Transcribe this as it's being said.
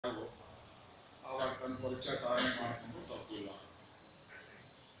ತನ್ನ ಪರಿಚಯ ತಾನೇ ಮಾಡಿಕೊಂಡು ತಪ್ಪಿಲ್ಲ.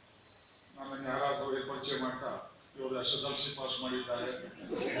 ನನ್ನನ್ನು ಯಾರಾದರೂ ಪರಿಚಯ ಮಾಡ್ತಾ ಇವರು SSLC ಪಾಸ್ ಮಾಡಿದ್ದಾರೆ,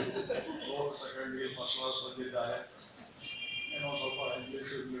 ರೋಡ್ ಸೆಕೆಂಡ್ಗೆ ಫಸ್ಟ್ ಕ್ಲಾಸ್ ಬಂದಿದ್ದಾರೆ, ಏನೋ ಸ್ವಲ್ಪ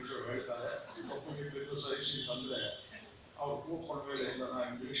ಇಂಗ್ಲೀಷು ಹೇಳ್ತಾರೆ, ತಪ್ಪು ಸಹಿಸಿ ತಂದರೆ ಅವ್ರು ಕೂತ್ಕೊಂಡ ಮೇಲೆ ನಾನು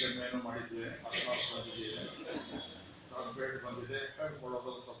ಇಂಗ್ಲೀಷ್ ಏನು ಮಾಡಿದ್ದೇನೆ, ಫಸ್ಟ್ ಕ್ಲಾಸ್ ಬಂದಿದ್ದೇನೆ, ಕಂಪ್ಲೇಂಟ್ ಬಂದಿದೆ,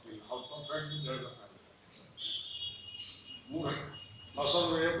 ಹೇಳ್ಕೊಳ್ಳೋದು ತಪ್ಪಿಲ್ಲ. ಅವ್ರು ಕಂಪ್ಲೇಂಟ್ ಹೇಳ್ಬೇಕಾಗುತ್ತೆ.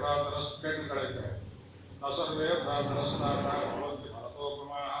 ನಸರ್ವೇ ಪ್ರಾತರಸ್ಪೇಟುಗಳಿದೆ, ನಸರ್ವೇ ಪ್ರಾತರಸ್ನಾಥ ಭವಂತಿ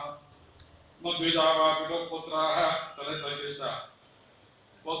ಭರತೋಪಮಾನ ಮದ್ವಿಜಾವಾಪಿತ ಪುತ್ರಾಹ ತಲೆ ತಗ್ಗಿಸಿದ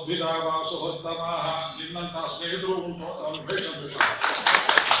ತದ್ವಿಜಾವ ಸುಹೃತ್ತಮಾಹ ನಿನ್ನಂತ ಸ್ನೇಹಿತರು ಉಂಟು ಅಂತ ಅವನು ಬೇಷ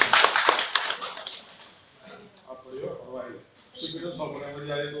ಅಪ್ಪಡಿಯೋ ಪರವಾಗಿಲ್ಲ ಸಿಕ್ಕಿದ್ರು ಸ್ವಲ್ಪ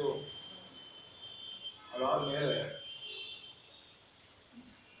ನೆಮ್ಮದಿ ಆಯಿತು. ಅದಾದ್ಮೇಲೆ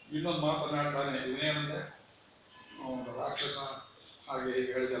ಇನ್ನೊಂದು ಮಾತನಾಡ್ತಾನೆ, ಇವನೇನಂದ್ರೆ ಅವನು ರಾಕ್ಷಸ ಹಾಗೆ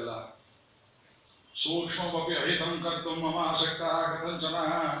ಹೀಗೆ ಹೇಳಿದೆಲ್ಲ. ಸೂಕ್ಷ್ಮಪಿ ಅಹಿತಂ ಕರ್ತು ಮಮ ಆಸಕ್ತ ಕಥಂಚನ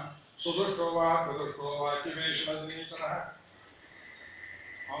ಸುದುಷ್ಟೋ ವಾ ಪ್ರದುಷ್ಟೋ ವಾ ಕಿಮೇಶ್ವರ.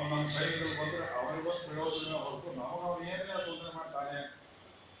 ಅವನು ನಮ್ಮ ಸೈನ್ಯದಲ್ಲಿ ಬಂದ್ರೆ ಅವನಿಗೊಂದು ಪ್ರಯೋಜನ ಹೊರತು ನಾವು ಏನೇ ತೊಂದರೆ ಮಾಡ್ತಾನೆ.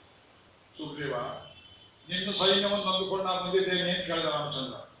 ಸುಗ್ರೀವ, ನಿನ್ನ ಸೈನ್ಯವನ್ನು ನಂಬಿಕೊಂಡು ನಾನು ಬಂದಿದ್ದೇನೆ ಅಂತ ಕೇಳಿದ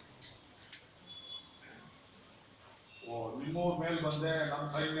ರಾಮಚಂದ್ರ. ಓ, ನಿಮ್ಮೂರ್ ಮೇಲೆ ಬಂದೆ, ನಮ್ಮ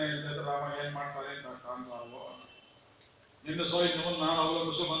ಸೈನ್ಯ ಇಲ್ಲದ್ರೆ ರಾಮ ಏನ್ ಮಾಡ್ತಾರೆ ಅಂತ ಕಾಣ್ತಾರೋ. ನಿನ್ನ ಸೈನ್ಯವನ್ನು ನಾನು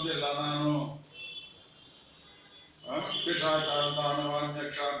ಅವಲಂಬಿಸಿ ಬಂದಿಲ್ಲ. ನಾನು ಪಿಶಾಚ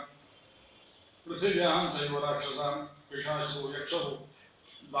ದಾನವಾನ್ಯಕ್ಷ ಪೃಥಿವ್ಯಾಂ ಚೈವ ರಾಕ್ಷಸಾಂ. ಪಿಶಾಚರು, ಯಕ್ಷರು,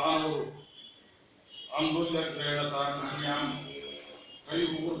 ದಾನವರು ಅಂಗುಲ್ಯ ತಾನ್ಯಾಂ ಕೈ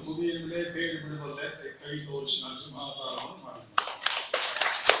ಉಗುರು ತುದಿಯಿಂದಲೇ ತೇರಿ ಬಿಡುವುದೇ ಕೈ ತೋರಿಸಿ ನರಸಿಂಹಾವತಾರವನ್ನು ಮಾಡಿದ್ದಾರೆ.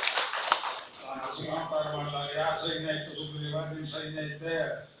 ನರಸಿಂಹಾವತಾರ ಮಾಡಿದಾಗ ಯಾರ ಸೈನ್ಯ ಇತ್ತು? ಸುಗ್ರೀವ, ನಿನ್ನ ಸೈನ್ಯ ಇದ್ದೆ.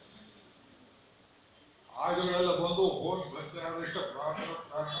 ಆಯುಧಗಳೆಲ್ಲ ಬಂದು ಹೋಗಿ ಪ್ರತ್ಯಾದಿಷ್ಟ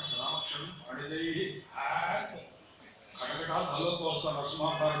ಪ್ರಾಣಕ್ಷಣ ಮಾಡಿದೈ ಕಟಕಟಾಲ್ ಹಲ್ಲ ತೋರಿಸ್ತಾನೆ.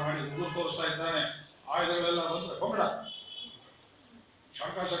 ನರಸಿಂಹಾವತಾರ ಮಾಡಿ ಉಗುರು ತೋರಿಸ್ತಾ ಇದ್ದಾನೆ. ಆಯುಧಗಳೆಲ್ಲ ಬಂದ್ರೆ ಕೊಂಡ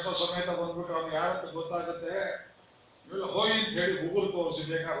ಶಂಕ ಚಕ್ರ ಸಮೇತ ಬಂದ್ಬಿಟ್ಟು ಅವ್ನು ಯಾರಂತ ಗೊತ್ತಾಗುತ್ತೆ. ಇವೆಲ್ಲ ಹೋಗಿ ಅಂತ ಹೇಳಿ ಉಗುರು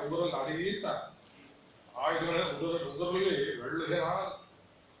ತೋರಿಸಿದ್ದೇಕ ಉಗುರಲ್ಲಿ ಅಡೀತ ಆಯುಧಗಳೇ ಉಗುರಲ್ಲಿ ಬೆಳ್ಳುಗೆ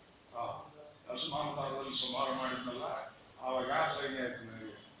ನರಸಿಂಹಾವತಾರದಲ್ಲಿ ಸಂಹಾರ ಮಾಡಿದ್ನಲ್ಲ, ಆವಾಗ ಯಾರ ಸೈನ್ಯ ಆಯ್ತು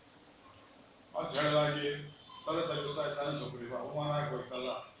ನನಗೆ ಅಂತ ಹೇಳಲಾಗಿ ತಲೆ ತಗ್ಗಿಸ್ತಾ ಇದ್ದಾನೆ ಸುಗ್ರೀವ. ಅವಮಾನ ಆಗೋಯ್ತಲ್ಲ,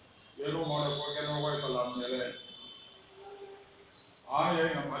 ಏನೂ ಮಾಡೋಕೆ ಏನೋ ಹೋಯ್ತಲ್ಲ ಅಂದಮೇಲೆ ಆನೆಯೇ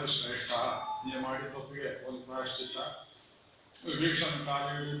ನಮ್ಮಲ್ಲಿ ಶ್ರೇಷ್ಠ. ನೀ ಮಾಡಿ ತಪ್ಪಿಗೆ ಒಂದು ಪ್ರಾಯಶ್ಚಿತ್ತ. ವಿಭೀಷಣ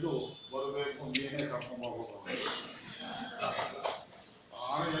ಕಾಲಿಗೆ ಬಿದ್ದು ಬರಬೇಕು, ನೀನೇ ಕರ್ಕೊಂಡು ಹೋಗ್ಬೋದು.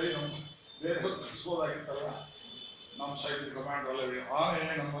 ಆನೆಯೇ ನಮ್ಮ ಬೇರೆ ಕಳಿಸ್ಬೋದಾಗಿತ್ತಲ್ಲ, ನಮ್ಮ ಸೈಡ್ ಕಮಾಂಡ್ ಅಲ್ಲ.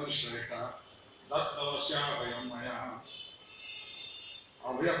 ಆನೆಯೇ ನಮ್ಮಲ್ಲಿ ಶ್ರೇಷ್ಠ. ದತ್ತವಸ್ಯ ಅಭಯಮಯ,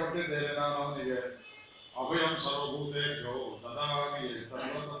 ಅಭಯ ಕೊಟ್ಟಿದ್ದೇನೆ ನಾನು ಅವನಿಗೆ. ಅಭಯಂ ಸರ್ವಭೂತೇಭ್ಯೋ ದದಾಮಿ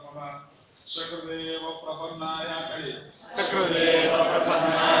ತನ್ಮಮ ಸಕೃದೇವ ಪ್ರಪನ್ನಾಯ ಕಳಿ ಸಕೃದೇವ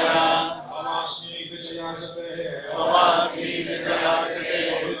ಪ್ರಪನ್ನಾಯ ಅವಾಸ್ಮೀತಿ ಚ ಯಾಚತೆ ಅವಾಸ್ಮೀತಿ ಚ ಯಾಚತೆ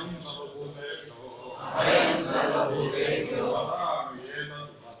ಅಭಯಂ ಸರ್ವಭೂತೇಭ್ಯೋ ಅಭಯಂ ಸರ್ವಭೂತೇಭ್ಯೋ ದದಾಮಿ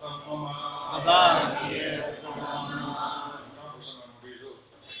ಏತದ್ ವ್ರತಂ ಮಮ.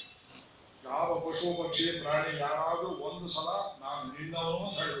 ಯಾವ ಪಶು ಪಕ್ಷಿ ಪ್ರಾಣಿ ಯಾರಾದ್ರೂ ಒಂದು ಸಲ ನಾನು ನಿನ್ನವನು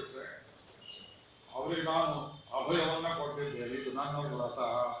ಅಂತ ಹೇಳಿಬಿಟ್ರೆ ಅವರಿಗೆ ನಾನು ಅಭಯವನ್ನ ಕೊಟ್ಟಿದ್ದೇನೆ. ಇದು ನನ್ನ ವ್ರತ.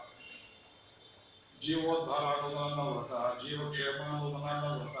 ಜೀವೋದ್ಧಾರ ಅನ್ನೋದು ನನ್ನ ವ್ರತ, ಜೀವಕ್ಷೇಮ ಅನ್ನೋದು ನನ್ನ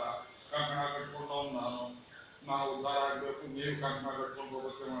ವ್ರತ. ಕಂಕಣ ಕಟ್ಕೊಂಡವನು ನಾನು ಉದ್ಧಾರ ಆಗಬೇಕು, ನೀವು ಕಂಕಣ ಕಟ್ಕೊಂಡು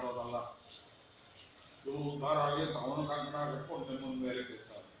ಹೋಗುತ್ತೆ ಮಾಡೋದಲ್ಲ. ಇವು ಉದ್ಧಾರ ಆಗಿ ಅವನು ಕಂಕಣ ಕಟ್ಕೊಂಡು ನಿಮ್ಮ ಮೇಲೆ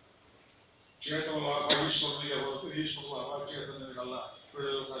ಇರ್ತಾರೆ. ಚೇತನ ಲಾಭ ಈಶ್ವರನಿಗೆ ಹೊರತು ಈಶ್ವರ ಲಾಭ ಚೇತನಿಗಲ್ಲ.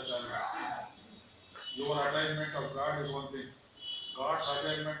 Your attainment of God is one thing, God's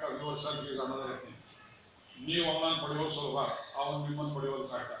attainment of yourself is another thing. ನೀವು ಅವನನ್ನು ಪಡೆಯೋದು ಸುಲಭ, ಅವನು ನಿಮ್ಮನ್ನು ಪಡೆಯೋದು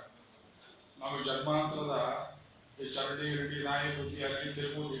ಕಷ್ಟ. ನಾವು ಜನ್ಮಾಂತರದ ಈ ಚರಂಡಿ ಗಿಂಡಿ ನಾಯಿ ಬುದ್ಧಿ ಅಲ್ಲಿ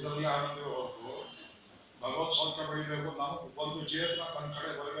ತಿರುಗುವುದು ಇದರಲ್ಲಿ ಆನಂದ ಹೊರತು ಭಗವತ್ ಸೌಖ್ಯ ಪಡಿಬೇಕು. ನಾವು ಒಂದು ಚೇತನ ತನ್ನ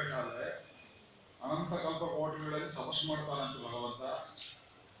ಕಡೆ ಬರಬೇಕಾದ್ರೆ ಅನಂತ ಕಲ್ಪ ಕೋಟಿಗಳಲ್ಲಿ ತಪಸ್ಸು ಮಾಡ್ತಾನಂತೆ ಭಗವಂತ.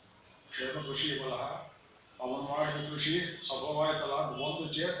 ಕ್ಷೇಮ ಕೃಷಿ ಬಲ, ಅವನು ಮಾಡಿದ ಕೃಷಿ ಸಫಲವಾಯ್ತಲ್ಲ. ಒಂದು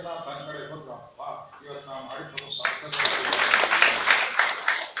ಚೇತನ ತನ್ನ ಕಡೆ ಬಂದ್ರಪ್ಪ, ಇವತ್ತು ನಾವು ಮಾಡಿದ್ದು ಸಾರ್ಥಕ.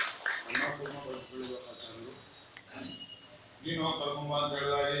 ಅನ್ನಪೂರ್ಣ ಬೆಳಿಬೇಕಾಚಾರ್ಯರು ನೀನು ಕರ್ಕೊಂಬ ಅಂತ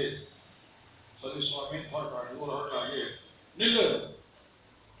ಹೇಳಿದಾಗಿ ಸರಿ ಸ್ವಾಮಿ ಹೊರಟ ಇವರು ಹೊರಟಾಗಿ ನಿಲ್ಲು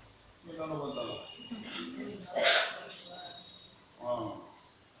ನಿನ್ನನ್ನು ಬಂತಲ್ಲ.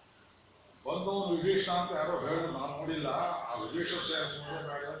 ಬಂದವನು ವಿಭೀಷಣ ಅಂತ ಯಾರೋ ಹೇಳಿದ್ರು, ನಾನು ನೋಡಿಲ್ಲ. ಆ ವಿಭೀಷಣ ಸೇರಿಸ್ಕೊಂಡ್ರೆ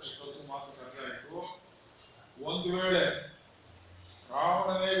ಬೇಡ, ಚಿಕ್ಕತ್ತು ಮಾತು ಕಥೆ ಆಯ್ತು. ಒಂದು ವೇಳೆ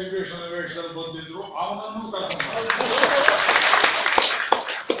ರಾವಣನೇ ವಿಭೀಷಣ ವೇಷದಲ್ಲಿ ಬಂದಿದ್ರು ಅವನನ್ನು ಕರ್ಕೊಂಡು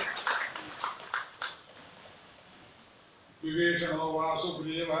ವಿವೇಶನೋ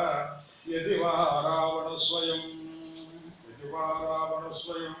ವಾಸುಗ್ರೀವ ಯದಿ ವಾ ರಾವಣ ಸ್ವಯಂ ಯದಿ ವಾ ರಾವಣ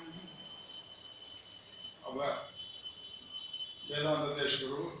ಸ್ವಯಂ. ಅವ ವೇದಾಂತ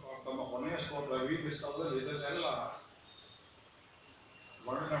ದೇಶಗಳು ತಮ್ಮ ಕೊನೆಯ ಸ್ತೋತ್ರ ವೀತಿ ಸ್ತವದಲ್ಲಿ ಇದನ್ನೆಲ್ಲ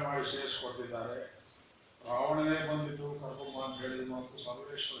ವರ್ಣನೆ ಮಾಡಿ ಸೇರಿಸ್ಕೊಟ್ಟಿದ್ದಾರೆ. ರಾವಣನೇ ಬಂದಿದ್ದು ಕರ್ಕೊಂಬ ಅಂತ ಹೇಳಿದ ಮತ್ತು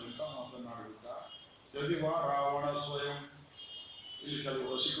ಸರ್ವೇಶ್ವರಿಂದ ಮಾತನಾಡಿಬಿಟ್ಟ. ಯದಿವಾ ರಾವಣ ಸ್ವಯಂ. ಇಲ್ಲಿ ಕೆಲವು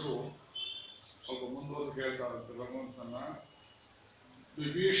ರಸಿಕರು ಸ್ವಲ್ಪ ಮುಂದುವರೆದು ಕೇಳ್ತಾರಂತೆ ಭಗವಂತನ.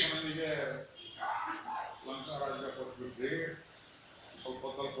 ವಿಭೀಷಣನಿಗೆ ಲಂಕಾ ರಾಜ್ಯ ಕೊಟ್ಬಿಟ್ರಿ, ಸ್ವಲ್ಪ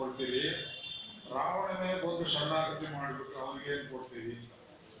ಹೊತ್ತಲ್ಲಿ ಕೊಡ್ತೀರಿ. ರಾವಣನೇ ಬಂದು ಶರಣಾಗತಿ ಮಾಡಿಬಿಟ್ರೆ ಅವನಿಗೇನು ಕೊಡ್ತೀರಿ ಅಂತ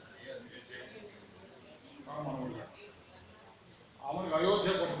ರಾಮನಿಗೆ. ಅವನಿಗೆ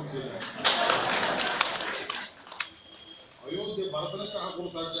ಅಯೋಧ್ಯೆ ಕೊಟ್ಬಿಟ್ಟಿಲ್ಲ. ಅಯೋಧ್ಯೆ ಭರತನ ತಹ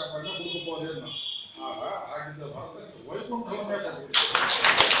ಕುರಿತಾಚಾಪಣ್ಣ ಹುಡುಕಬೋದೇನು. ಆಗ ಹಾಗಿದ್ದ ಭರತನಿಗೆ ವೈಕುಂಠವನ್ನೇ ಕೊಟ್ಬಿಟ್ಟಿಲ್ಲ.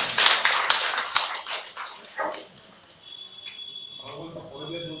 ಭಗವಂತ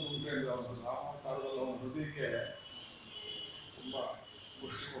ಕೊಡದೇನು ಉಂಟೇಳಿ ಅವನು ರಾಮಾವತಾರದಲ್ಲಿ ಅವನ ಹೃದಯಕ್ಕೆ ತುಂಬಾ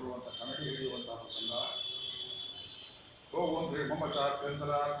ಪುಷ್ಟಿ ಕೊಡುವಂತ ಕನಡಿ ಹಿಡಿಯುವಂತಹ ಪ್ರಸಂಗ. ಹೋಗುವಂತ್ರಿ ಮಮ್ಮ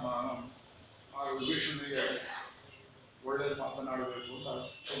ಚಾತ್ಯಂತರಾತ್ಮಾನಂ. ಆ ವಿಭೀಷಣನಿಗೆ ಒಳ್ಳೇದು ಮಾತನಾಡಬೇಕು ಅಂತ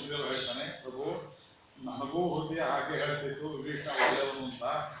ಸುಗ್ರೀವ ಹೇಳ್ತಾನೆ. ಪ್ರಭು, ನನಗೂ ಹೃದಯ ಹಾಗೆ ಹೇಳ್ತಿತ್ತು ವಿಭೀಷಣ ಒಳ್ಳೆಯವನು ಅಂತ.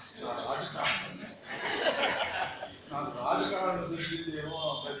 ನಾನು ರಾಜಕಾರಣ ದೃಷ್ಟಿಯಿಂದ ಏನೋ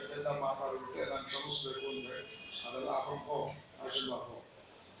ಎಲ್ಲ ಮಾತಾಡ್ಬಿಟ್ಟೆ, ನಾನು ಕ್ಷಮಿಸ್ಬೇಕು ಅಂತ ಹೇಳಿ ಅದೆಲ್ಲ ಹಾಕೊಂಡ್ಕೋ ಆಶೀರ್ವಾದ.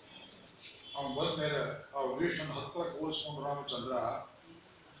 ಅವನು ಬಂದ ಮೇಲೆ ಆ ವಿಭೀಷಣ ಹತ್ರ ಕೂರಿಸ್ಕೊಂಡು ರಾಮಚಂದ್ರ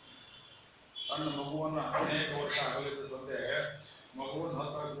ಸಣ್ಣ ಮಗುವನ್ನ ಅನೇಕ ವರ್ಷ ಆಗಲಿದ್ದ ತಂದೆ ಮಗುವನ್ನ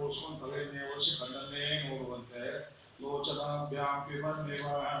ಹತ್ರ ಕೂರಿಸ್ಕೊಂಡು ತಲೆಯನ್ನೇ ಒರೆಸಿ ಕಣ್ಣನ್ನೇ ನೋಡುವಂತೆ ಲೋಚನಾಭ್ಯಾಂ ಪಿಬನ್ನಿವ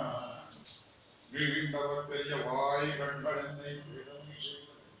ವಿವಿಂಡವತ್ತೆಯ ವಾಯಿ ಕಣ್ಗಳನ್ನೇ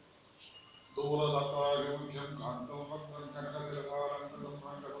ದೂರದತ್ತಾಭಿಮುಖ್ಯಂ ಕಾಂತಮಭದ್ರಂ ಕನಕತಿಲಕಾಲಂಕೃತಂ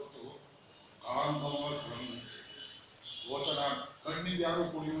ಕಾಂತಮಭದ್ರಂ. ಲೋಚನ ಕಣ್ಣಿಂದ ಯಾರೂ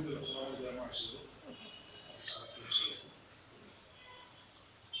ಕುಡಿಯುವುದಿಲ್ಲ. ಸ್ವಾಮಿ ಮಾಡಿಸಿದ್ರು.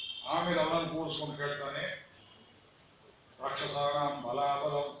 ಆಮೇಲೆ ಅವನನ್ನು ಕೂರಿಸ್ಕೊಂಡು ಕೇಳ್ತಾನೆ, ರಾಕ್ಷಸಾನ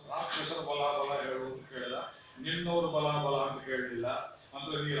ಬಲಾಬಲ, ರಾಕ್ಷಸರ ಬಲಾಬಲ ಹೇಳು ಅಂತ ಕೇಳಿದ. ನಿನ್ನವರು ಬಲಾಬಲ ಅಂತ ಕೇಳಲಿಲ್ಲ.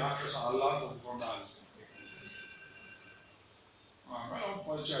 ಅಂದ್ರೆ ನೀ ರಾಕ್ಷಸ ಅಲ್ಲ ಅಂತ ಅಂದ್ಕೊಂಡ. ಆಮೇಲೆ ಅವನ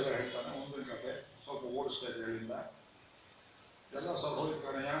ಪರಿಚಯ ಎಲ್ಲ ಹೇಳ್ತಾನೆ. ಮುಂದಿನ ಕತೆ ಸ್ವಲ್ಪ ಓಡಿಸ್ತಾ ಇದೆ ಹೇಳಿಂದ. ಎಲ್ಲ ಸ್ವಲ್ಪ ಹೋಯ್ತು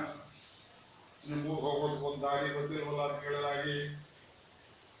ಕಣಯ್ಯ, ನಿಮ್ಮೂರು ಹೋಗೋದಕ್ಕೆ ಒಂದು ದಾರಿ ಗೊತ್ತಿಲ್ವಲ್ಲ ಅಂತ ಕೇಳಲಾಗಿ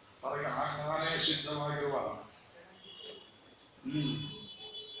ತನಗೆ ಹಾಗಾನೇ ಸಿದ್ಧವಾಗಿರುವ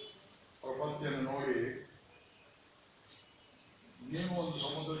ಪ್ರಪಂಚವನ್ನು ನೋಡಿ ನೀವು ಒಂದು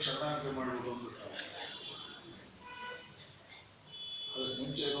ಸಮುದ್ರಕ್ಕೆ ಶರಣಾಗತಿ ಮಾಡಿಬಿಟ್ಟು ಅಂದ್ಬಿಟ್ಟಾರೆ. ಅದಕ್ಕೆ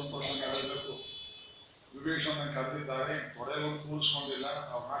ಮುಂಚೆ ಇನ್ನೊಂದು ಪ್ರಸಂಗ ಹೇಳಬೇಕು. ವಿಭೀಷಣನ ಕರೆದಿದ್ದಾರೆ, ತೊಡೆಯನ್ನು ಕೂರಿಸ್ಕೊಂಡಿಲ್ಲ,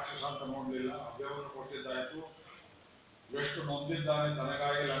 ಆ ರಾಕ್ಷಸ ಅಂತ ನೋಡಲಿಲ್ಲ, ಅಭಯವನ್ನು ಕೊಟ್ಟಿದ್ದಾಯ್ತು. ಎಷ್ಟು ನೊಂದಿದ್ದಾನೆ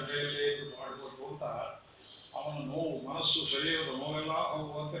ತನಗಾಗಿ ಲಂಕೆಯಲ್ಲಿ ಮಾಡಿಕೊಟ್ಟು ಅಂತ ಅವನ ನೋವು, ಮನಸ್ಸು, ಶರೀರದ ನೋವೆಲ್ಲ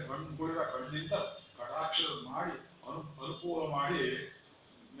ಹೋಗುವಂತೆ ಕಣ್ಣು ಕುಡಿದ ಕಣ್ಣಿಂದ ಕಟಾಕ್ಷ ಮಾಡಿ ಅನುಕೂಲ ಮಾಡಿ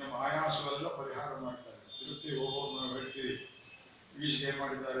ನಿಮ್ಮ ಆಯಾಸವೆಲ್ಲ ಪರಿಹಾರ ಮಾಡ್ತಾರೆ. ತಿರುಪ್ತಿ ಹೋಗೋದು ನಾವು ಹೇಳ್ತೀವಿ. ಈಚೆಗೆ ಏನ್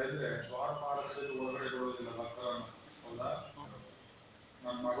ಮಾಡಿದ್ದಾರೆ ಅಂದ್ರೆ ದ್ವಾರಪಾಲಕರಿಗೆ ಒಳಗಡೆ ಬಿಡೋದಿಲ್ಲ ಭಕ್ತರನ್ನು. ಹೌದಾ?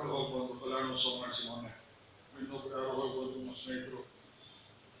 ನನ್ನ ಮಗಳು ಹೋಗ್ಬೋದು ಕಲ್ಯಾಣೋತ್ಸವ ಮಾಡಿಸಿ ಮೊನ್ನೆ. ಇನ್ನೊಬ್ರು ಯಾರೋ ಹೋಗ್ಬೋದು ನಮ್ಮ ಸ್ನೇಹಿತರು.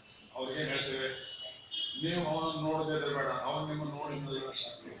 ಅವ್ರಿಗೇನ್ ಹೇಳ್ತೇವೆ, ನೀವು ಅವನನ್ನು ನೋಡದೇ ಇದ್ರೆ ಬೇಡ, ಅವನು ನಿಮ್ಮನ್ನು ನೋಡಿ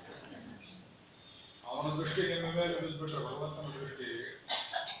ಸಾಕು. ಅವನ ದೃಷ್ಟಿ ನಿಮ್ಮ ಮೇಲೆ ಬಿದ್ದುಬಿಟ್ರೆ ಭಗವಂತನ ದೃಷ್ಟಿ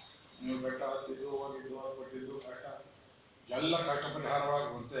ನೀವು ಬೆಟ್ಟ ಹತ್ತಿದ್ದು ಹೋಗಿದ್ದು ಕೊಟ್ಟಿದ್ದು ಕಷ್ಟ ಎಲ್ಲ ಕಷ್ಟ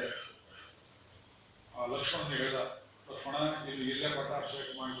ಪರಿಹಾರವಾಗುವಂತೆ ಆ ಲಕ್ಷ್ಮಣನಿಗೆ ಹೇಳಿದ, ಲಕ್ಷ್ಮಣ ಇಲ್ಲಿ ಇಲ್ಲೇ ಪಟ್ಟಾಭಿಷೇಕ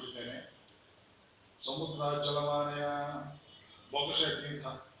ಮಾಡಿಬಿಡ್ತೇನೆ. ಸಮುದ್ರ ಜಲಮಾನೆಯ ಬೊಗಸೆ ತೀರ್ಥ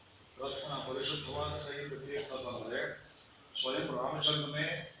ಲಕ್ಷ್ಮಣ ಪರಿಶುದ್ಧವಾದ ಕೈಯಿಂದ ತೀರ್ಥ ತಂದರೆ ಸ್ವಯಂ ರಾಮಚಂದ್ರನೇ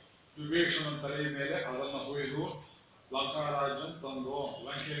ವಿಭೀಷಣನ ತಲೆಯ ಮೇಲೆ ಅದನ್ನು ಹುಯ್ದು ಲಂಕಾ ರಾಜ್ಯ ತಂದು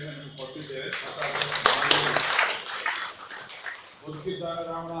ಲಂಕೆಯನ್ನು ನಿಮಗೆ ಕೊಟ್ಟಿದ್ದೇವೆ. ಬದುಕಿದ್ದಾನೆ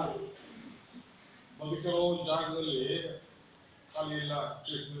ರಾವಣ. ಬದುಕಿರೋ ಜಾಗದಲ್ಲಿ ಖಾಲಿ ಇಲ್ಲ.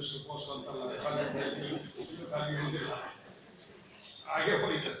 ಚೀಫ್ ಮಿನಿಸ್ಟರ್ ಪೋಸ್ಟ್ ಅಂತಲ್ಲ, ಖಾಲಿ ಇರುವುದಿಲ್ಲ. ಹಾಗೆ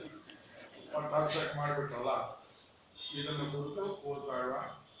ಹೋಯ್ತು. ಪಟ್ಟಾಭಿಷೇಕ ಮಾಡಿಬಿಟ್ರಲ್ಲ, ಇದನ್ನು ಕುರಿತು ಓದ್ತಾಳ.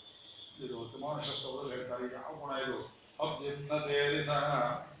 ಇದು ತುಮಾನಶಸ್ತವರಲ್ಲಿ ಹೇಳ್ತಾರೆ. ಯಾವ ಗುಣ ಇದು? ಅಬ್ದಿನ್ನ ತೇರಿದ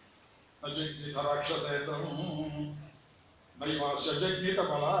ಅಜಜ್ಞಿತ ರಾಕ್ಷಸೇಂದ್ರ ನೈವಾಸ್ಯ ಜಜ್ಞಿತ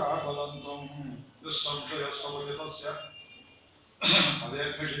ಬಲ ಬಲಂತಂ ನಿಸ್ಸಂಶಯ ಸಮುದಿತಸ್ಯ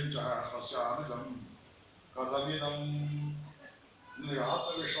ಅದೇರ್ಘಿಂಚ ತಸ್ಯಾನುಜಂ ಕಥಮಿದಂ. ನಿನಗೆ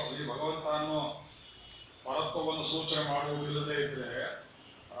ಆತ್ಮವಿಶ್ವಾಸ, ಈ ಭಗವಂತ ಅನ್ನೋ ಪರತ್ವವನ್ನು ಸೂಚನೆ ಮಾಡುವುದಿಲ್ಲದೆ ಇದ್ರೆ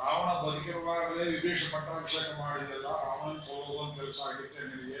ರಾವಣ ಬದುಕಿರುವಾಗಲೇ ವಿಭೀಷಣ ಪಟ್ಟಾಭಿಷೇಕ ಮಾಡಿದೆಲ್ಲ ರಾವಣನ ಕೊಲ್ಲುವಂತ ಕೆಲಸ ಆಗಿತ್ತೆ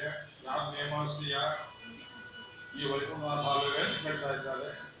ನಿನಗೆ. ಯಾರು ನೇಮಾಸ್ತೀಯ? ಈ ವೈಕುಂಠನಾಥ ಅಲ್ಲವೇ ಕೇಳ್ತಾ ಇದ್ದಾರೆ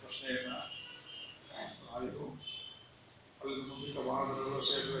ಪ್ರಶ್ನೆಯನ್ನ. ಆಯಿತು. ಅಲ್ಲಿ ಮುಂದಿನ ವಾಹನಗಳು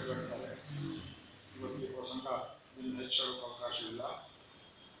ಸೇತುವೆ ಕಟ್ತಾರೆ. ಇವತ್ತು ಈ ಪ್ರಸಂಗ ಇನ್ನು ಹೆಚ್ಚಾಗೋಕ್ಕೆ ಅವಕಾಶವಿಲ್ಲ.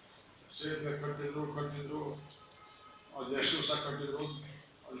 ಸೇತುವೆ ಕಟ್ಟಿದ್ರು ಅದು ಎಷ್ಟು ದಿವಸ ಕಟ್ಟಿದ್ರು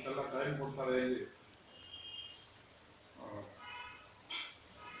ಅದಕ್ಕೆಲ್ಲ ಟೈಮ್ ಕೊಡ್ತಾರೆ. ಇಲ್ಲಿ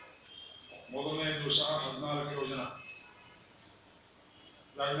ಮೊದಲನೇ ದಿವಸ 14 ಯೋಜನ,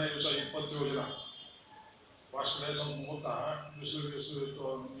 ಎರಡನೇ ದಿವಸ 20 ಯೋಜನ. ಫಸ್ಟ್ ಡೇ ಸ್ವಲ್ಪ ಮುಹೂರ್ತ ಬಿಸಿಲು ಇತ್ತು,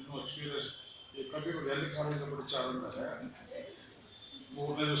 ಇನ್ನೂ ಎಕ್ಸ್ಪೀರಿಯನ್ಸ್ ಈ ಕಟ್ಟಿಗಳು ಎಲ್ಲಿ ಕಾಲೇಜ್ ಬಿಡಿಚಾರ ಅಂದರೆ,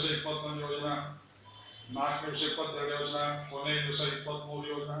 ಮೂರನೇ ದಿವಸ 21 ಯೋಜನ, ನಾಲ್ಕನೇ ದಿವಸ 22 ಯೋಜನ, ಕೊನೆಯ ದಿವಸ 23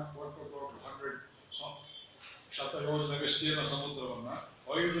 ಯೋಜನ. ಒಟ್ಟು 100 ಶತ ಯೋಜನೆ ವಿಸ್ತೀರ್ಣ ಸಮುದ್ರವನ್ನ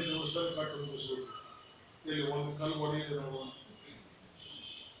 5 ದಿವಸದಲ್ಲಿ ಕಟ್ಟು ಮುಗಿಸ್ಬೇಕು. ಇಲ್ಲಿ ಒಂದು ಕಲ್ಲು ಒಡೆಯಿದೆ ನಾವು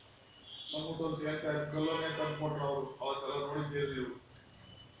ಸಮುದ್ರದ ತೇಲ್ತಾ ಇದ್ದ ಕಲ್ಲನ್ನೇ ತಂದ್ಕೊಟ್ರು ಅವರು. ಅವತ್ತೆಲ್ಲ ನೋಡಿದ್ದೀರಿ ನೀವು.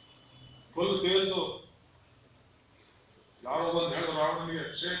 ಕಲ್ಲು ತೇಲ್ತು ಯಾರೋ ಬಂದು ಹೇಳಿದ್ರು ರಾವಣನಿಗೆ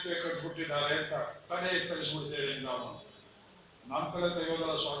ಸೇತುವೆ ಕಟ್ಬಿಟ್ಟಿದ್ದಾರೆ ಅಂತ, ತಲೆ ಕಳಿಸ್ಬಿಡ್ತೇವೆ ನಾವು. ನಮ್ಮ ತಲೆ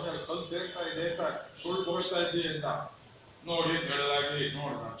ತೆಗೆಯೋದಲ್ಲ ಸ್ವಾಮಿ, ಅಲ್ಲಿ ಕಲ್ಲು ತೇಲ್ತಾ ಇದೆ ಅಂತ ಸುಳ್ಳು ಹೊರಡ್ತಾ ಇದ್ದೀವಿ ಅಂತ ನೋಡಿ ಅಂತ ಹೇಳಲಾಗಿ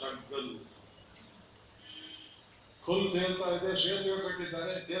ನೋಡೋಣ. ಜಗ್ಗಲ್ಲು ಕಲ್ಲು ತೇಲ್ತಾ ಇದೆ, ಸೇತುವೆ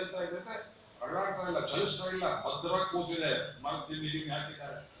ಕಟ್ಟಿದ್ದಾರೆ, ತೇಲ್ತಾ ಇದೆ ಅಂತ ಅಳ್ಳಾಡ್ತಾ ಇಲ್ಲ, ಚಲಿಸ್ತಾ ಇಲ್ಲ, ಭದ್ರವಾಗಿ ಕೂತಿದೆ. ಮರದ ತಿಂಡಿ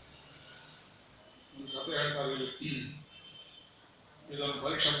ಹಾಕಿದ್ದಾರೆ. ಒಂದು ಕಥೆ ಹೇಳ್ತಾರೆ ಇಲ್ಲಿ. ಇದನ್ನು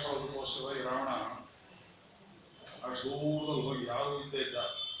ಪರೀಕ್ಷೆ ಮಾಡೋದಕ್ಕೋಸ್ಕರ ಈ ರಾವಣ ಅಷ್ಟು ದೂರದಲ್ಲಿ ಹೋಗಿ ಯಾರು ಇದ್ದೇ ಇದ್ದ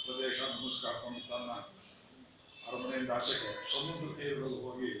ಪ್ರದೇಶ ಮುಗಿಸ್ಕಾಕೊಂಡು ತನ್ನ ಅರಮನೆಯಿಂದ ಆಚೆಗೆ ಸಮುದ್ರ ತೀರದಲ್ಲಿ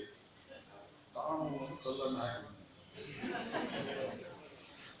ಹೋಗಿ ತಾನು ಒಂದು ಕಲ್ಲನ್ನು ಹಾಕಿದ್ದಾನೆ.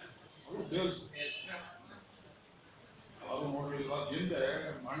 ಅದು ತೇಲ್ಸು. ಯಾರು ನೋಡಲಿಲ್ಲ. ಹಿಂದೆ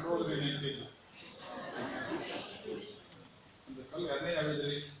ಮಂಡೋದ್ರಿ ನಿಂತಿದ್ದು ಒಂದು ಕಲ್ಲು ಎಣ್ಣೆ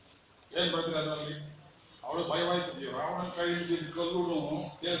ಆಗಿದ್ರಿ, ಏನ್ ಬರ್ತೀರಿ ಅದರಲ್ಲಿ? ಅವಳು ಭಯವಾಯ್ತಿದ್ವಿ, ರಾವಣನ ಕೈಯಿಂದ ಕಲ್ಲು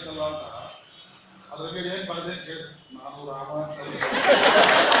ತೇಲ್ಸಲ್ಲ ಅಂತ. ಅದ್ರ ಮೇಲೆ ಏನ್ ಬರದೆ ಅಂತ ಕೇಳಿ, ನಾನು ರಾಮ ಅಂತ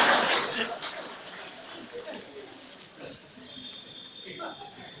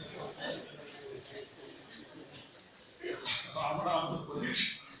ರಾವಣ ಅಂತ ಪರೀಕ್ಷೆ.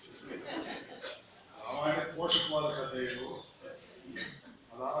 ರಾಮಾಯಣ ಪೋಷಕವಾದ ಕಥೆ ಇದು.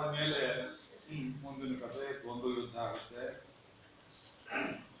 ಅದಾದ್ಮೇಲೆ ಮುಂದಿನ ಕಥೆ ದ್ವಂದ್ವ ಯುದ್ಧ ಆಗುತ್ತೆ.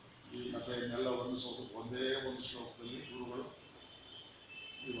 ಈ ಕಥೆಯನ್ನೆಲ್ಲ ವರ್ಣಿಸೋದಕ್ಕೆ ಒಂದೇ ಒಂದು ಶ್ಲೋಕದಲ್ಲಿ ಗುರುಗಳು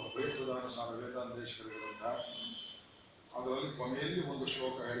ಇವಾಗ ವೇದಾಂತ ವೇದಾಂತೇಶ್ವರಿಗಳಂತ ಅದರಲ್ಲಿ ಕೊನೆಯಲ್ಲಿ ಒಂದು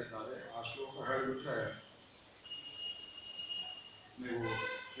ಶ್ಲೋಕ ಹೇಳಿದ್ದಾರೆ. ಆ ಶ್ಲೋಕ ಹೇಳಿಬಿಟ್ರೆ ನೀವು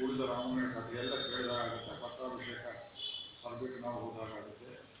ಉಳಿದ ರಾಮನ ಕಥೆಯೆಲ್ಲ ಕೇಳಿದಾಗುತ್ತೆ. ಪಟ್ಟಾಭಿಷೇಕ ಸರ್ಬಿಟ್ಟು ನಾವು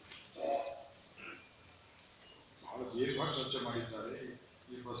ಹೋದಾಗುತ್ತೆ. ಬಹಳ ದೀರ್ಘವಾಗಿ ಚರ್ಚೆ ಮಾಡಿದ್ದಾರೆ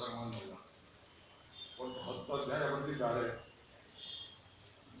ಈ ಪ್ರಸಂಗವನ್ನೆಲ್ಲ. ಒಟ್ಟು 10 ಅಧ್ಯಾಯ ಬರೆದಿದ್ದಾರೆ.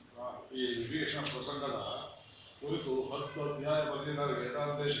 ಈ ವಿಭೀಷಣ ಪ್ರಸಂಗದ ಕುರಿತು 10 ಅಧ್ಯಾಯ ಬರೆದಿದ್ದಾರೆ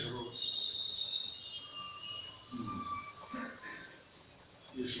ವೇದಾಂತೇಶ್ವರು.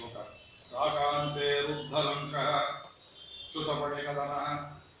 ಈ ಶ್ಲೋಕ ರಾಗಾಂತೆ ರುದ್ಧಲಂಕ ಚ್ಯುತಪಣಿಕದನ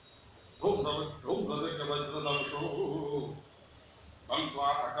ಧೂಮ್ರದೃಗ್ವಜ್ರದಂಶೋ ಬಂತ್ವಾ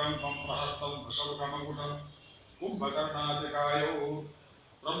ಅಕಂಪಂ ಪ್ರಹಸ್ತಂ ವೃಷಭಕಮಕುಟಂ ಕುಂಭಕರ್ಣಾಧಿಕಾಯೋ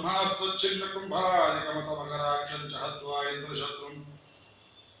ಬ್ರಹ್ಮಾಸ್ತ್ರಚ್ಛಿನ್ನ ಕುಂಭಾಧಿಕಮತಮಕರಾಕ್ಷಂ ಚ ಹತ್ವಾ ಇಂದ್ರಶತ್ರುಂ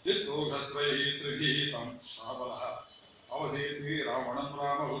ದಿಗ್ಧೋಘಸ್ತ್ರೈಃ ತ್ರಿಭಿಃ तं ಶಾಬಲಃ ಅವಧೇತಿ ರಾವಣಂ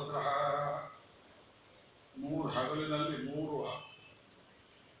ರಾಮಭದ್ರಃ. 3 ಹಗಲಿನಲ್ಲಿ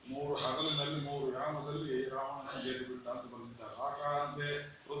 3 ಯಾಮದಲ್ಲಿ ರಾವಣನ ಗೆದ್ದು ಬಿಟ್ಟ ಅಂತ ಬರೆದಿದ್ದಾರೆ. ಆಕಾಂತೆ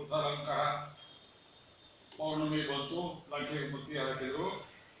ವೃದ್ಧ ಲಂಕ. ಪೌರ್ಣಮಿ ಬಂತು, ಲಂಕೆಗೆ ಮುತ್ತಿ ಹಾಕಿದ್ರು.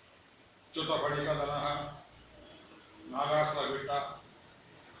 ಚ್ಯುತ ಬಳಿಕದನ ನಾಗಾಸ್ತ್ರ ಬಿಟ್ಟ.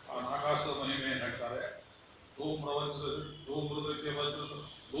 ಆ ನಾಗಾಸ್ತ್ರ ಮಹಿಮೆಯನ್ನು ಹೇಳ್ತಾರೆ. ಧೂಮ್ರದಕ್ಕೆ ವಜ್ರದ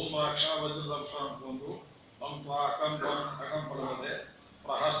ಧೂಮ್ರಾಕ್ಷ ವಜ್ರದ ಅಂಶ ಅನ್ಕೊಂಡು ಬಂತ ಅಕಂಪನದೆ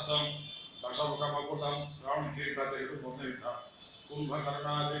ಪ್ರಹಸ್ತಂ ದಶಮುಖ ಮಕುಟಂ ರಾವಣ ಕಿರೀಟ ತೆಗೆದು ಮೊದಲಿದ್ದ.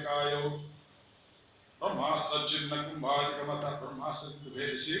 ಕುಂಭಕರ್ಣಾಧಿಕಾಯವು ಬ್ರಹ್ಮಾಸ್ತ್ರ ಚಿನ್ನ ಕುಂಭಾಧಿಕ ಮತ ಬ್ರಹ್ಮಾಸ್ತ್ರದಿಂದ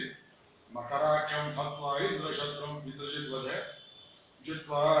ಭೇದಿಸಿ ಮಕರಾಕ್ಷಂ ಹತ್ವಾ ಇಂದ್ರಶತ್ರುಂ ಇಂದ್ರಜಿತ್ ವಧೆ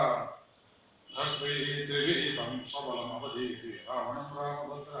ಜಿತ್ವಾ ಹಸ್ತ್ರೈಃ ತ್ರಿಭಿಃ तं ಸಬಲಂ ಅವಧೀತಿ ರಾವಣಂ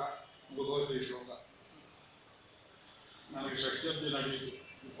ರಾಮಭದ್ರ. ಮುಗಿದೋಯ್ತು ಈ ಶ್ಲೋಕ. ನನಗೆ ಷಷ್ಠ್ಯಬ್ದಿ ನಡೆಯಿತು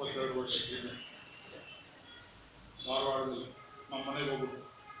 22 ವರ್ಷಕ್ಕೆ. ಧಾರವಾಡದಲ್ಲಿ ನಮ್ಮ ಮನೆಗೆ ಹೋಗುದು.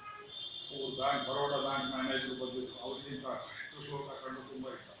 ಬ್ಯಾಂಕ್ ಬರೋಡ ಬ್ಯಾಂಕ್ ಮ್ಯಾನೇಜರ್ ಬಂದಿದ್ರು. ಅವ್ರಿಗಿಂತ ಅಷ್ಟು ಶ್ಲೋಕ ಕಂಡು ತುಂಬ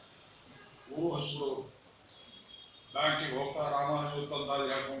ಇಷ್ಟ. ಊರು ಹಚ್ಚಿಬಿಡೋರು. ಬ್ಯಾಂಕಿಗೆ ಹೋಗ್ತಾ ರಾಮಾನುಜ ತಂದಾಗಿ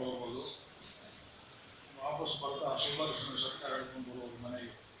ಹೇಳ್ಕೊಂಡು ಹೋಗೋದು, ವಾಪಸ್ ಬರ್ತಾ ಸುದರ್ಶನ ಶತಕ ಹೇಳ್ಕೊಂಡು ಬರೋದು.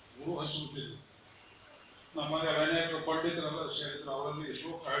 ಮನೆಗೆ ಊರು ಹಚ್ಚಿಬಿಟ್ಟಿದ್ರು. ನಮ್ಮ ಮನೆಯಲ್ಲಿ ಅನೇಕ ಪಂಡಿತರೆಲ್ಲ ಸೇರಿದ್ರು. ಅವರಲ್ಲಿ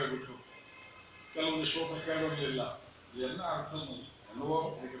ಶ್ಲೋಕ ಹೇಳಿಬಿಟ್ರು. ಕೆಲವೊಂದು ಶ್ಲೋಕ ಕೇಳೋದಿಲ್ಲ. ಎಲ್ಲ ಅರ್ಥ ಎಲ್ಲವೋ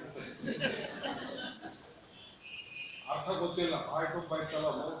ಅರ್ಥ ಗೊತ್ತಿಲ್ಲ. ಆಯ್ತು ಬಾಯ್ತಲ್ಲ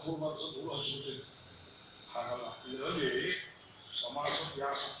ಮೂರು ವರ್ಷ ಊರು ಹಚ್ಚಿಬಿಟ್ಟಿದ್ರು. ಹಾಗಲ್ಲ. ಇದರಲ್ಲಿ ಸಮಾಸ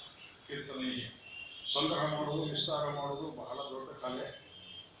ವ್ಯಾಸ ಕೀರ್ತನೆ ಸಂಗ್ರಹ ಮಾಡೋದು ವಿಸ್ತಾರ ಮಾಡೋದು ಬಹಳ ದೊಡ್ಡ ಕಲೆ.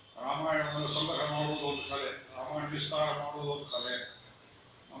 ರಾಮಾಯಣವನ್ನು ಸಂಗ್ರಹ ಮಾಡುವುದು ಒಂದು ಕಲೆ, ರಾಮಾಯಣ ವಿಸ್ತಾರ ಮಾಡುವುದು ಒಂದು ಕಲೆ.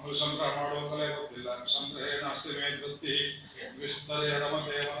 ನಮಗೆ ಸಂಗ್ರಹ ಮಾಡುವ ಕಲೆ ಗೊತ್ತಿಲ್ಲ. ಸಂಗ್ರಹೇ ನಾಸ್ತಿ ಮೇ ವೃತ್ತಿ ವಿಸ್ತರೆ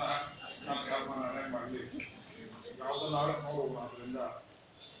ರಮದೇವನ ಕರ್ಮನೇ ಮಾಡಲಿ. ಯಾವುದನ್ನಾದ್ರೂ ನೋಡುವ. ಅದರಿಂದ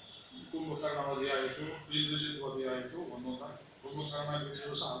ಕುಂಭಕರ್ಣ ವಧಿಯಾಯಿತು, ಇಂದ್ರಜಿತ್ ವಧಿಯಾಯಿತು. ಒಂದೊಂದ ಕುಂಭಕರ್ಣ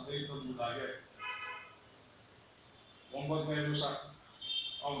ದಿವಸ 15 ತಂದಿದ್ದಾಗೆ 9ನೇ ದಿವಸ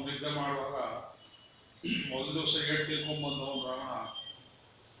ಅವನು ನಿದ್ದೆ ಮಾಡುವಾಗ ಒಂದು ದಿವಸ ಏಟ್ ತಿಳ್ಕೊಂಡ್ಬಂದವನು ರಾವಣ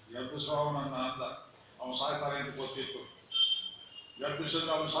ಎಬ್ಬಿಸುವವನನ್ನ ಅಂದ. ಅವನು ಸಾಯ್ತಾನೆ ಅಂತ ಗೊತ್ತಿತ್ತು.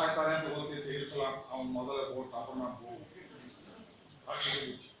 ಎಬ್ಬಿಸಿದ್ರೆ ಅವನು ಸಾಯ್ತಾನೆ ಅಂತ ಗೊತ್ತಿತ್ತು. ಇರ್ಕಲ್ಲ ಅವನು ಮೊದಲ ಬೋಟ್ ಅಪರ್ಣ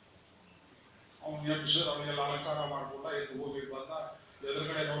ರಾಕ್ಷಸಿತ್ತು. ಅವನು ಎಬ್ಬಿಸಿದ್ರೆ ಅವನಿಗೆಲ್ಲ ಅಲಂಕಾರ ಮಾಡ್ಕೊಂಡ ಎದ್ದು ಭೂಮಿಗೆ ಬಂದ.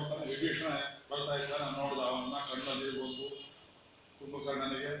 ಎದುರುಗಡೆ ನೋಡ್ತಾನೆ, ವಿಭೀಷಣ ಬರ್ತಾ ಇದ್ದಾನೆ. ನೋಡ್ದ ಅವನ್ನ, ಕಣ್ಣಲ್ಲಿ ಬಂದು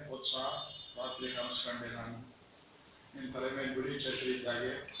ಕುಂಭಕರ್ಣನಿಗೆ ಉತ್ಸಾಹ. ರಾತ್ರಿ ಕನಸ್ಕಂಡೆ ನಾನು, ನಿನ್ನ ತಲೆ ಮೇಲೆ ಬಿಳಿ ಛತ್ರಿ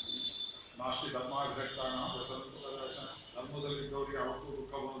ಇದ್ದಾಗೆ. ನಾಸ್ತಿ ಧರ್ಮಾಭಿವ್ಯಕ್ತಾನ ಧರ್ಮದಲ್ಲಿದ್ದವ್ರಿಗೆ ಯಾವತ್ತೂ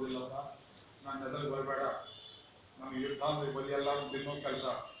ದುಃಖ ಬರೋದಿಲ್ಲಪ್ಪ. ನನ್ನ ಎದುರು ಬರಬೇಡ. ನಮ್ಗೆ ಯುದ್ಧ ಅಂದ್ರೆ ಬರೀ ಎಲ್ಲರೂ ತಿನ್ನೋ ಕೆಲಸ.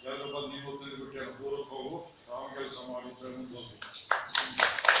 ಎರಡು ಬಂದು ನೀವು ತಿಂದು ಬಿಟ್ಟೆ, ದೂರಕ್ಕೆ ಹೋಗು, ರಾಮ ಕೆಲಸ ಮಾಡಿ ಮುಂದೆ ಹೋಗು.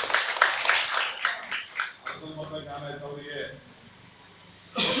 ಅರ್ಧ ಮೊದಲ ಜ್ಞಾನ ಆಯ್ತು ಅವರಿಗೆ.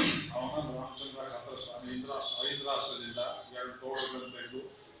 ಅವನ ರಾಮಚಂದ್ರ ಹತ್ರ ಸ್ವಾಮಿ ಐಂದ್ರಾಸ್ತ್ರದಿಂದ 2 ತೋಳುಗಳನ್ನು ತೆಗೆದು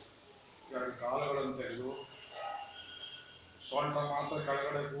 2 ಕಾಲುಗಳನ್ನು ತೆಗೆದು ಸೊಂಟ ಮಾತ್ರ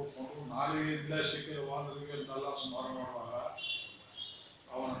ಕೆಳಗಡೆ ಕೂತ್ಕೊಂಡು ನಾಲಿಗೆಯಿಂದಲೇ ಸಿಕ್ಕಿರುವಾದರಿಗೆಲ್ಲ ಸಂಹಾರ ಮಾಡುವಾಗ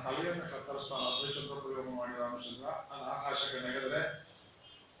ಅವನ ತಲೆಯನ್ನು ಕತ್ತರಿಸ್ತಾನೆ. ಅದ್ವೈಚಂದ್ರ ಪ್ರಯೋಗ ಮಾಡಿ ರಾಮಚಂದ್ರ. ಅದು ಆಕಾಶಕ್ಕೆ ನೆಗೆದರೆ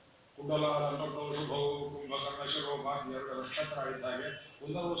ಕುಂಡಲ ಶುಭವು ಕುಂಭಕರ್ಣ ಶಿರೋಭಾತಿ 2 ನಕ್ಷತ್ರ ಇದ್ದಾಗೆ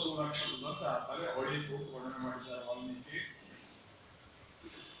ಪುನರ್ವಸು ನಕ್ಷತ್ರದಂತೆ ಆ ತಲೆ ಹೊಳೆಯಿತು ವರ್ಣನೆ ಮಾಡಿದ್ದಾರೆ ವಾಲ್ಮೀಕಿ.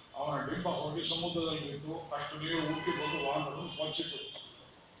 ಅವನ ಡಿಂಬ ಹೋಗಿ ಸಮುದ್ರದಲ್ಲಿ ಬಿದ್ದು ಅಷ್ಟು ನೀರು ಉಕ್ಕಿ ಬಂದು ವಾನರನ್ನು ಕೊಚ್ಚಿತು.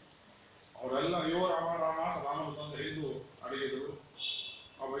 ಅವರೆಲ್ಲ ಅಯ್ಯೋ ರಾಮ ರಾಮ ರಾಮನ ತಂದ ಹಿಂದು ಅಡಗಿದರು.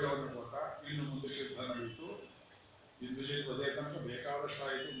 ಅಭಯವನ್ನು ಕೊಟ್ಟ. ಇನ್ನು ಮುಂದಕ್ಕೆ ಯುದ್ಧ ನಡೆಯಿತು. ಇಂದ್ರಜಿತ್ ಅದೇ ತನಕ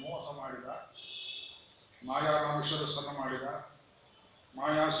ಬೇಕಾದಷ್ಟಾಯಿತು. ಮೋಸ ಮಾಡಿದ, ಮಾಯಾ ರಾಮೇಶ್ವರಸ್ಸನ್ನು ಮಾಡಿದ,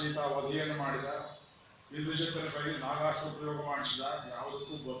 ಮಾಯಾ ಸೀತಾ ವಧಿಯನ್ನು ಮಾಡಿದ. ಇಂದ್ರಜಿತ್ತನ ಕೈಗೆ ನಾಗಾಸ್ತ್ರ ಪ್ರಯೋಗ ಮಾಡಿಸಿದ.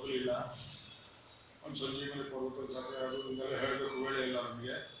 ಯಾವುದಕ್ಕೂ ಗೊತ್ತಲಿಲ್ಲ. ಒಂದು ಸಂಜೀವನಿ ಪರ್ವತ ಕಥೆ ಅದು ಇದೆಲ್ಲ ಹೇಳಬೇಕು, ವೇಳೆ ಇಲ್ಲ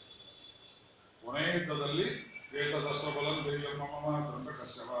ನಮಗೆ. ಕೊನೆಯ ಯುದ್ಧದಲ್ಲಿ ಏತದಸ್ತ್ರ ಬಲಂ ದೇವಿಯಮ್ಮ ತಂಡ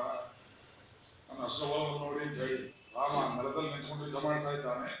ಕಶ್ಯಪ ನನ್ನ ಅಸ್ತ್ರಬಲವನ್ನು ನೋಡಿ ಅಂತ ಹೇಳಿ ರಾಮ ನೆಲದಲ್ಲಿ ನಿಂತ್ಕೊಂಡು ಯುದ್ಧ ಮಾಡ್ತಾ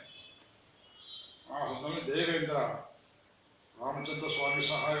ಇದ್ದಾನೆ. ಆ ಹೊತ್ತಿನಲ್ಲಿ ದೇವೇಂದ್ರ ರಾಮಚಂದ್ರ ಸ್ವಾಮಿ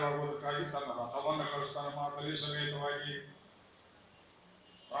ಸಹಾಯವಾಗುವುದಕ್ಕಾಗಿ ತನ್ನ ರಥವನ್ನು ಕಳಿಸ್ತಾನೆ. ಮಾತಲಿ ಸಮೇತವಾಗಿ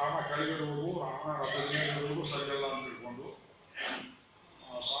ರಾಮ ಕೆಳಗಿರುವುದು, ರಾಮನ ರಥದ ಮೇಲಿರುವುದು ಸರಿಯಲ್ಲ ಅಂತ ತಿಳ್ಕೊಂಡು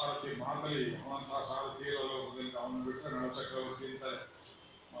ಸಾರಥಿ ಮಾತಲಿ ಅವಂತಹ ಸಾರಥಿ ಲೋಕದಲ್ಲಿ ಅವನು ಬಿಟ್ಟರೆ ನಳಚಕ್ರವರ್ತಿ ಅಂತಾರೆ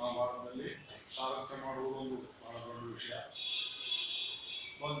ಮಹಾಭಾರತದಲ್ಲಿ. ಸಾರಥ್ಯ ಮಾಡುವುದು ಒಂದು ಬಹಳ ದೊಡ್ಡ ವಿಷಯ.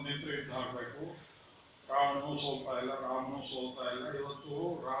 ಒಂದು ನಿಂತರೆ ಯುದ್ಧ ಆಗಬೇಕು. ರಾವಣನೂ ಸೋಲ್ತಾ ಇಲ್ಲ, ರಾಮನೂ ಸೋಲ್ತಾ ಇಲ್ಲ. ಇವತ್ತು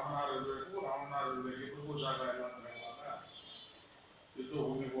ರಾಮನಾರಿರ್ಬೇಕು, ರಾಮನಾರಿರ್ಬೇಕು, ಇಬ್ಬರಿಗೂ ಜಾಗ ಇಲ್ಲ ಅಂತ ಹೇಳುವಾಗ ಯುದ್ಧ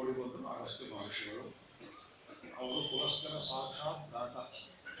ಭೂಮಿಗೆ ಓಡಿ ಬಂದರು ಅಗಸ್ತ್ಯ ಮಹರ್ಷಿಗಳು. ಅವರು ಪುಲಸ್ತ್ಯನ ಸಾಕ್ಷಾತ್ ದಾತ.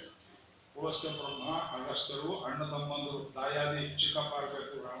 ಪುಲಸ್ತ್ಯ ಬ್ರಹ್ಮ ಅಗಸ್ತ್ಯರು ಅಣ್ಣ ತಮ್ಮಂದರು. ದಾಯಾದಿ ಚಿಕ್ಕಪ್ಪ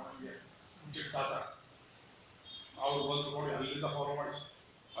ಆಗಬೇಕು ರಾವಣನಿಗೆ, ಚಿಕ್ಕ ತಾತ. ಅವರು ಬಂದು ನೋಡಿ ಅಲ್ಲಿಂದ ಫಾಲೋ ಮಾಡಿ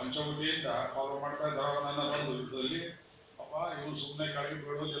ಪಂಚಮುಖಿಯಿಂದ ಫಾಲೋ ಮಾಡ್ತಾ ಇದ್ದಾರೆ ಅವನನ್ನ ಬಂದು ಯುದ್ಧದಲ್ಲಿ. ಅಪ್ಪ ಇವನು ಸುಮ್ಮನೆ ಕೆಳಗೆ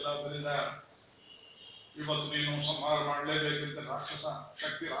ಬಿಡೋದಿಲ್ಲ, ಅದರಿಂದ ಇವತ್ತು ನೀನು ಸಂಹಾರ ಮಾಡಲೇಬೇಕಿಂತ ರಾಕ್ಷಸ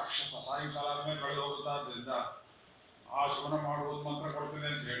ಶಕ್ತಿ, ರಾಕ್ಷಸ ಸಾಯಂಕಾಲ ಆದ್ಮೇಲೆ ಕಳೆದು ಹೋಗುತ್ತಾದ್ರಿಂದ ಆಚಮನ ಮಾಡುವುದು ಮಂತ್ರ ಕೊಡ್ತೇನೆ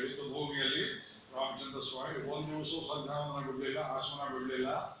ಅಂತ ಹೇಳಿದ್ದು ಭೂಮಿಯಲ್ಲಿ ರಾಮಚಂದ್ರ ಸ್ವಾಮಿ ಒಂದು ದಿವಸ ಸಂಧ್ಯಾವನ ಬಿಡಲಿಲ್ಲ, ಆಚಮನ ಬಿಡಲಿಲ್ಲ.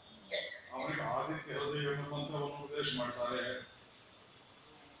 ಅವನಿಗೆ ಆದಿತ್ಯ ಹೃದಯ ಎಂಬ ಮಂತ್ರವನ್ನು ಉಪದೇಶ ಮಾಡ್ತಾರೆ.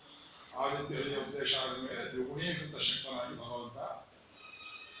 ಆದಿತ್ಯ ಹೃದಯ ಉಪದೇಶ ಆದ ಮೇಲೆ ದ್ವಿಗುಣೀಕೃತ ಶಕ್ತನಾಗಿ ಭಗವಂತ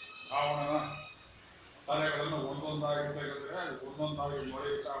ರಾವಣನ ತಲೆಗಳನ್ನು ಒಂದೊಂದಾಗಿ ತೆಗೆದರೆ ಅದು ಒಂದೊಂದಾಗಿ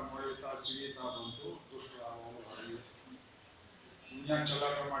ಮೊಳೆಯುತ್ತಾ ಚಿಗಿತಾ ಬಂತು. ದುಷ್ಟರಾಮನು ಹಾಗೆ ಇನ್ಯಾಕೆ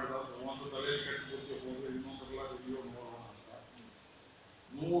ಚಲಾಟ ಮಾಡಿದವರು. ಒಂದು ತಲೆ ಕೆಟ್ಟು ಬುದ್ಧಿ ಹೋದ್ರೆ ಇನ್ನೊಂದೆಲ್ಲ ಇದೆಯೋ ನೋಡೋಣ ಅಂತ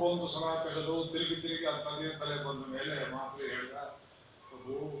 101 ಸಲ ತೆಗೆದು ತಿರುಗಿ ಆ ತಲೆ ಬಂದ ಮೇಲೆ ಮಾತ್ರ ಹೇಳಿದ,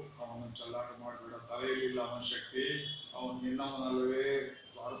 ಪ್ರಭು ಅವನನ್ನು ಚಲ್ಲಾಟ ಮಾಡಬೇಡ, ತಲೆಯಲ್ಲಿಲ್ಲ ಅವನ ಶಕ್ತಿ, ಅವನು ನಿನ್ನವನಲ್ಲವೇ,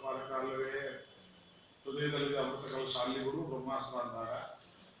 ದ್ವಾರಪಾಲಕ ಅಲ್ಲವೇ, ಹೃದಯದಲ್ಲಿ ಅಮೃತ ಕಲಶ ಅಲ್ಲಿ ಬಿಡು ಬ್ರಹ್ಮಾಸ್ತ್ರ ಅಂದಾಗ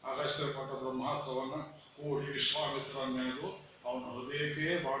ಅಗಸ್ತ್ಯ ಕೊಟ್ಟ ಬ್ರಹ್ಮಾಸ್ತ್ರವನ್ನು ಕೂಡಿ ವಿಶ್ವಾಮಿತ್ರನ್ನೆಳೆದು ಅವನ ಹೃದಯಕ್ಕೆ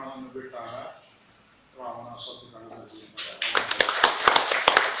ಬಾಣವನ್ನು ಬಿಟ್ಟಾಗ ರಾವಣ ಸತ್ತು ಕಳೆದ.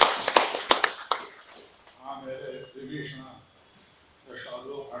 ಆಮೇಲೆ ವಿಭೀಷಣ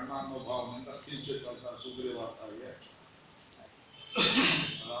ಎಷ್ಟಾದರೂ ಅಣ್ಣ ಅನ್ನೋ ಭಾವನೆಯಿಂದ ಕಿಂಚಿತ್ ಅಂತ ಸುಗ್ರೀವಾರ್ತಾಗೆ.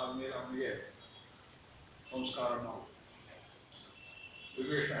 ಅದಾದ್ಮೇಲೆ ಅವನಿಗೆ ಸಂಸ್ಕಾರ ನಾವು.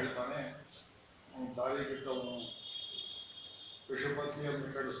 ವಿಭೀಷಣ ಹೇಳ್ತಾನೆ, ಅವನು ದಾರಿ ಬಿಟ್ಟವನು, ಋಷಿಪತ್ನಿಯನ್ನು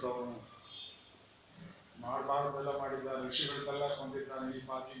ಕೆಡಿಸಿದವನು, ಮಾಡಬಾರ್ದೆಲ್ಲ ಮಾಡಿದ್ದಾನೆ, ಋಷಿಗಳಿಗೆಲ್ಲ ಕೊಂದಿದ್ದಾನೆ, ಈ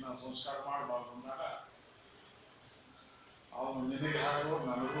ಪಾಪಿನ ಸಂಸ್ಕಾರ ಮಾಡಬಾರ್ದು ಅಂದಾಗ ಅವನು ನಿನಗೆ ಹಾಗೋ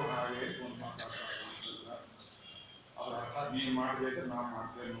ನನಗೂ ಹಾಗೆ ಒಂದು ಮಾತಾಡ್ತಾರೆ. ಅದರ ಅರ್ಥ ನೀನು ಮಾಡಿದೆ ನಾನು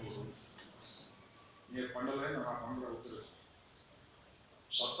ಮಾಡ್ತೇನೆ ಅನ್ನೋದು. ನೀರು ಕೊಂಡಲೇ ನಾನು ಕೊಂಡ್ರೆ ಉತ್ತರ.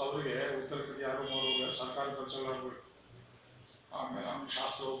 ಸತ್ತವರಿಗೆ ಉತ್ತರ ಕಡೆ ಯಾರು ಮಾಡೋರು ಸರ್ಕಾರ ಖರ್ಚಾಗಬೇಕು. ಆಮೇಲೆ ನಮ್ಮ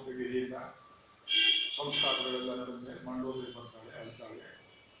ಶಾಸ್ತ್ರ ವಿಧಿಯಿಂದ ಸಂಸ್ಕಾರಗಳೆಲ್ಲ ನಡೆದ ಮಂಡೋದರಿ ಬರ್ತಾಳೆ, ಅಳ್ತಾಳೆ.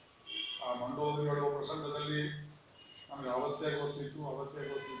 ಆ ಮಂಡೋದರಿ ಹೇಳುವ ಪ್ರಸಂಗದಲ್ಲಿ ನಮ್ಗೆ ಅವತ್ತೇ ಗೊತ್ತಿತ್ತು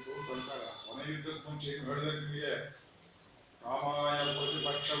ಅಂತಾಗ ಕೊನೆ ಯುದ್ಧಕ್ಕೆ ಮುಂಚೆ ಏನು ಹೇಳಿದ್ರೆ ನಿಮಗೆ ರಾಮಾಯ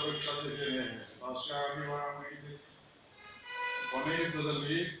ಪ್ರತಿಪಕ್ಷ ವೃಕ್ಷದಿದ್ದೇನೆ ರಾಷ್ಟ್ರಾಭಿಮಾನಿ. ಕೊನೆ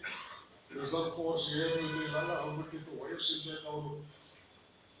ಯುದ್ಧದಲ್ಲಿ ರಿಸರ್ವ್ ಫೋರ್ಸ್ ಏನು ಇರಲಿಲ್ಲ, ಅವ್ರು ಬಿಟ್ಟಿತ್ತು. ವಯಸ್ಸಿದ್ದ ಅವರು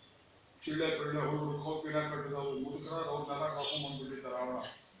ಚಿಳ್ಳೆ ಪಿಳ್ಳೆ ಹುಡುಗರು ಕೋಪಿನ ಕಟ್ಟಿದವರು ಮುದುಕರಾದವ್ರನ್ನೆಲ್ಲ ಕರ್ಕೊಂಡ್ ಬಂದ್ಬಿಟ್ಟಿದ್ದಾರೆ ರಾವಣ.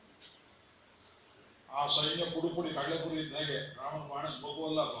 ಆ ಸೈನ್ಯ ಪುಡಿ ಕಡಲೆ ಪುಡಿ ಇದ್ದ ಹಾಗೆ ರಾಮನ ಬಾಣಕ್ಕೆ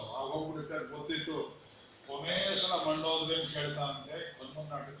ಬಗ್ಗುವಲ್ಲ ಹೋಗ್ಬಿಡುತ್ತೆ ಅಂತ ಗೊತ್ತಿತ್ತು. ಕೊನೆಯ ಸಲ ಮಂಡೋದ್ರೇನು ಕೇಳ್ತಾನಂತೆ. ಹನುಮನ್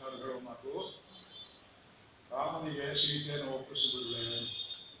ನಾಟಕರು ಹೇಳೋ ಮಾತು, ರಾಮನಿಗೆ ಸೀತೆಯನ್ನು ಒಪ್ಪಿಸಿಬಿಡಲೇ.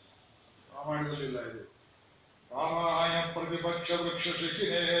 ರಾಮಾಯಣದಲ್ಲಿಲ್ಲ ಇದು. ರಾಮಾಯ ಪ್ರತಿಪಕ್ಷ ವೃಕ್ಷ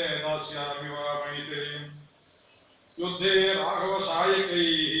ಶಿಖಿನೇ ದಾಸ್ಯಾಭಿವಾಮೈತೆ ಯುದ್ಧೇ ರಾಘವ ಸಾಯಕೈ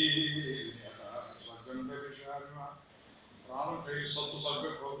ಸ್ವರ್ಗಂಧ ವಿಷಾಭಿಮ. ರಾಮನ ಕೈ ಸತ್ತು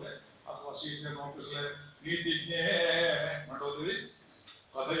ಸರ್ಗಕ್ಕೆ ಹೋದ್ರೆ ಅಥವಾ ಸೀತೆಯನ್ನು ಒಪ್ಪಿಸಲೇ ನೀತಿಜ್ಞೇ ಮಾಡೋದ್ರಿ.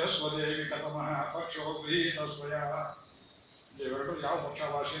 ಕಥೆಯ ಸ್ವದೇವಿ ಕಥಮಃ ಪಕ್ಷೋ ಗೃಹೀತ ಸ್ವಯ. ಇವೆರಡು ಯಾವ ಪಕ್ಷ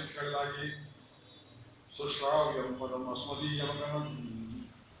ಭಾಷೆ ಅಂತ ಕೇಳಿದಾಗಿ ಸುಶ್ರಾವ್ಯಂ ಪದಂ ಅಸ್ಮದೀಯಂ ಗಮಂ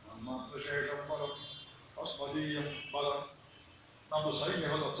ಮಾತ್ರ ಶೇಷಂ ಪದಂ ಅಸ್ಮದೀಯಂ ಪದಂ. ನಮ್ಮ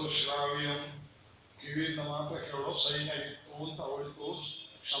ಸೈನ್ಯವಲ್ಲ ಸುಶ್ರಾವ್ಯಂ, ಕಿವಿಯಿಂದ ಮಾತ್ರ ಕೇಳೋ ಸೈನ್ಯ ಇತ್ತು ಅಂತ ಹೋಯಿತು.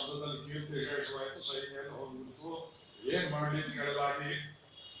 ಶಬ್ದದಲ್ಲಿ ಕೀರ್ತಿ ವಿಶೇಷವಾಯಿತು, ಸೈನ್ಯ ಎಲ್ಲ ಹೋಗ್ಬಿಡ್ತು. ಏನ್ ಮಾಡ್ಲಿ ಅಂತ ಕೇಳಲಾಗಿ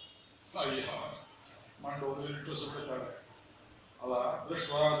ಅಯ್ಯ ಮಂಡೋದು ನಿಟ್ಟುಸಿ ಬಿಡ್ತಾಳೆ. ಅಲ್ಲ ದೃಷ್ಟ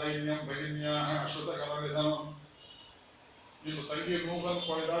ದೈನ್ಯಂ ಭಗಿನ್ಯ ಅಶ್ರುತ ಕಲವಿಧನು. ನೀನು ತಂಗಿ ಮೂಗನ್ನು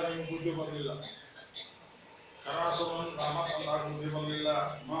ಕೊಯ್ದ ನಿಮ್ಗೆ ಬುದ್ಧಿ ಬರಲಿಲ್ಲ. ಕರಾಸುರನ್ ರಾಮ ತಂದಾಗ ಬುದ್ಧಿ ಬರಲಿಲ್ಲ.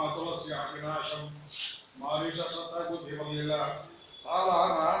 ತುಳಸಿ ಅವಿನಾಶಂ ಮಾರೀಚ ಸತ್ತಾಗ ಬುದ್ಧಿ ಬರಲಿಲ್ಲ. ಕಾಲ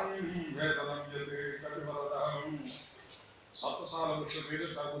ವೇದನಂ ಕಟಿ ಬರದ ಸತ್ತ ಸಾಲ ವೃಕ್ಷ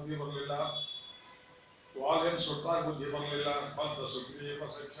ಬೀರಿಸಿದಾಗ ಬುದ್ಧಿ ಬರಲಿಲ್ಲ. ವಾಲ್ಯನ್ ಸುಟ್ಟಾಗ ಬುದ್ಧಿ ಬರಲಿಲ್ಲ. ಬದ್ಧ ಸುಗ್ರೀವ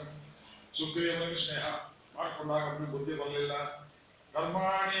ಸಖ್ಯಂ ಸುಗ್ರೀವನಿಗೆ ಸ್ನೇಹ ಮಾಡಿಕೊಂಡಾಗ ಅವನಿಗೆ ಬುದ್ಧಿ ಬರಲಿಲ್ಲ.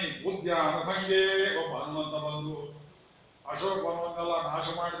 ಕರ್ಮಾಣಿ ಉದ್ಯಾನ ಭಂಗೆ ಒಬ್ಬ ಹನುಮಂತ ಬಂದು ಅಶೋಕವನ್ನೆಲ್ಲ ನಾಶ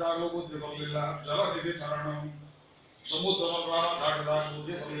ಮಾಡಿದಾಗಲೂ ಬುದ್ಧಿ ಬರಲಿಲ್ಲ. ಜಲನಿಧಿ ಚರಣಂ ಸಮುದ್ರವನ್ನು ದಾಟಿದಾಗ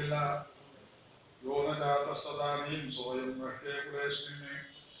ಬುದ್ಧಿ ಬರಲಿಲ್ಲ. ಯೋನ ಜಾತಸ್ತದಾ ನೀನ್ ಸೋಯಂ ಅಷ್ಟೇ ಕುಲೇಸ್ಮಿನ್ನೆ.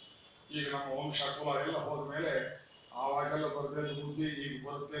 ಈಗ ನಮ್ಮ ವಂಶ ಕುಲ ಎಲ್ಲ ಹೋದ ಮೇಲೆ ಆವಾಗೆಲ್ಲ ಬರ್ತೇ ಬುದ್ಧಿ ಈಗ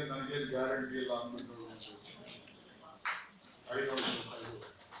ಬರುತ್ತೆ ನನಗೇನು ಗ್ಯಾರಂಟಿ ಇಲ್ಲ ಅಂದ್ಬಿಟ್ಟು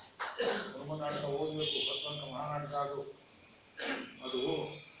ಹನುಮ ನಾಟಕ ಓದಬೇಕು. ಪ್ರತಿಯೊಂದು ಮಹಾನಾಟಕ ಅದು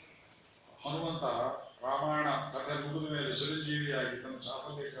ಹನುಮಂತ ರಾಮಾಯಣ ಕಥೆ ಮುಗಿದ ಮೇಲೆ ಚಿರಂಜೀವಿಯಾಗಿ ತನ್ನ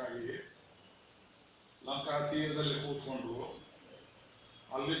ಚಾಪಲ್ಯಕ್ಕಾಗಿ ಲಂಕಾ ತೀರದಲ್ಲಿ ಕೂತ್ಕೊಂಡು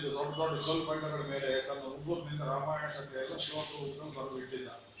ಅಲ್ಲಿದ್ದ ದೊಡ್ಡ ದೊಡ್ಡ ಕಲ್ಲು ಬಂಡೆಗಳ ಮೇಲೆ ತನ್ನ ಉಗುರಿನಿಂದ ರಾಮಾಯಣ ಕಥೆ ಎಲ್ಲ ಶ್ಲೋಕ ಉತ್ಕೊಂಡು ಬರೆದಿಟ್ಟಿದ್ದ.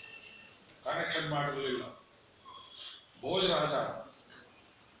 ಕನೆಕ್ಷನ್ ಮಾಡಿರಲಿಲ್ಲ. ಭೋಜರಾಜ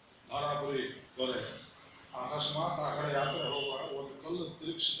ಧಾರಾಪುರಿ ದೊರೆ ಅಕಸ್ಮಾತ್ ಆ ಕಡೆ ಯಾತ್ರೆ ಹೋಗುವಾಗ ಒಂದು ಕಲ್ಲು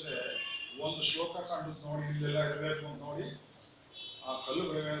ತಿರುಗಿಸಿದ್ರೆ ಒಂದು ಶ್ಲೋಕ ಕಂಡಿದ್ದು ನೋಡಿ ಇಲ್ಲೆಲ್ಲ ಇರಬೇಕು ಅಂತ ನೋಡಿ ಆ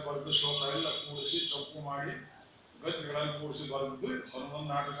ಕಲ್ಲುಗಳ ಮೇಲೆ ಬರೆದು ಶ್ಲೋಕ ಎಲ್ಲ ಕೂಡಿಸಿ ಚೊಪ್ಪು ಮಾಡಿ ಗದ್ಯಗಳನ್ನು ಕೂಡಿಸಿ ಬರೆದು ಹನುಮನ್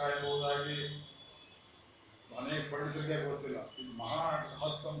ನಾಟಕ ಎಂಬುದಾಗಿ ಅನೇಕ ಪಂಡಿತರಿಗೆ ಗೊತ್ತಿಲ್ಲ. ಇದು ಮಹಾನಾಟಕ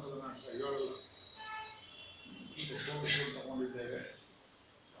 10 ಅಂಕದ ನಾಟಕ, 7 ಎಷ್ಟೋ ತಗೊಂಡಿದ್ದೇವೆ.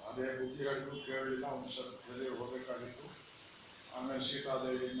 ಅದೇ ಬುದ್ಧಿ ಹೇಳಿದ್ರು ಕೇಳಲಿಲ್ಲ. ಅವನು ಸರಿ ಹೋಗಬೇಕಾಗಿತ್ತು. ಆಮೇಲೆ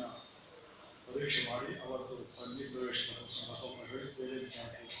ಸೀತಾದೇವಿಯನ್ನ ಪರೀಕ್ಷೆ ಮಾಡಿ ಅವತ್ತು ಅಗ್ನಿ ಪ್ರವೇಶದ ಪ್ರಸಂಗ ಸ್ವಲ್ಪ ಹೇಳಿದ್ದೇವೆ.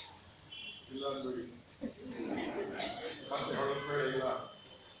 ಇಲ್ಲ ಅಂದ್ಬಿಡಿ ಮತ್ತೆ ಹೇಳೋದು ಬೇಡ ಇಲ್ಲ.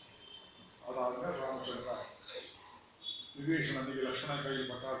 ಅದಾದ್ಮೇಲೆ ರಾಮಚಂದ್ರ ವಿಭೀಷಣನಿಗೆ ಲಕ್ಷ್ಮಣ ಕೈಲಿ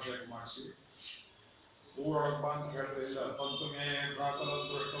ಪಟ್ಟಾಭಿಷೇಕ ಮಾಡಿಸಿ ಊರೊಳಪ್ಪ ಅಂತ ಹೇಳಿದ್ರೆ ಇಲ್ಲ ಪಂತುಮೇ ಭ್ರಾತರ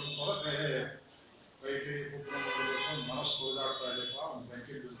ದೃಷ್ಟಂ ಕೊರತೆ ಕೈಕೈ ಪುತ್ರ ಮನಸ್ಸು ಹೋಗಾಡ್ತಾ ಇದೆಯಪ್ಪ. ಅವ್ನು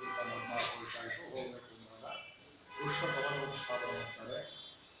ಬೆಂಕಿ ಬಿದ್ದುಬಿಡ್ತಾನೆ. 14 ವರ್ಷ ಆಯಿತು ಹೋಗ್ಬೇಕು ಅಂದಾಗ ಪುಷ್ಪಕವನ್ನು ಸ್ಥಾಪನೆ ಮಾಡ್ತಾರೆ.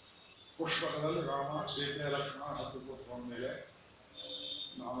 ಪುಷ್ಪಕದಲ್ಲಿ ರಾಮ ಸೀತೆ ಲಕ್ಷ್ಮಣ ಹತ್ತು ಕೂತ್ಕೊಂಡ ಮೇಲೆ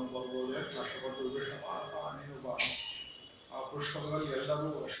ನಾನು ಬರ್ಬೋದೇ ಕಷ್ಟಪಟ್ಟು ವಿಭೀಷಣ ನೀನು ಬಾ. ಆ ಪುಷ್ಪಕದಲ್ಲಿ ಎಲ್ಲರೂ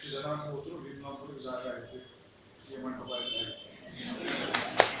ಅಷ್ಟು ಜನ ಕೂತರು. ಇನ್ನೊಬ್ಬರಿಗೆ ಜಾಗ ಆಯ್ತು. ಈ ಮಂಟಪ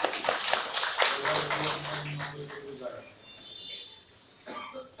ಇದ್ದಾರೆ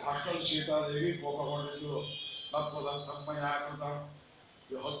ಅಷ್ಟೊಂದು ಸೀತಾದೇವಿ ಕೋಪಗೊಂಡಿದ್ದು ತಪ್ಪದ ತಮ್ಮಯ್ಯ ಹಾಕುತ್ತ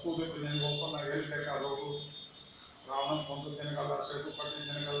 10 ದಿನ ಓಪನ್ ಆಗಿ ಎಲ್ಲಿ ಬೇಕಾದವರು ರಾವಣ ಕೊಂದ ದಿನಗಲ್ಲ, ಸೇತು ಕಟ್ಟಿದ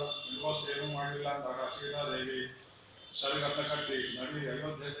ದಿನಗಲ್ಲ, ನಿರ್ವಸ್ತು ಏನೂ ಮಾಡಲಿಲ್ಲ ಅಂದಾಗ ಸೀತಾದೇವಿ ಸರಿಗಟ್ಟ ಕಟ್ಟಿ ನಡಿ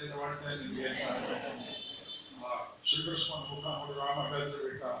ಅಯೋಧ್ಯೆ ಮಾಡ್ತೇನೆ ನಿಮಗೆ ಸಿಡಿಸ್ಕೊಂಡು ಮುಖ ನೋಡಿ ರಾಮ ಬೆಳೆದು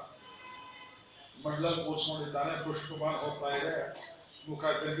ಬಿಟ್ಟ. ಮಡ್ಲಲ್ಲಿ ಕೂರ್ಸ್ಕೊಂಡಿದ್ದಾನೆ. ಪುಷ್ಪಮಾನ ಹೋಗ್ತಾ ಇದೆ. ಮುಖ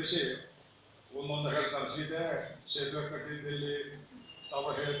ತಿರುಗಿಸಿ ಒಂದೊಂದು ಹೇಳ್ತಾರೆ. ಸೀತೆ ಸೇತುವೆ ಕಟ್ಟಿದ್ದಲ್ಲಿ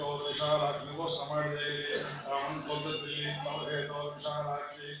ತವ ಹೇತೋರ್ ವಿಶಾಲಾಕ್ಷಿ ನಿಗೋಸ್ಕರ ಮಾಡಿದೆ ಇಲ್ಲಿ ರಾವಣ ಕೊಂದದ್ದಿಲ್ಲಿ ತವ ಹೇತೋರ್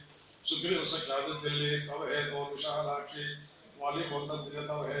ವಿಶಾಲಾಕ್ಷಿ ಸುಗ್ರೀವ ಸಖ್ಯ ಆದದ್ದಿಲ್ಲಿ ತವ ಹೇತೋರ್ ವಿಶಾಲಾಕ್ಷಿ ವಾಲಿ ಕೊಂದದ್ದಿಲ್ಲ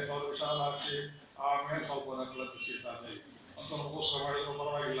ತವ ಹೇತೋರ್ ವಿಶಾಲಾಕ್ಷಿ ಆಮೇಲೆ ಸ್ವಲ್ಪ ನಕಲತ್ತು ಸೀತಾದೇವಿ ಅಂತ ನಮಗೋಸ್ಕರ ಮಾಡಿದ್ರು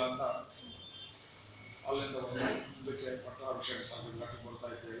ಪರವಾಗಿಲ್ಲ ಅಂತ ಅಲ್ಲಿಂದ ಮುಂದಕ್ಕೆ ಪಟ್ಟಾಭಿಷೇಕ ಸಾಧನೆಗೆ ಕೊಡ್ತಾ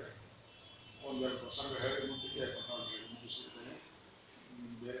ಇದ್ದೇವೆ. ಒಂದೆರಡು ಪ್ರಸಂಗ ಹೇಳಿ ಮುಂದಕ್ಕೆ ಪಟ್ಟಾಭಿಷೇಕ ಮುಗಿಸಿರ್ತೇನೆ.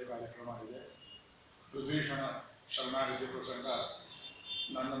 ಬೇರೆ ಕಾರ್ಯಕ್ರಮ ಇದೆ. ವಿಭೀಷಣ ಶರಣಾಗತಿ ಪ್ರಸಂಗ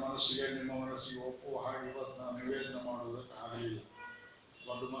ನನ್ನ ಮನಸ್ಸಿಗೆ ನಿಮ್ಮ ಮನಸ್ಸಿಗೆ ಒಪ್ಪುವ ಹಾಗೆ ಇವತ್ತು ನಾನು ನಿವೇದನೆ ಮಾಡುವುದಕ್ಕೆ ಆಗಲಿಲ್ಲ.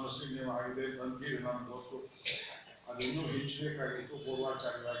 ದೊಡ್ಡ ಮನಸ್ಸಿಗೆ ನೀವು ಆಗಿದೆ ಅಂತೀರಿ, ನನಗೆ ಗೊತ್ತು. ಅದಿನ್ನೂ ಹೆಚ್ಚಬೇಕಾಗಿತ್ತು.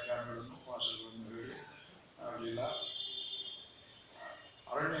 ಪೂರ್ವಾಚಾರ್ಯ ವ್ಯಾಖ್ಯಾನಗಳನ್ನು ಭಾಷೆಗಳನ್ನು ಹೇಳಿ ಆಗಲಿಲ್ಲ.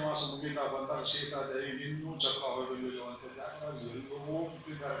 ಅರಣ್ಯವಾಸ ಮುಗಿತಾ ಬಂದಾಗ ಸೀತಾದೇವಿ ಇನ್ನೂ ಚಕ್ರ ಹೊರಬಿಲ್ಲಿಲ್ಲ ಅಂತ ಎಲ್ಲವೂ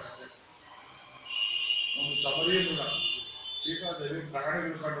ಮುಟ್ಟಿದ್ದಾರೆ. ಒಂದು ಚಮರಿ ಮೃಗ ಸೀತಾದೇವಿ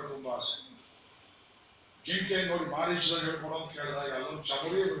ಪ್ರಾಣಿಗಳು ಕಂಡು ತುಂಬಾ ಆಸೆ. ಜಿಂಕೆ ನೋಡಿ ಮಾರೀಚದಲ್ಲಿ ಹೇಳ್ಕೊಡೋ ಅಂತ ಕೇಳಿದಾಗ ಅಲ್ಲೊಂದು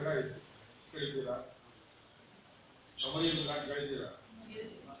ಚಮರಿ ಮೃಗ ಇತ್ತು. ಕೇಳಿದ್ದೀರಾ? ಚಮರಿ ಮೃಗ ಅಂತ ಕೇಳಿದ್ದೀರಾ?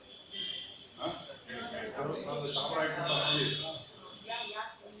 ಒಂದು ಚಾಮರ ಇಟ್ಬಿಟ್ಟು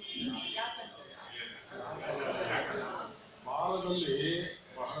ಬಾಲದಲ್ಲಿ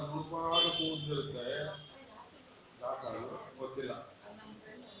ಬಹಳ ನುಣುಪಾದ ಕೂದಲಿರುತ್ತೆ. ಯಾಕದು ಗೊತ್ತಿಲ್ಲ.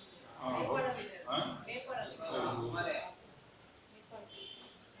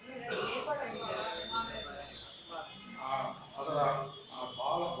 ಅದರ ಆ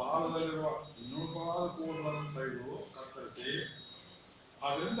ಬಾಲದಲ್ಲಿರುವ ನುಣುಪಾದ ಕೂದಲನ್ನು ತೆಗೆದು ಕತ್ತರಿಸಿ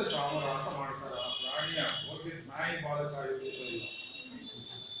ಅದರಿಂದ ಚಾಮರ ಅಂತ ಮಾಡ್ತಾರೆ. ಆ ಪ್ರಾಣಿಯ ಹೋಗಿ ನಾಯಿ ಬಾಲಕ ಇಲ್ಲ,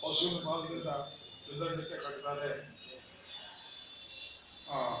 ಹಸುವಿನ ಬಾಲದಿಂದ ವಿದಂಡಕ್ಕೆ ಕಟ್ತಾರೆ.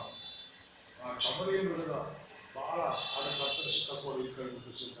 ಆ ಚಮರಿ ಮೃಗದ ಬಾಳ ಅದನ್ನು ಕತ್ತರಿಸಿ ತಕ್ಕೊಂಡು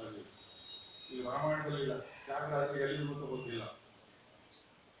ಇಟ್ಕೊಂಡು ಸೀತಾದೇವಿ. ಇದು ರಾಮಾಯಣದಲ್ಲಿ ಇಲ್ಲ. ತ್ಯಾಗರಾಜರಿಗೆ ಎಲ್ಲಿಂದ ಅಂತ ಗೊತ್ತಿಲ್ಲ.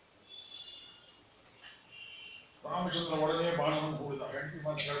 ರಾಮಚಂದ್ರ ಒಡನೆ ಬಾಣವನ್ನು ಹೂಡಿದ. ಹೆಂಡತಿ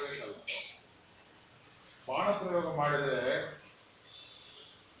ಮಾತು ಹೇಳಬೇಕಲ್ಲ. ಬಾಣ ಪ್ರಯೋಗ ಮಾಡಿದರೆ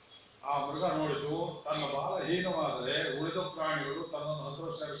ಆ ಮೃಗ ನೋಡಿತು, ತನ್ನ ಬಾಲ ಹೀನವಾದರೆ ಉಳಿದ ಪ್ರಾಣಿಗಳು ತನ್ನನ್ನು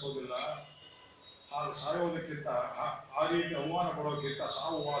ಹಸಿರು ಸೇರಿಸೋದಿಲ್ಲ. ಹಾಗೆ ಸಾಯೋದಕ್ಕಿಂತ ಆ ರೀತಿ ಅವಮಾನ ಕೊಡೋಕ್ಕಿಂತ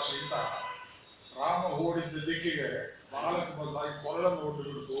ಸಾವು ವಾಸಿಯಿಂದ ರಾಮ ಹೂಡಿದ್ದ ದಿಕ್ಕಿಗೆ ಬಾಲಕ್ಕೆ ಬಂದಾಗಿ ಕೊರಳನ್ನು ಒಡ್ಡು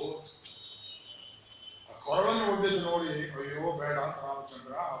ಬಿಡ್ತು. ಆ ಕೊರಳನ್ನು ಒಡ್ಡಿದ್ದು ನೋಡಿ ಅಯ್ಯೋ ಬೇಡ ಅಂತ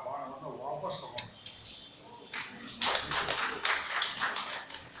ರಾಮಚಂದ್ರ ಆ ಬಾಣವನ್ನು ವಾಪಸ್ ತಗೊಂಡ.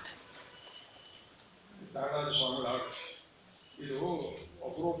 ತ್ಯಾಗರಾಜ ಸ್ವಾಮಿ ಹಾಡು ಇದು.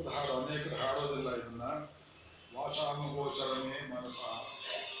 ಅಪರೂಪದ ಹಾಡು, ಅನೇಕರು ಹಾಡೋದಿಲ್ಲ ಇದನ್ನ. ವಾಚಾನುಗೋಚರನೇ ಮನಸ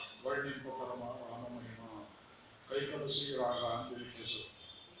ವರ್ಣಿಂಪ ಪರಮ ರಾಮ ಮಹಿಮ ಕೈಕಲಸಿ ರಾಗ ಅಂತ ಇದಕ್ಕೆ ಹೆಸರು.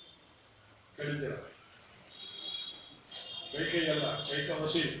 ಕೇಳಿದ್ದೀರ? ಕೈಕೈಯಲ್ಲ,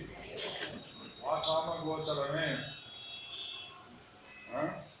 ಕೈಕಲಸಿ. ವಾಚಾನುಗೋಚರನೇ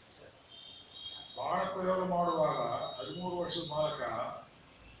ಬಾಣ ಪ್ರಯೋಗ ಮಾಡುವಾಗ 13 ವರ್ಷದ ಬಾಲಕ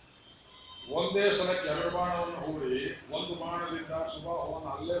ಒಂದೇ ಸಲಕ್ಕೆ 2 ಬಾಣವನ್ನು ಹೂಡಿ, ಒಂದು ಬಾಣದಿಂದ ಸುಬಾಹುವನ್ನು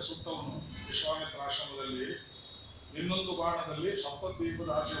ಅಲ್ಲೇ ಸುಟ್ಟವನು ವಿಶ್ವಾಮಿತ್ರ ಆಶ್ರಮದಲ್ಲಿ. ಇನ್ನೊಂದು ಬಾಣದಲ್ಲಿ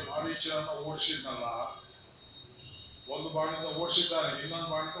ಸಪ್ತದ್ವೀಪದ ಆಚೆ ಮಾರೀಚರನ್ನು ಓಡಿಸಿದ್ನಲ್ಲ, ಒಂದು ಬಾಣದಿಂದ ಓಡಿಸಿದ್ದಾನೆ, ಇನ್ನೊಂದು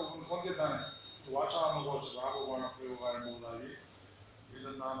ಬಾಣದಿಂದ ಒಬ್ಬನು ಕೊಂದಿದ್ದಾನೆ. ವಾಚಾನುಗೋಚರ ರಾಮಬಾಣ ಪ್ರಯೋಗ ಎಂಬುದಾಗಿ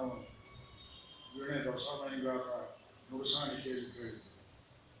ಇದನ್ನು ನಾನು ವೀಣೆ ದೊರಸಾಮಯ್ಯಗಾರರ ನುಡಿಸಾಣಿಕೆಯಲ್ಲಿ ಕೇಳಿ.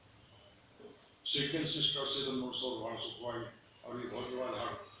 ಸಿಂಗಲ್ ಸಿಸ್ಟರ್ಸ್ ಇದನ್ನು ನುಡಿಸೋರು ಬಹಳ ಸುಖವಾಗಿ, ಅವರಿಗೆ ಭವ್ಯವಾದ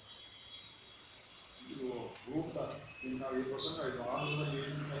ಹಾಡು. ಇದು ರೂಪ ಇಂಥ ಈ ಪ್ರಸಂಗ ಇದು ಆಂಧ್ರದಲ್ಲಿ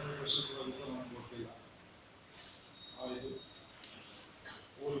ಏನೇನು ಪ್ರಸಿದ್ಧವಾಗಿತ್ತು ನಮ್ಗೆ ಗೊತ್ತಿಲ್ಲ. ಆಯಿತು,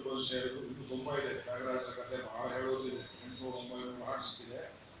 ಊರು ಬಂದು ಸೇರಿದು. ಇನ್ನು ತುಂಬ ಇದೆ. ತ್ಯಾಗರಾಜರ ಕಥೆ ಬಹಳ ಹೇಳೋದಿದೆ. 800-900 ಹಾಡು ಸಿಕ್ಕಿದೆ.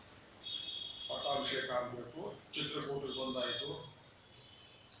 ಪಟ್ಟಾಭಿಷೇಕ ಆಗಬೇಕು. ಚಿತ್ರಕೂಟಕ್ಕೆ ಬಂದಾಯಿತು.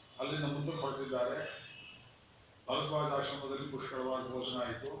 ಅಲ್ಲಿಂದ ಮುಂದಕ್ಕೆ ಹೊರಟಿದ್ದಾರೆ. ಭರದ್ವಾಜಾಶ್ರಮದಲ್ಲಿ ಪುಷ್ಕರವಾದ ಭೋಜನ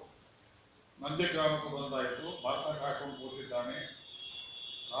ಆಯಿತು. ನಂದಿ ಗ್ರಾಮಕ್ಕೆ ಬಂದಾಯಿತು. ಭರತ ಕಾಯ್ಕೊಂಡು ಕೂತಿದ್ದಾನೆ.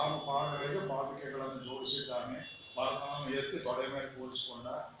 ರಾಮ ಪಾದಗಳಿಗೆ ಪಾದಕೆಗಳನ್ನು ಜೋಡಿಸಿದ್ದಾನೆ. ಭರತನನ್ನು ಎತ್ತಿ ತೊಡೆ ಮೇಲೆ ಕೂರಿಸಿಕೊಂಡ.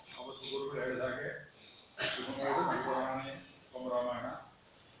 ಅವತ್ತು ಗುರುಗಳು ಹೇಳಿದ ಹಾಗೆ ನಲ್ವರಾಣಿ ರಾಮಾಯಣ.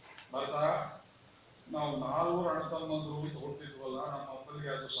 ಭರತ, ನಾವು 4 ಅಣ್ಣ ತಮ್ಮಂದ್ರು ಅಂತ ಹುಟ್ಟಿದ್ವಲ್ಲ, ನಮ್ಮ ಅಪ್ಪನಿಗೆ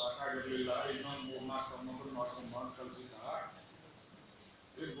ಅದು ಸಾಕಾಗಿರ್ಲಿಲ್ಲ. ಇನ್ನೊಂದು 3-4 ತಮ್ಮಂದ್ರು ಮಾಡ್ಕೊಂಡು ಮಾಡಿ ಕಳಿಸಿದ್ದ.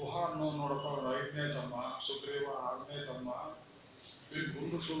 ಈ ಗುಹ ಅನ್ನೋ ನೋಡಪ್ಪ 5ನೇ ತಮ್ಮ, ಸುಗ್ರೀವ 6ನೇ ತಮ್ಮ, ಇಲ್ಲಿ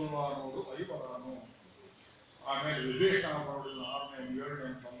ಗುಂಡು ಸುಳ್ಳುವ ನೋಡು 5 ಆಮೇಲೆ ವಿಭೀಷಣ ನೋಡಿದ 6ನೇ 7ನೇ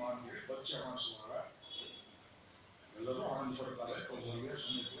ತಮ್ಮ ಅಂತೇಳಿ ಬಚ್ಚ ಮಾಡಿಸುವಾಗ ಎಲ್ಲರೂ ಆನಂದ ಪಡ್ತಾರೆ. ಕೌಸಲ್ಯ,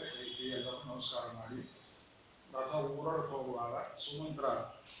 ಸುಮಿತ್ರೆ, ಕೈಕಿ ಎಲ್ಲರೂ ನಮಸ್ಕಾರ ಮಾಡಿ ರಥ ಊರೊಳಗೆ ಹೋಗುವಾಗ ಸುಮಂತ್ರ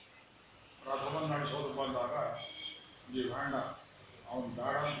ರಥವನ್ನು ನಡೆಸೋದು ಬಂದಾಗ ಈ ಬೇಡ ಅವನು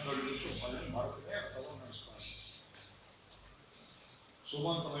ಬೇಡ ಅಂತ ಹೇಳಿಬಿಟ್ಟು ಸ್ವಯಂ ಭಾರತನೇ ರಥವನ್ನು ನಡೆಸ್ತಾನೆ.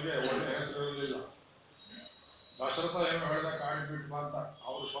 ಸುಮಂತನಿಗೆ ಒಳ್ಳೆ ಹೆಸರಿರಲಿಲ್ಲ. ದಶರಥ ಏನು ಹೇಳಿದ ಕಾಡಿ ಬಿಟ್ಟು ಅಂತ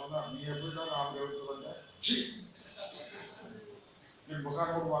ಅವರು ಸ್ವರ್ಣ ನೀ ಬಿಟ್ಟರೆ ಅವ್ರು ಹೇಳ್ತದಂತೆ. ನಿಮ್ ಮುಖ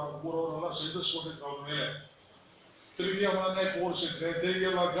ನೋಡುವಾಗ ಊರವರೆಲ್ಲ ಸಿಂಧಿಸ್ಕೊಂಡಿದ್ರು ಅವ್ರ ಮೇಲೆ. ತಿರುಗಿ ಅವನನ್ನೇ ಕೂರಿಸಿದ್ರೆ ತಿರುಗಿ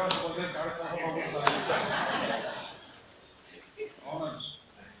ಅಭ್ಯಾಸ ಬಂದ್ರೆ ಕಾಡ್ಕೊಂಡು ಹೋಗ್ಬಿಡ್ತಾರೆ. ಅವನ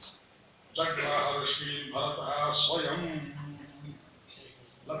ಜಗ್ರಹರ್ಷಿ ಭರತಃ ಸ್ವಯಂ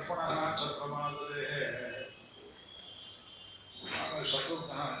ಲಕ್ಷ್ಮಣ ಚಕ್ರಮಾದರೆ ಆಮೇಲೆ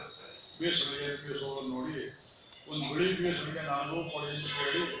ಶತ್ರುಘ್ನ ಬೀಸಣಿಗೆ ಬೀಸೋದನ್ನು ನೋಡಿ ಒಂದು ಬಿಳಿ ಬೀಸಣಿಗೆ ನಾನು ಕೊಡಿ ಅಂತ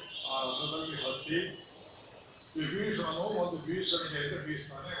ಕೇಳಿ ಆ ರಥದಲ್ಲಿ ಹತ್ತಿ ವಿಭೀಷಣನು ಒಂದು ಬೀಸಣಿಗೆಯಿಂದ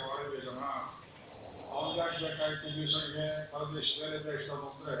ಬೀಸ್ತಾನೆ ಒಳಗೆ ಜನ. ಅವನಿಗಾಗ್ ಬೇಕಾಯ್ತು ಬೀಸಣಿಗೆ ಪರದೇಶ ಬೇರೆ ದೇಶದವನು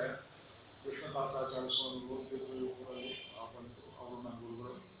ಅಂದ್ರೆ ಕೃಷ್ಣದಾಸಾಚಾರ್ಯ ಸ್ವಾಮಿ ಓದ್ತಿದ್ರು ಊರಲ್ಲಿ ಬಂತು. ಅವರು ನನ್ನ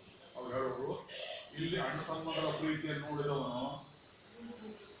ಗುರುಗಳು. ಅವ್ರು ಹೇಳೋರು ಇಲ್ಲಿ ಅಣ್ಣ ತಮ್ಮಗಳ ಪ್ರೀತಿಯನ್ನು ನೋಡಿದವನು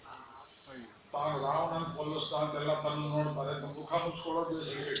ತಾನು ರಾವಣನ ಕೊಲ್ಲಿಸ್ತಾ ಅಂತೆಲ್ಲ ತನ್ನ ನೋಡ್ತಾರೆ, ಮುಖ ಮುಚ್ಕೊಳ್ಳೋ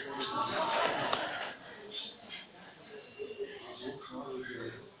ಬೀಸಣಿಗೆ ಇಟ್ಕೊಂಡಿದ್ದಾನೆ.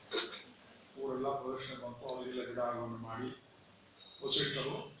 ಊರೆಲ್ಲ ಪ್ರದರ್ಶನ ಬಂತು. ಅವರಿಗೆಲ್ಲ ಗಿಡವನ್ನು ಮಾಡಿ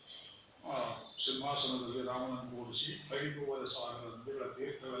ವಸಿಷ್ಠರು ಸಿಂಹಾಸನದಲ್ಲಿ ರಾಮನನ್ನು ಕೂಡಿಸಿ 5,500 ನದಿಗಳ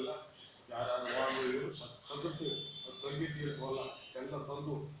ತೀರ್ಥವೆಲ್ಲ ಯಾರ್ಯಾರು ವಾಯುಗಳು ಸತೃಪ್ತಿ ತಂಗಿ ತೀರ್ಥವಲ್ಲ ಎಲ್ಲ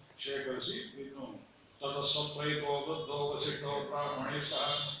ತಂದು ಶೇಖರಿಸಿ ಇನ್ನು ತದಸ್ವೈತೋ ಬುದ್ಧೋ ವಸಿಷ್ಠೋ ಬ್ರಾಹ್ಮಣೇ ಸಹ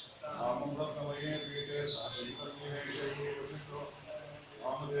ರಾಮಮೃತಮಯೇ ಪೀಠೆ ಸಹ ವಸಿಷ್ಠೋ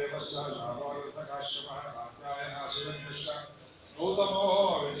ರಾಮದೇವಶ್ಚ ಜಾಬಾಲೃತ ಕಾಶ್ಯಪಃ ಕಾತ್ಯಾಯನ ಶಿವಜ್ಞಶ್ಚ ಗೌತಮೋ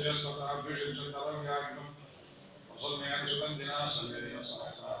ವಿಜಯಸ್ತಭೀಷಿಂಚರವ್ಯಾಘ್ರಂ ವಸಲ್ಮೇನ ಸುಗಂಧಿನ ಸಂವೇದಿನ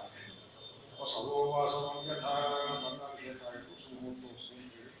ಸಹಸ್ರ ಹೊಸವೋವಾಸವ್ಯಥ ಬಂಗಾಭಿಷೇಕ ಆಯಿತು. ಸುಮೂರ್ತೋಸ್ತು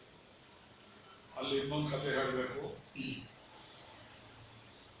ಅಂತ ಹೇಳಿ ಅಲ್ಲಿ ಇನ್ನೊಂದು ಕಥೆ ಹೇಳಬೇಕು.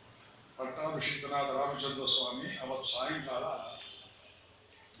 ಪಟ್ಟಾಭಿಷಿಕ್ತನಾದ ರಾಮಚಂದ್ರ ಸ್ವಾಮಿ ಅವತ್ತು ಸಾಯಂಕಾಲ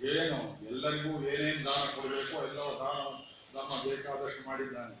ಏನು ಎಲ್ಲರಿಗೂ ಏನೇನು ದಾನ ಕೊಡಬೇಕು ಎಲ್ಲ ದಾನ ಬೇಕಾದಷ್ಟು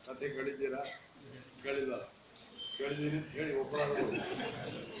ಮಾಡಿದ್ದಾನೆ. ಕತೆ ಕೇಳಿದ್ದೀರಾ? ಕೇಳಿಲ್ಲ. ಕೇಳಿದ್ದೀನಿ ಅಂತ ಹೇಳಿ ಒಬ್ಬರಾದ್ರು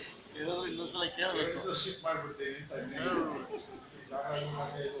ಸ್ಕಿಪ್ ಮಾಡ್ಬಿಡ್ತೀನಿ ಅಂತ ಜಾಗ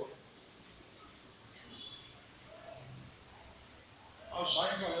ಇದು. ಆ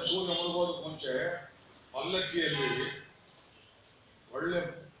ಸಾಯಂಕಾಲ ಸೂರ್ಯ ಮುಳುಗೋದಕ್ಕೆ ಮುಂಚೆ ಪಲ್ಲಕ್ಕಿಯಲ್ಲಿ ಒಳ್ಳೆ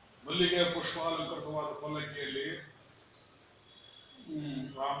ಮಲ್ಲಿಗೆ ಪುಷ್ಪಾಲಂಕೃತವಾದ ಪಲ್ಲಕ್ಕಿಯಲ್ಲಿ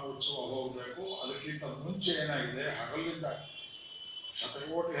ರಾಮ ಉತ್ಸವ ಹೋಗಬೇಕು. ಅದಕ್ಕಿಂತ ಮುಂಚೆ ಏನಾಗಿದೆ, ಹಗಲಿಂದ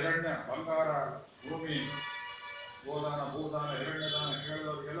ಶತಕೋಟಿ ಹಿರಣ್ಯ ಬಂಗಾರ ಭೂಮಿ ಗೋದಾನ ಭೂದಾನ ಹಿರಣ್ಯದಾನ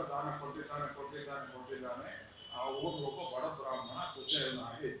ಕೇಳಿದವರಿಗೆಲ್ಲ ದಾನ ಕೊಟ್ಟಿದ್ದಾನೆ. ಆ ಊರಿಗೆ ಒಬ್ಬ ಬಡ ಬ್ರಾಹ್ಮಣ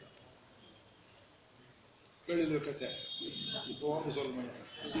ಕುಚೇಲನಾಗಿ ಇದ್ದ. ಕೇಳಿದ್ರು ಕತೆ ಒಂದು ಸ್ವಲ್ಪ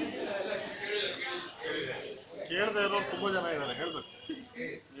ಕೇಳದೆ ಇರೋರು ತುಂಬಾ ಜನ ಇದ್ದಾರೆ, ಹೇಳ್ಬೇಕು.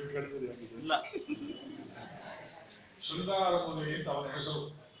 ನೀವು ಕೇಳಿದ್ರಿ? ಇಲ್ಲ. ಶೃಂಗಾರ ಮುನಿ ಅಂತ ಅವನ ಹೆಸರು.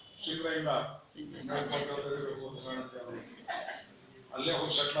 ಶೃಂಗರಿಂದ ಬೇಕು ಅಂತ ಕಾಣುತ್ತೆ. ಅವರು ಅಲ್ಲೇ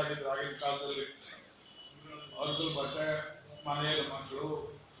ಹೋಗಿ ಸೆಟ್ಲ್ ಆಗಿದ್ರು ಆಗಿನ ಕಾಲದಲ್ಲಿ. ಅವ್ರದ್ದು ಬಟ್ಟೆ, ಮನೆಯಲ್ಲಿ ಮಕ್ಕಳು,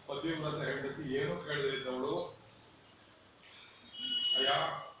 ಪತಿವ್ರತ ಹೆಂಡತಿ ಏನೂ ಕೇಳದಿದ್ದವಳು. ಅಯ್ಯ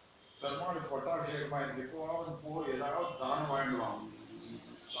பெருமாள் ಪಟ್ಟಾಭಿಷೇಕமாயிருந்திருக்கு. ಅವನು போய் ஏதாவது தானம் வாங்கிடுவான்.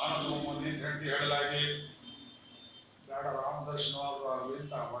 தானம் ತಗೊಂಬನ್ನಿ ಅಂತ ಹೇಳಿ ಹೇಳಲಾಗಿ ಬೇಡ ರಾಮ ದರ್ಶನವಾದ್ರು ಆಗಲಿ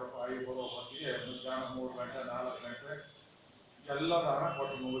ಅಂತ ಐದು ಬರೋ ಹೊತ್ತಿಗೆ ಮಧ್ಯಾಹ್ನ 3 ಗಂಟೆ 4 ಗಂಟೆ ಎಲ್ಲ ದಾನ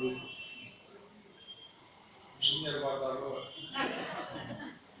ಕೊಟ್ಟು ಮುಗಿದಿತ್ತು. ಸುಮ್ಮನಿರಬಾರ್ದಾದ್ರು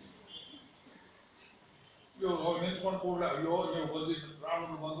ಇವ್ರು ಹೋಗಿ ನಿಂತ್ಕೊಂಡು ಕೂಡಲೇ ಅಯ್ಯೋ ನೀವು ಬಂದಿದ್ದು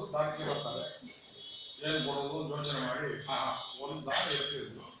ಬ್ರಾಹ್ಮಣರು ಬಂದು ದಾನಕ್ಕೆ ಬರ್ತಾರೆ, ಏನು ಕೊಡೋದು ಅಂತ ಯೋಚನೆ ಮಾಡಿ ಒಂದು ದಾನ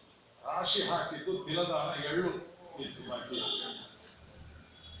ಇರ್ತಿದ್ರು. ರಾಶಿ ಹಾಕಿದ್ದು ತಿಲದಾನ ಎಳ್ಳು ಇತ್ತು ಬಾಕಿ.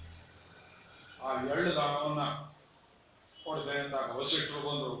 ಆ ಎಳ್ಳು ದಾನವನ್ನ ಕೊಡ್ತೇನೆ ಅಂದಾಗ ವಸಿಷ್ಠರು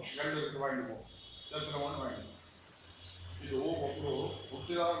ಬಂದರು. ಎಳ್ಳು ಮಾಡಿದ್ವು, ಎತ್ತರವನ್ನು ಮಾಡಿದ್ವು. ಇದು ಒಬ್ರು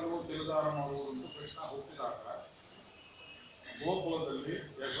ಹುಟ್ಟಿದಾಗಲೂ ತಿಲದಾನ ಮಾಡುವುದಂತೂ ಕೃಷ್ಣ ಹುಟ್ಟಿದಾಗ ಗೋಕುಲದಲ್ಲಿ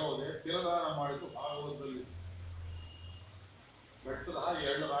ಯಶೋದೆ ತಿಲದಾನ ಮಾಡಿದ್ದು ಭಾಗವತದಲ್ಲಿ. ಬೆಟ್ಟದ ಹಾಗೆ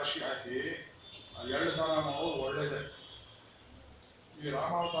ಎಳ್ಳು ರಾಶಿ ಹಾಕಿ ಆ ಎಳ್ಳು ದಾನ ಮಾಡೋದು ಒಳ್ಳೇದೇ. ಈ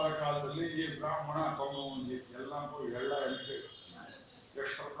ರಾಮಾವತಾರ ಕಾಲದಲ್ಲಿ ಈ ಬ್ರಾಹ್ಮಣ ಕೊಂಗೊಂಡಿ ಎಲ್ಲ ಎಳ್ಳ ಎಣ್ಣೆ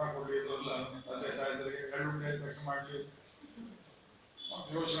ಎಷ್ಟು ರೊಕ್ಕ ಕೊಡಲಿ ಇದ್ರಲ್ಲ ತಂದೆ ತಾಯಿಗಳಿಗೆ ಎಳ್ಳುಂಡೆ ತಕ್ಕ ಮಾಡಲಿ ಅಂತ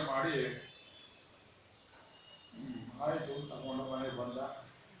ಯೋಚನೆ ಮಾಡಿ ಆಯಿತು ತಗೊಂಡು ಮನೆಗೆ ಬಂದ.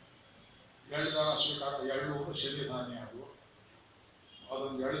 ಎಳ್ಳುದಾನ ಸ್ವೀಕಾರ, ಎಳ್ಳು ಶನಿ ಧಾನ್ಯ ಅದು.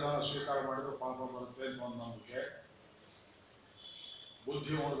 ಅದೊಂದು ಎಳ್ಳುದಾನ ಸ್ವೀಕಾರ ಮಾಡಿದ್ರೆ ಪಾಪ ಬರುತ್ತೆ ಅಂತ ಒಂದು ನಂಬಿಕೆ.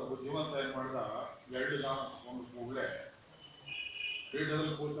 ಬುದ್ಧಿವಂತ ಏನ್ ಮಾಡಿದ, ಎಳ್ಳುದಾನ ತಗೊಂಡು ಕೂಡಲೇ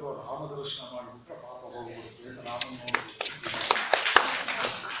ಪೀಠದಲ್ಲಿ ಕೂತಿರೋ ರಾಮ ದರ್ಶನ ಮಾಡಿಬಿಟ್ರೆ ಪಾಪ ಹೋಗ್ಬಿಡುತ್ತೆ ಅಂತ ರಾಮನ ನೋಡ್ಬಿಟ್ಟು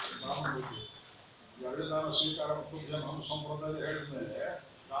ಎರಡು ದಾನ ಸ್ವೀಕಾರ ಮತ್ತು ನಮ್ಮ ಸಂಪ್ರದಾಯ ಹೇಳಿದ ಮೇಲೆ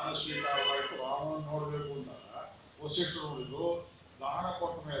ದಾನ ಸ್ವೀಕಾರವಾಯಿತು. ರಾಮನ ನೋಡ್ಬೇಕು ಅಂದಾಗ ವಸಿಷ್ಠರು ನೋಡಿದ್ರು. ದಾನ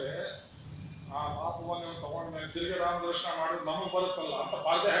ಕೊಟ್ಟ ಮೇಲೆ ಆ ಪಾಪವನ್ನು ತಗೊಂಡ ಮೇಲೆ ತಿರುಗಿ ರಾಮ ದರ್ಶನ ಮಾಡಿದ್ರೆ ನಮಗ್ ಬರುತ್ತಲ್ಲ ಅಂತ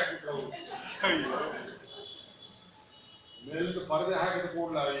ಪರದೆ ಹಾಕಿಬಿಟ್ರು ಅವರು. ಮೇಲಿಂದ ಪರದೆ ಹಾಕಿದ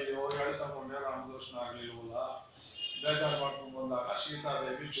ಕೂಡಲೇ ಅಯ್ಯೋ ಎಳೆ ತಗೊಂಡೆ ರಾಮ ದರ್ಶನ ಆಗ್ಲಿಲ್ವಲ್ಲ, ಬೇಜಾರು ಮಾಡ್ಕೊಂಡು ಬಂದಾಗ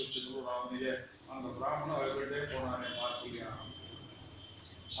ಸೀತಾದೇವಿ ಚುಚ್ಚಿದ್ರು ರಾಮನಿಗೆ. ಅಂದು ಬ್ರಾಹ್ಮಣ ಐಗಡ್ಡೆ ಪುರಾಣೆ ಮಾರ್ಕಲ್ಯ.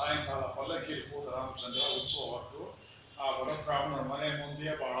 ಸಾಯಂಕಾಲ ಪಲ್ಲಕ್ಕಿ ಕೂದ ರಾಮಚಂದ್ರ ಉತ್ಸವ ಹೊರಟು ಆ ಬಡ ಬ್ರಾಹ್ಮಣರ ಮನೆ ಮುಂದೆ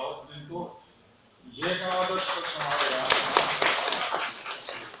ಬಹಳ ಹೊತ್ತು ನಿಂತು ಬೇಕಾದಷ್ಟು ಮಾಡಿದ.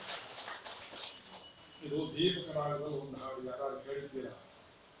 ಇದು ದೀಪಕ ರಾಗದಲ್ಲಿ ಒಂದು ಹಾಡು ಯಾರು ಕೇಳಿದ್ದೀರಾ?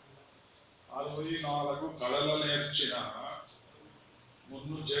 64 ಕಳಲ ನೇರ್ಚಿನ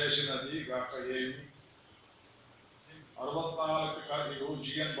ಮುನ್ನು ಜಯಸಿನದಿ ಗಾಕ ಏನಿ 64 ಕಾಲಿಗೂ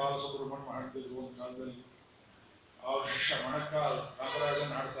GN ಬಾಲಸುಬ್ರಹ್ಮಣ್ಯ ಹಾಡ್ತಿದ್ರು ಒಂದು ಕಾಲದಲ್ಲಿ. ಅವ್ರ ಶಿಷ್ಯ ಮಣಕಾಲ್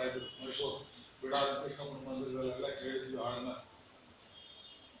ರಾಮರಾಜನ್ ಹಾಡ್ತಾ ಇದ್ರು ಮೈಸೂರು ಬಿಡಾದ ಕಮ್ಮನ ಮಂದಿರದಲ್ಲೆಲ್ಲ ಕೇಳಿದ್ವಿ ಹಾಡನ್ನ.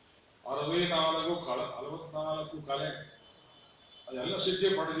 64 ಕಲೆ ಅದೆಲ್ಲ ಸಿದ್ಧಿ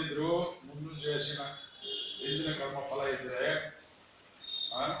ಪಡೆದಿದ್ರು. ಮುನ್ನು ಜಯಸಿನ ಹಿಂದಿನ ಕರ್ಮ ಫಲ ಇದ್ರೆ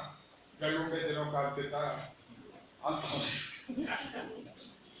ಗಳ್ಳುಂಡೆ ತಿನ್ನೋಕ್ಕಾಗ್ತಿತ್ತ ಅಂತ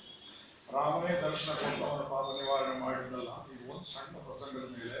ರಾಮನೇ ದರ್ಶನ ಕೊಟ್ಟು ಅವನ ಪಾಪ ನಿವಾರಣೆ ಮಾಡಿದ್ನಲ್ಲ. ಇದು ಒಂದು ಸಣ್ಣ ಪ್ರಸಂಗದ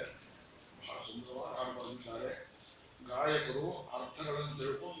ಮೇಲೆ ಬಹಳ ಸುಂದರವಾಗಿ ಹಾಡು ಬರೆದಿದ್ದಾರೆ. ಗಾಯಕರು ಅರ್ಥಗಳನ್ನು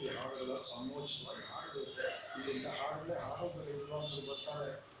ತಿಳ್ಕೊಂಡು ಈ ಹಾಡುಗಳ ಸಂಯೋಚಿತವಾಗಿ ಹಾಡಬೇಕು. ಇಲ್ಲಿಂದ ಹಾಡಲೇ ಹಾಡೋದಲ್ಲಿ ವಿದ್ವಾಂಸರು ಬರ್ತಾರೆ.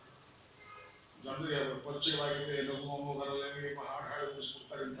 ಜನರಿಗೆ ಅವರು ಪರಿಚಯವಾಗಿದೆ ನಗುಮೊಗರಲ್ಲಿ ಹಾಡು ಹಾಡಿ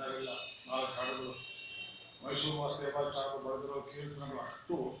ಮುಗಿಸ್ಬಿಡ್ತಾರೆ ಇಂಥವೆಲ್ಲ 4 ಹಾಡುಗಳು. ಮೈಸೂರು ವಾಸುದೇವಾಚಾರ್ಯರು ಬರೆದಿರೋ ಕೀರ್ತನೆಗಳು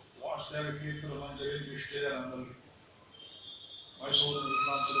ಅಷ್ಟು ವಾಸುದೇವ ಕೀರ್ತನೆ ಮಂಜರಿ ಇಷ್ಟಿದೆ ನನ್ನಲ್ಲಿ. ಮೈಸೂರಿನ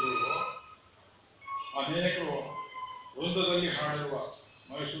ವಿದ್ವಾಂಸರುಗಳು ಅನೇಕರು ವೃಂದದಲ್ಲಿ ಹಾಡಿರುವ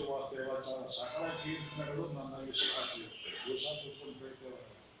ಮೈಸೂರು ವಾಸುದೇವಾಚಾರ್ಯ ಸಕಲ ಕೀರ್ತನೆಗಳು ನನ್ನಲ್ಲಿ ಸಾಕಿವೆ. ದಿವಸ ಕೂತ್ಕೊಂಡು ಕೇಳ್ತೇವೆ,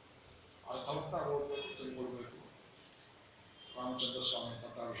 ಅರ್ಥವತ್ತ ಓದಬೇಕು, ತಿಳ್ಕೊಳ್ಬೇಕು. ರಾಮಚಂದ್ರ ಸ್ವಾಮಿ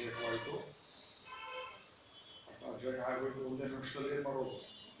ಪಟ್ಟಾಭಿಷೇಕವಾಯಿತು. ಪಟ್ಟಾಭಿಷೇಕ ಆಗಬೇಕು ಒಂದೇ ನಿಮಿಷದಲ್ಲಿ ಮಾಡೋದು.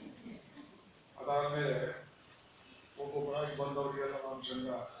 ಅದಾದ್ಮೇಲೆ ಒಬ್ಬೊಬ್ಬರಾಗಿ ಬಂದವರಿಗೆಲ್ಲ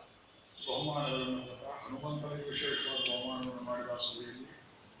ರಾಮಚಂದ್ರ ಬಹುಮಾನಗಳನ್ನು ಕೊಟ್ಟ. ಹನುಮಂತನಿಗೆ ವಿಶೇಷವಾದ ಬಹುಮಾನವನ್ನು ಮಾಡಿದ ಸಭೆಯಲ್ಲಿ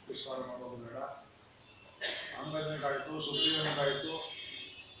ವಿಸ್ತಾರ ಮಾಡೋದು ಬೇಡ. ಅಂಗನಿಗಾಯ್ತು, ಸುಗ್ರೀವನಿಗಾಯ್ತು.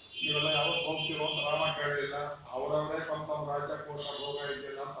 ನೀವೆಲ್ಲ ಯಾವತ್ತು ಹೋಗ್ತಿರೋ ಅಂತ ರಾಮ ಕೇಳಲಿಲ್ಲ. ಅವರವರೇ ತಮ್ಮ ರಾಜ್ಯಕೋಶ ಭೋಗ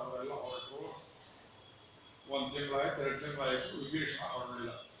ಇದೆಯಲ್ಲ ಅಂತ ಅವರೆಲ್ಲ ಹೊರಟು 1 ತಿಂಗಳಾಯ್ತು, 2 ತಿಂಗಳಾಯ್ತು. ವಿಭೀಷಣ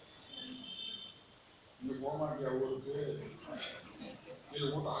ಹೊರಡಲಿಲ್ಲ. ನೀವು ಹೋಮಾಗಿ ಊರಿಗೆ ಇಲ್ಲಿ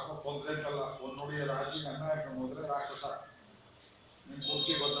ಊಟ ಹಾಕೋ ತೊಂದರೆ ಅಂತಲ್ಲ. ಒಂದು ನುಡಿಯ ರಾಜ್ಯಕ್ಕೆ ಅನ್ಯಾಯ ಹೋದ್ರೆ ರಾಕ್ಷಸ ನಿಮ್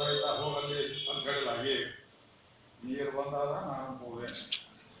ಕುರ್ಚಿ ಭದ್ರ ಇಲ್ಲ ಹೋಗಲ್ಲಿ ಅಂತ ಹೇಳಿದಾಗಿ ನೀರು ಬಂದಾಗ ನಾನು ಹೋದೆ.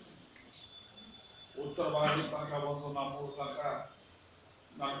 ಉತ್ತರ ಭಾರತ ತನಕ ಬಂದು ನಮ್ಮೂರ ತನಕ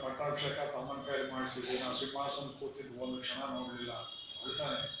ನಾನು ಪಟ್ಟಾಭಿಷೇಕ ತಮ್ಮನ ಕೈಲಿ ಮಾಡಿಸಿದ್ದೆ. ನಾನು ಸಿಂಹಾಸನ ಕೂತಿದ್ದು ಒಂದು ಕ್ಷಣ ನೋಡಲಿಲ್ಲ.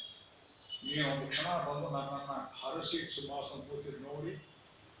 ಹೇಳ್ತಾನೆ, ನೀನು ಒಂದು ಕ್ಷಣ ಬಂದು ನನ್ನನ್ನು ಹರಸಿ ಸಿಂಹಾಸನ ಕೂತಿದ್ದು ನೋಡಿ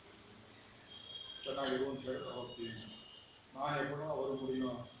ಚೆನ್ನಾಗಿರು ಅಂತ ಹೇಳಿದ್ರೆ ಹೋಗ್ತೀನಿ. ನಾನು ಎಪ್ಪಡೋ ಅವರು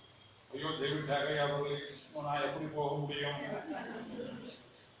ಮುಡಿಯೋ. ಅಯ್ಯೋ ದಯವಿಟ್ಟಾಗ ಯಾವಾಗಲಿ ನಾ ಎಪ್ಪಡಿಗೆ ಹೋಗ ಮುಡಿಯೋ.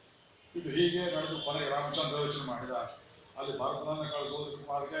 ಇದು ಹೀಗೆ ನಡೆದು ಕೊನೆಗೆ ರಾಮಚಂದ್ರ ಯೋಚನೆ ಮಾಡಿದ. ಅಲ್ಲಿ ಭರತನನ್ನು ಕಳಿಸೋದಕ್ಕೆ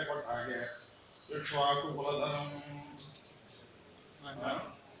ಪಾಲ್ಕೆ ಕೊಟ್ಟ ಹಾಗೆ ಇಕ್ಷ್ವಾಕು ಕುಲಧನಂ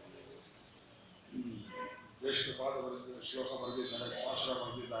ಎಷ್ಟು ಪಾದ ಬರೆದಿದ್ದಾರೆ, ಶ್ಲೋಕ ಬರೆದಿದ್ದಾರೆ, ಶಾಸ್ತ್ರ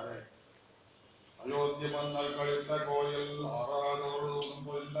ಬರೆದಿದ್ದಾರೆ. ಅಯೋಧ್ಯೆ ಮನ್ನಲ್ಲಿ ಕಳಿತ ಗೋಯಲ್ ಆರಾದವರು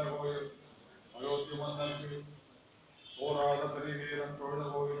ನಂಬಲಿಂದ ಗೋಯಲ್. ಅಯೋಧ್ಯೆ ಮನ್ನಲ್ಲಿ ಹೋರಾದ ತರಿವೀರನ್ ತೊಳೆದ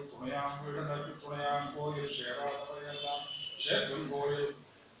ಗೋಯಲ್. ತುಣೆಯಾಂ ವೀಡನಕ್ಕೆ ತುಣೆಯಾಂ கோயில் சேராத வரையெல்லாம் சேர்க்கும் கோயில்.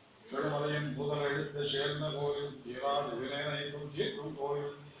 செழுமலையின் முதல் எழுத்த சேர்ந்த கோயில். தீராத வினைனைக்கும் தீர்க்கும்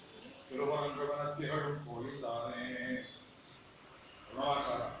கோயில். திருவரங்கவன திகழும் கோயில் தானே.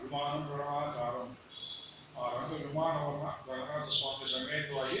 ಋಣಾಕಾರ ವಿಮಾನಂ ಋಣಾಕಾರಂ. ಆ ರಂಗ ವಿಮಾನವನ್ನ ರಂಗನಾಥ ಸ್ವಾಮಿ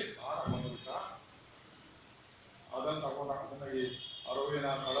ಸಮೇತವಾಗಿ ದಾರ ಬಂದುಬಿಟ್ಟ. ಅದನ್ನು ತಗೊಂಡ ಅದನ್ನ ಈ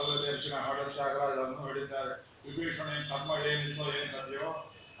 64 ಕಳಲಲ್ಲಿ ಹೆಚ್ಚಿನ ಹಾಡು ತ್ಯಾಗರಾಜನ್ನು ಹೇಳಿದ್ದಾರೆ. ವಿಭೀಷಣ ಕರ್ಮ ಏನಿತ್ತೋ ಏನ್ ಕಥೆಯೋ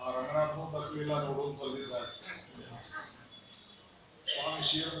ಆ ರಂಗನಾಥನು ತಕ್ಕಲಿಲ್ಲ ನೋಡು ಅಂತ ಬರೆದಿದ್ದಾರೆ. ಸ್ವಾಮಿ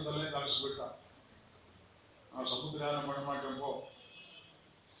ಶ್ರೀರಂಗದಲ್ಲೇ ಕಲಿಸ್ಬಿಟ್ಟ. ಆ ಸಮುದ್ರಯಾನ ಮಣ್ಣು ಟೆಂಪೋ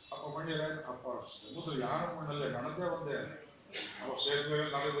ಅಪ್ಪ ಮಣ್ಣಿರ ಅಪ್ಪ ಸಮುದ್ರ ಯಾನ ಮಣ್ಣಲ್ಲೇ ನನ್ನದೇ ಒಂದೇ. ಅವಾಗ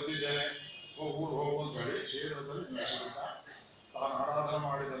ಸೇತುವೆಯಲ್ಲಿ ನಾಳೆ ಬಂದಿದ್ದೇನೆ ಊರು ಹೋಗು ಅಂತ ಹೇಳಿ ಶ್ರೀರಂಗದಲ್ಲಿ ನಿಲ್ಲಿಸಿಬಿಟ್ಟ. ತಾನು ಆರಾಧನೆ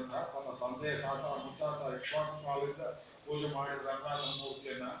ಮಾಡಿದಂತ ತನ್ನ ತಂದೆ ತಾತ ಮುತ್ತಾತ ಇಕ್ಷ್ವಾಕು ಕಾಲದಿಂದ ಪೂಜೆ ಮಾಡಿದ ರಂಗನಾಥನ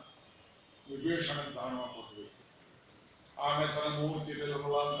ಮೂರ್ತಿಯನ್ನ ವಿಭೀಷಣಕ್ಕೆ ದಾನ ಕೊಟ್ವಿ. ಆಮೇಲೆ ತನ್ನ ಮೂರ್ತಿ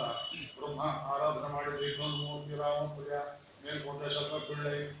ಇರಲ್ಲ ಅಂತ ಬ್ರಹ್ಮ ಆರಾಧನೆ ಮಾಡಿದ ಇನ್ನೊಂದು ಮೂರ್ತಿ ರಾಮಪ್ರಿಯ ಮೇಲ್ಕೊಂಡೆ ಸ್ವಲ್ಪ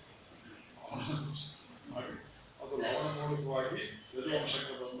ಪಿಳ್ಳೈ ಮಾಡಿ ಅದು ಲವಣ ಮೂಲಕವಾಗಿ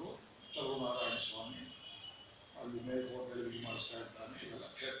ಯದುವಂಶಕ್ಕೆ ಬಂದು ಚಲುನಾರಾಯಣ ಸ್ವಾಮಿ ಅಲ್ಲಿ ಮೇಲ್ಕೋಟೆಯಲ್ಲಿ ವಿಜಯ ಮಾಡಿಸ್ತಾ ಇದ್ದಾನೆ. ಇವೆಲ್ಲ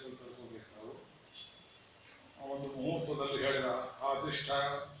ಕ್ಷೇತ್ರದಲ್ಲಿ ತಿಳ್ಕೋಬೇಕು ನಾವು. ಒಂದು ಮುಹೂರ್ತದಲ್ಲಿ ಹೇಳಿದ ಆದಿಷ್ಟ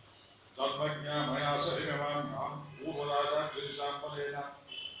ಧರ್ಮಜ್ಞ ಮಯಾಸ ಹಿಮವಾನ್ ಪೂರ್ವರಾಜ ಗಿರಿಜಾಂಬಲೇನ.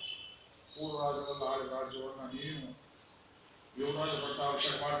 ಪೂರ್ವರಾಜದಲ್ಲಿ ಆಳಿದ ರಾಜ್ಯವನ್ನ ನೀನು ಯುವರಾಜ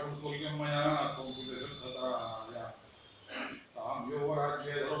ಪಟ್ಟಾಭಿಷೇಕ ಮಾಡಿಕೊಂಡು ತುಲ್ಯಮ್ಮಯ ತೋಂಕುತಾಯ ತಾಮ್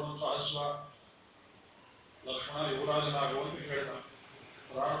ಯುವರಾಜ್ಯ ಧರ್ಮಂತ ಅಶ್ವ ಲಕ್ಷ್ಮಣ ಯುವರಾಜನಾಗುವಂತ ಕೇಳಿದ.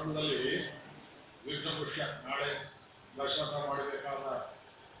 ಪ್ರಾರಂಭದಲ್ಲಿ ವಿಘ್ನ ಪುಷ್ಯ ನಾಳೆ ದಶರಥ ಮಾಡಬೇಕಾದ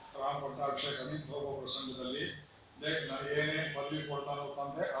ರಾಮ ಪಟ್ಟಾಭಿಷೇಕ ನಿಂತು ಹೋಗುವ ಪ್ರಸಂಗದಲ್ಲಿ ನನಗೇನೇ ಪದವಿ ಕೊಡ್ತಾರೋ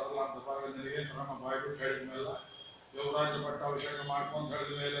ತಂದೆ ಅದ್ರಲ್ಲಿ ಅರ್ಧ ಭಾಗ ನಿನಗೆ ನಮ್ಮ ಬಾಯ್ಬಿಟ್ಟು ಹೇಳಿದ ಮೇಲೆ ಯುವರಾಜ್ಯ ಪಟ್ಟಾಭಿಷೇಕ ಮಾಡ್ಕೊಂತ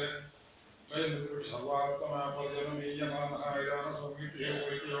ಹೇಳಿದ ಮೇಲೆ ಕೈ ಮುಗಿಬಿಟ್ಟು ಸರ್ವಾತ್ಮ ಪದವಿಯನ್ನು ನಿಯಮಾನ ಇದಾನ ಸ್ವಮಿತಿ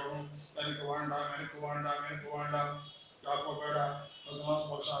ವೈದ್ಯರು ಮೆನಕು ವಾಂಡ ಯಾಕೋ ಬೇಡ 14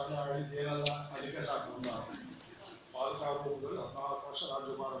 ವರ್ಷ ಹೇಳಿದ್ದೇನಲ್ಲ ಅದಕ್ಕೆ ಸಾಕು ಪಾಲಕಾರೂಪದಲ್ಲಿ 14 ವರ್ಷ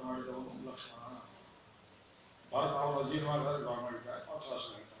ರಾಜ್ಯಭಾರ ಮಾಡಿದವನು ಲಕ್ಷ್ಮಣ ಭಾರತ ಅವನ ಅಧೀನವಾದ ಮಾಡಿದ್ದಾರೆ ಅವಕಾಶ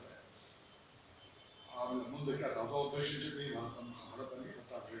ಹೇಳ್ತಾರೆ. ಆಮೇಲೆ ಮುಂದಕ್ಕೆ ತಥೋಪೇಕ್ಷಿಸಿ ಭರತನಿಗೆ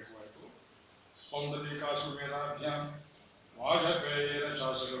ಪಟ್ಟಾಭಿಷೇಕವಾಯಿತು. ಪೌಂಡರೀಕಾಸು ಮೇಧಾಭ್ಯಾಂ ವಾಜಪೇಯೇನ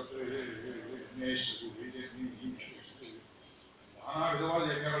ಶಾಸಕರ್ತೃ ನಾನಾ ವಿಧವಾದ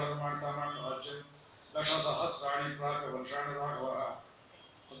ಯಜ್ಞಗಳನ್ನು ಮಾಡ್ತಾ ರಾಜ್ಯ ದಶಸಹಸ್ರಾಣಿ ಪ್ರಾಕ ವರ್ಷಾಣಿ ರಾಘವ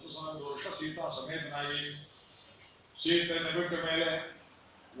 10,000 ವರ್ಷ ಸೀತಾ ಸಮೇತನಾಗಿ ಸೀತೆಯನ್ನು ಬಿಟ್ಟ ಮೇಲೆ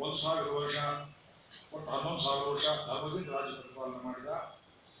 1,000 ವರ್ಷ ಒಟ್ಟು 11,000 ವರ್ಷ ಧರ್ಮದಿಂದ ರಾಜ್ಯ ಪರಿಪಾಲನೆ ಮಾಡಿದ.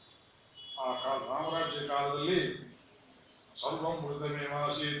 ಆ ಕಾಲ ರಾಮರಾಜ್ಯ ಕಾಲದಲ್ಲಿ ಸರ್ವಂ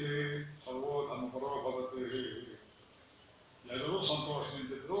ಮೃತಮೇವಾಸೀತೆ ಸರ್ವೋ ಧರ್ಮಪರೋ ಭವತಿ. ಎಲ್ಲರೂ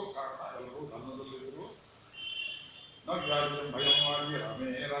ಸಂತೋಷದಿಂದಿದ್ರು, ಕಾರಣ ಎಲ್ಲರೂ ಧರ್ಮದಲ್ಲಿದ್ದರು. ನ ವ್ಯಾಜ್ಯಂ ಭಯಂ ಮಾಡಿ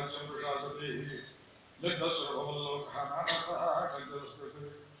ರಾಮೇ ರಾಜ್ಯಂ ಪ್ರಶಾಸತಿ ನಿರ್ಧಸ್ವಭವಲ್ಲೋಕ ನಾನಃ ಕಂಚರಸ್ಕೃತಿ.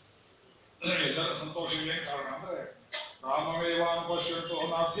 ಎಲ್ಲರ ಸಂತೋಷಕ್ಕೆ ಕಾರಣ ಅಂದ್ರೆ ರಾಮವೇವಾನುಪಶ್ಯಂತೋ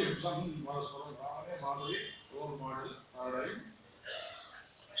ನಾಭಿ ಹಿಂಸನ್ ಪರಸ್ಪರ ರಾಮನೇ ಮಾದರಿ ರೋಲ್ ಮಾಡೆಲ್ ಪ್ಯಾರಡೈಮ್.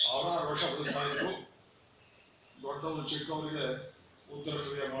 1000 ವರ್ಷ ಬದುಕ್ತಾ ಇದ್ರು. ದೊಡ್ಡವರು ಚಿಕ್ಕವರಿಗೆ ಉತ್ತರ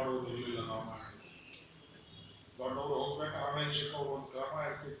ಕ್ರಿಯೆ ಮಾಡುವುದಿರಲಿಲ್ಲ. ರಾಮಾಯಣ ದೊಡ್ಡವರು ಹೋಗ್ಬೇಕು, ಆಮೇಲೆ ಚಿಕ್ಕವರು ಒಂದು ಕ್ರಮ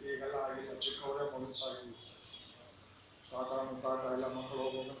ಇರ್ತಿತ್ತು. ಈಗೆಲ್ಲ ಆಗಿಲ್ಲ, ಚಿಕ್ಕವರೇ ಮೊದಲು ಸಾಗಿದ್ರು. ತಾತ ಮುತ್ತಾತ ಎಲ್ಲ ಮಕ್ಕಳು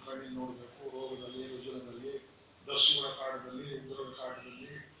ಹೋಗೋದು ಕಣ್ಣಿಗೆ ನೋಡಬೇಕು. ರೋಗದಲ್ಲಿ, ರುಜುನದಲ್ಲಿ, ದಸ್ಯುಗಳ ಕಾಟದಲ್ಲಿ, ಉಗ್ರರ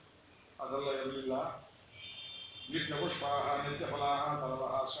ಕಾಟದಲ್ಲಿ ಅದೆಲ್ಲ ಇರಲಿಲ್ಲ. ನಿತ್ಯ ಪುಷ್ಪಾಹ ನಿತ್ಯ ಫಲಾಹ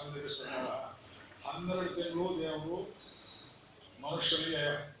ತಲವಹ ಸ್ಕಂದಿಸ್ತಃ 12 ತಿಂಗಳು ದೇವರು ಮನುಷ್ಯರಿಗೆ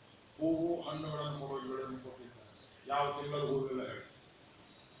ಹೂವು ಹಣ್ಣುಗಳನ್ನು ಕೊಡೋ ಗಿಡವನ್ನು ಕೊಟ್ಟಿದ್ದಾರೆ. ಯಾವ ತಿಂಗಳಲ್ಲಿ ಹೂವಿಲ್ಲ ಹೇಳಿ?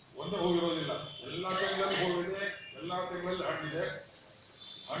 ಒಂದೇ ಹೂವಿರೋದಿಲ್ಲ, ಎಲ್ಲ ತಿಂಗಳಲ್ಲಿ ಹೂವಿದೆ, ಎಲ್ಲ ತಿಂಗಳಲ್ಲಿ ಹಣ್ಣಿದೆ.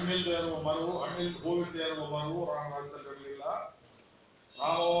 ಹಣ್ಣಿಲ್ದೇ ಇರುವ ಮರವು, ಹೂವಿಲ್ಲದೆ ಇರುವ ಮರವು ರಾಮರಾಜ್ಯದಲ್ಲಿರಲಿಲ್ಲ.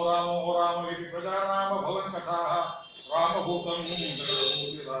 ರಾಮೋ ರಾಮೋ ರಾಮ ಇದು ಪ್ರಜಾನಾಮ ಭವನ್ ಕಥಾ ರಾಮಭೂತಂ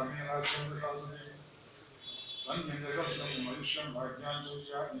ಜಗದ್ಭೂತಿ ರಾಮೇ ರಾಜ್ಯಂ ಶಾಸನೆ ಮನುಷ್ಯನ್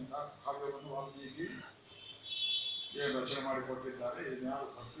ಭಾಗ್ಯಾಂಚರ್ಯ ಇಂಥ ಕಾವ್ಯವನ್ನು ವಾಲ್ಮೀಕಿ ಏನು ರಚನೆ ಮಾಡಿಕೊಟ್ಟಿದ್ದಾರೆ. ಇದನ್ಯಾರು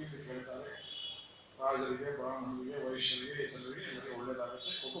ಭಕ್ತಿಯಿಂದ ಕೇಳ್ತಾರೆ ರಾಜರಿಗೆ, ಬ್ರಾಹ್ಮಣರಿಗೆ, ವೈಶ್ಯರಿಗೆ, ಇತರರಿಗೆ ಎಲ್ಲರಿಗೆ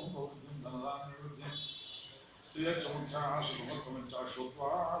ಒಳ್ಳೆಯದಾಗುತ್ತೆ. ಕುಟುಂಬ ವೃದ್ಧಿ ಧನಧಾನ್ಯ ವೃದ್ಧಿ ಸ್ತ್ರೀಯಚ್ಚ ಮುಖ್ಯ ಶುಭಮಂಚ ಶುತ್ವ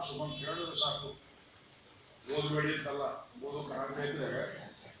ಶುಭಂ ಕೇಳಿದ್ರೆ ಸಾಕು. ಓದಬೇಡಿ ಅಂತಲ್ಲ, ಓದೋಕೆ ಆಗದೇ ಇದ್ರೆ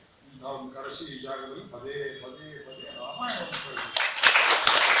ಇಂಥವ್ರನ್ನ ಕರೆಸಿ ಈ ಜಾಗದಲ್ಲಿ ಪದೇ ಪದೇ ಪದೇ ರಾಮಾಯಣವನ್ನು ಕೇಳಬೇಕು.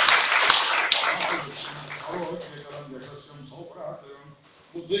 ಯಶಸ್ಸಂ ಸೌಭ್ರಾತೃಂ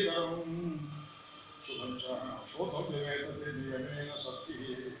ಬುದ್ಧಿಕರಂ ಶುಭಂಚ ಶೋಧವ್ಯವೇತತೆ ನಿಯಮೇನ ಸತ್ತಿ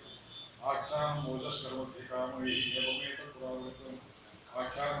ಆಖ್ಯಾಂ ಓಜಸ್ಕರ್ಮಧಿಕಾಮೈ ಏವಮೇತ ಪುರಾವೃತಂ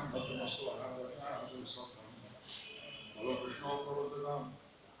ಆಖ್ಯಾಂ ಭದ್ರಮಸ್ತು ಅನಾವೃತ ವಿಷ್ಣು ಪ್ರವೃತ್ತಂ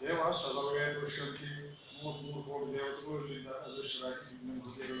ದೇವಾಶ್ಚ ಸರ್ವೇ ದೃಶ್ಯಂತಿ. 33 ಕೋಟಿ ದೇವತೆಗಳು ಇಲ್ಲಿದ್ದಾರೆ ಅದೃಶ್ಯರಾಗಿ ನಿಮ್ಮ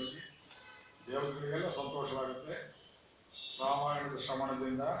ಹೃದಯಗಳಲ್ಲಿ. ದೇವತೆಗಳಿಗೆಲ್ಲ ಸಂತೋಷವಾಗುತ್ತೆ ರಾಮಾಯಣದ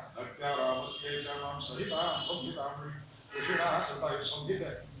ಶ್ರವಣದಿಂದ. ಭಕ್ತ್ಯ ರಾಮಸ್ಯೇಚಾಂ ಸಹಿತ ಸಂಹಿತಾಮಿ ಋಷಿಣ ಕೃತ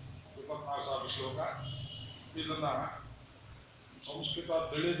ಸಂಹಿತೆ 24 ಶ್ಲೋಕ. ಇದನ್ನ ಸಂಸ್ಕೃತ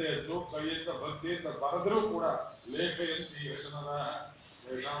ತಿಳಿದೇ ಇದ್ದು ಕೈಯಿಂದ ಭಕ್ತಿಯಿಂದ ಬರೆದರೂ ಕೂಡ ಲೇಖೆಯಂತಿ ಜನರ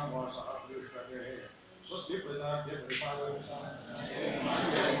ಯಶಾಂ ವಾಸ ಪ್ರೀಷ್ಟತೆ ಸ್ವಸ್ತಿ ಪ್ರಜಾಭ್ಯ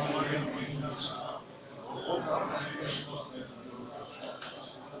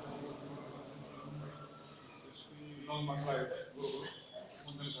ಇನ್ನೊಂದು ಮಂಗಳ ಇದೆ. ಗುರುಗಳು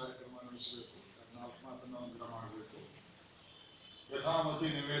ಮುಂದಿನ ಕಾರ್ಯಕ್ರಮ ನಡೆಸಬೇಕು. 4 ಮಾತನ್ನು ಮಂಗಳ ಮಾಡಬೇಕು. ಯಥಾಮತಿ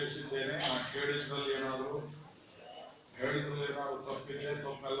ನಿವೇದಿಸಿದ್ದೇನೆ. ನಾನು ಹೇಳಿದ್ರಲ್ಲಿ ಏನಾದರೂ ತಪ್ಪಿದ್ರೆ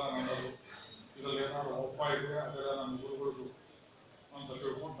ತಪ್ಪೆಲ್ಲ ನನ್ನದು. ಇದರಲ್ಲಿ ಏನಾದರೂ ಒಪ್ಪ ಇದ್ರೆ ಅದೆಲ್ಲ ನನ್ನ ಗುರುಗಳದು ಅಂತ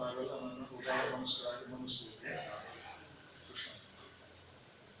ತಿಳ್ಕೊಂಡು ನಾವೆಲ್ಲ ನನ್ನ ಉದಾರ ಮನಸ್ಕರಾಗಿ ಮನಸ್ಸಬೇಕು.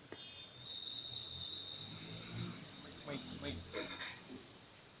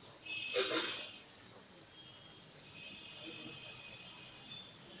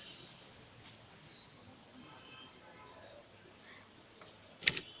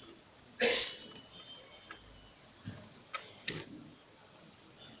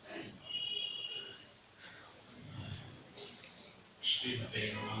 श्रीमते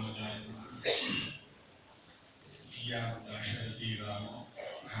रामानुजाय धियावताशरथी रामो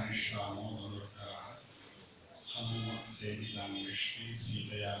घनिष्ठामो धनुर्धरः हनुमत्सेवितां श्री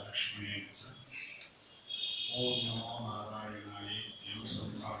सीतया लक्ष्मणेन ओम नमो नारायणाय इत्यं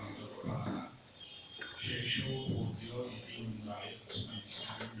संधानतत्परः शेषो भूत्यो इति मुण्डाय तस्मै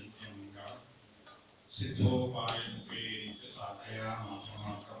स्वामी नित्यमङ्गलम् सिद्धोपायमुपेरित्य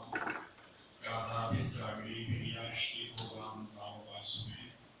साधयामासमासं गाथाभित्राग्रीभिर्या श्रीभोगां तामुपास्मे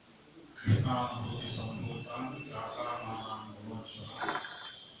कृष्णानुभूतिसम्भूतां गाथामानां गुणोज्ज्वलां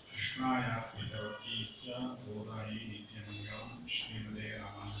कृष्णायार्पितवती स्यात् बोधायि नित्यमङ्गलं श्रीमते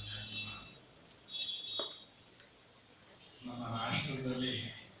रामानुजाय नमः. ನಮ್ಮ ರಾಷ್ಟ್ರದಲ್ಲಿ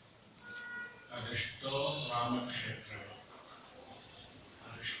ಅದೆಷ್ಟೋ ರಾಮಕ್ಷೇತ್ರಗಳು,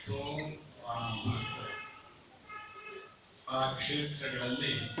 ಅದೆಷ್ಟೋ ರಾಮ ಭಕ್ತರು. ಆ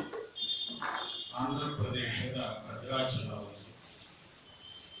ಕ್ಷೇತ್ರಗಳಲ್ಲಿ ಆಂಧ್ರ ಪ್ರದೇಶದ ಭದ್ರಾಚಲ ಒಂದು.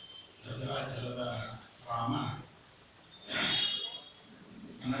 ಭದ್ರಾಚಲದ ರಾಮ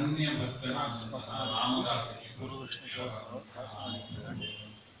ಅನನ್ಯ ಭಕ್ತನಾದಂತಹ ರಾಮದಾಸರಿಗೆ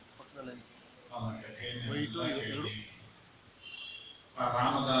ಅವನ ಕಥೆಯನ್ನೆಲ್ಲ ಕೇಳಿದ್ದೀವಿ. ಆ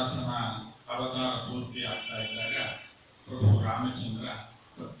ರಾಮದಾಸನ ಅವತಾರ ಪೂರ್ತಿ ಆಗ್ತಾ ಇದ್ದಾಗ ಪ್ರಭು ರಾಮಚಂದ್ರ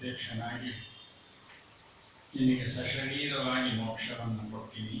ಪ್ರತ್ಯಕ್ಷನಾಗಿ ನಿನಗೆ ಸಶರೀರವಾಗಿ ಮೋಕ್ಷವನ್ನು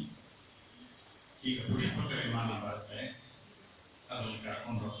ಕೊಡ್ತೀನಿ, ಈಗ ಪುಷ್ಪಕ ವಿಮಾನ ಬರುತ್ತೆ, ಅದ್ರಲ್ಲಿ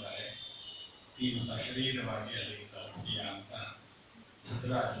ಕರ್ಕೊಂಡು ಹೋಗ್ತಾರೆ, ನೀನು ಸಶರೀರವಾಗಿ ಅಲ್ಲಿಗೆ ತಲುಪ್ತೀಯ ಅಂತ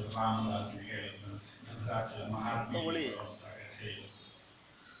ಭದ್ರಾಚಲ ರಾಮದಾಸನಿಗೆ ಹೇಳಿದಂತೆ. ಭದ್ರಾಚಲ ಮಹಾತ್ಮ ಅಂತ ಕಥೆ ಇದು.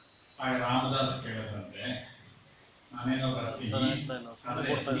 ಆಗ ರಾಮದಾಸ್ ಕೇಳಿದಂತೆ, ನಾನೇನೋ ಬರ್ತೀನಿ, ಆದರೆ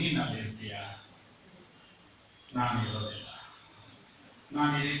ನೀನು ಅಲ್ಲಿರ್ತೀಯ, ನಾನು ಇರೋದಿಲ್ಲ.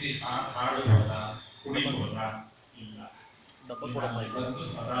 ನಾನು ಈ ರೀತಿ ಹಾಡಬಹುದಾ, ಕುಡಿಬಹುದಾ? ಇಲ್ಲ. ಬಂದು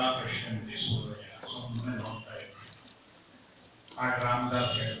ಸದಾ ಪಶ್ಯಂತಿ ಸೂರ್ಯ, ಸುಮ್ಮನೆ ನೋಡ್ತಾ ಇದ್ದೆ. ಆಗ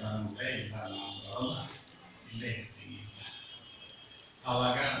ರಾಮದಾಸ್ ಹೇಳ್ತಾನಂತೆ, ಇಲ್ಲ ನಾನು ಬರೋಲ್ಲ, ಇಲ್ಲೇ ಇರ್ತೀನಿ ಅಂತ.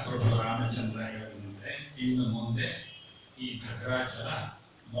 ಆವಾಗ ಪ್ರಭು ರಾಮಚಂದ್ರ ಹೇಳಿದಂತೆ, ಇನ್ನು ಮುಂದೆ ಈ ಭದ್ರಾಚಲ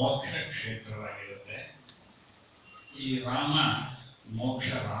ಮೋಕ್ಷ ಕ್ಷೇತ್ರವಾಗಿರುತ್ತೆ, ಈ ರಾಮ ಮೋಕ್ಷ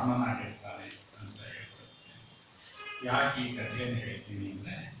ರಾಮನಾಗಿರ್ತಾನೆ ಅಂತ ಹೇಳ್ತಾರೆ. ಯಾಕೆ ಈ ಕಥೆಯನ್ನು ಹೇಳ್ತೀನಿ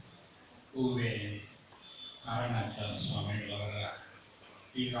ಅಂದರೆ, ಹೂವೆ ನಾರಾಯಣಾಚಾರ ಸ್ವಾಮಿಗಳವರ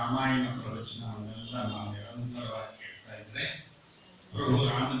ಈ ರಾಮಾಯಣ ಪ್ರವಚನವನ್ನೆಲ್ಲ ನಾವು ನಿರಂತರವಾಗಿ ಕೇಳ್ತಾ ಇದ್ರೆ ಪ್ರಭು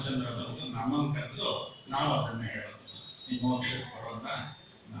ರಾಮಚಂದ್ರ ಬಂದು ನಮ್ಮನ್ನು ಕರೆದು ನಾವು ಅದನ್ನೇ ಹೇಳೋದು, ಈ ಮೋಕ್ಷಕ್ಕೆ ಬರೋದ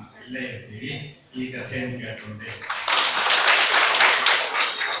ನಾವು ಇಲ್ಲೇ ಇರ್ತೀವಿ, ಈ ಕಥೆಯನ್ನು ಕೇಳ್ಕೊಂಡೆ.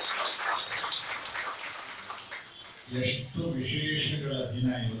 ಎಷ್ಟು ವಿಶೇಷಗಳ ದಿನ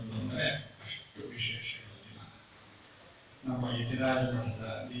ಇವತ್ತು ಅಂದರೆ ಅಷ್ಟು ವಿಶೇಷಗಳ ದಿನ. ನಮ್ಮ ಯತಿರಾಜ ಮಠದ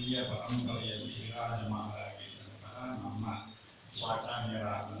ದಿವ್ಯ ಪರಂಪರೆಯಲ್ಲಿ ವಿರಾಜಮಾನರಾಗಿದ್ದಂತಹ ನಮ್ಮ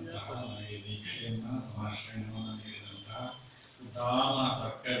ಸ್ವಾಚಾರ್ಯರಾದಂತಹ ನಮಗೆ ದೀಕ್ಷೆಯನ್ನು ಸಮಾಶ್ರಯವನ್ನು ನೀಡಿದಂತಹ ಉದ್ದಾಮ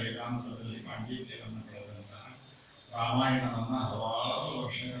ತರ್ಕ ವೇದಾಂತದಲ್ಲಿ ಪಾಂಡಿತ್ಯವನ್ನು ಪಡೆದಂತಹ ರಾಮಾಯಣವನ್ನು ಹಲವಾರು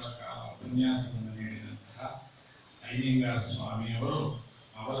ವರ್ಷಗಳ ಕಾಲ ಉಪನ್ಯಾಸವನ್ನು ನೀಡಿದಂತಹ ಐನಿಂಗ ಸ್ವಾಮಿಯವರು,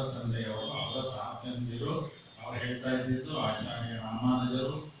 ಅವರ ತಂದೆಯವರು, ಅವರ ತಾತಂದಿರು, ಅವರು ಹೇಳ್ತಾ ಇದ್ದಿದ್ದು ಆಚಾರ್ಯ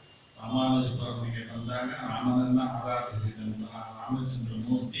ರಾಮಾನುಜರು. ರಾಮಾನುಜ ಪರಮನಿಗೆ ಬಂದಾಗ ರಾಮನನ್ನ ಆರಾಧಿಸಿದಂತಹ ರಾಮಚಂದ್ರ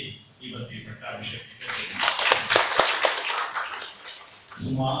ಮೂರ್ತಿ ಇವತ್ತಿ ಪಟ್ಟಾಭಿಷೇಕಕ್ಕೆ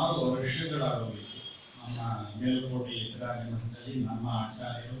ಸುಮಾರು ವರ್ಷಗಳಾಗೋಗಿತ್ತು. ನಮ್ಮ ಮೇಲುಕೋಟೆ ಯತಿರಾಜ ಮಠದಲ್ಲಿ ನಮ್ಮ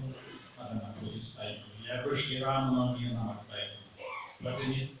ಆಚಾರ್ಯರು ಅದನ್ನು ಪೂಜಿಸ್ತಾ ಇದ್ರು. 2 ಶ್ರೀರಾಮನವಮಿಯನ್ನು ಮಾಡ್ತಾ ಇದ್ರು.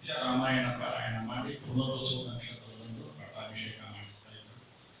 ಪ್ರತಿನಿತ್ಯ ರಾಮಾಯಣ ಪಾರಾಯಣ ಮಾಡಿ ಪುನರ್ವಸು ನಕ್ಷತ್ರದಂದು ಪಟ್ಟಾಭಿಷೇಕ ಮಾಡಿಸ್ತಾ ಇದ್ರು.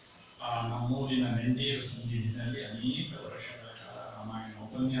 ಆ ನಮ್ಮೂರಿನ ನೆಂಜೇರ ಸನ್ನಿಧಿನಲ್ಲಿ ಅನೇಕ ವರ್ಷಗಳ ಕಾಲ ರಾಮಾಯಣ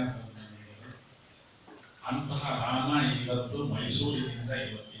ಉಪನ್ಯಾಸವನ್ನು ನೀಡಿದರು. ಅಂತಹ ರಾಮ ಇವತ್ತು ಮೈಸೂರಿನಿಂದ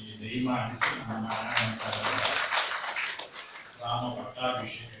ಇವತ್ತಿಗೆ ದಯಮಾಡಿಸಿ ನಮ್ಮ ನಾರಾಯಣಾಚಾರ್ಯರ ರಾಮ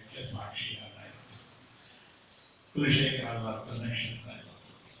ಪಟ್ಟಾಭಿಷೇಕಕ್ಕೆ ಸಾಕ್ಷಿಯಾದ ಕುಲಶೇಖರ ನಕ್ಷತ್ರ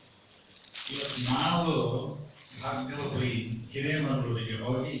ಇವತ್ತು ನಾವು ಭಾಗ್ಯವಪುರಿ ಹಿರೇಮಗಳೂರಿಗೆ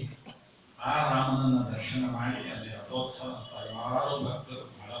ಹೋಗಿ ಆ ರಾಮನನ್ನ ದರ್ಶನ ಮಾಡಿ ಅಲ್ಲಿ ರಥೋತ್ಸವ ಸಾವಿರಾರು ಭಕ್ತರು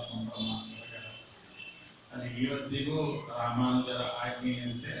ಬಹಳ ಸಂಭ್ರಮ ಸಡಗರ. ಅಲ್ಲಿ ಇವತ್ತಿಗೂ ರಾಮಾನುಜರ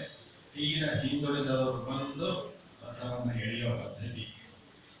ಆಜ್ಞೆಯಂತೆ ತೀರ ಹಿಂದುಳಿದವರು ಬಂದು ರಥವನ್ನು ಎಳೆಯುವ ಪದ್ಧತಿ.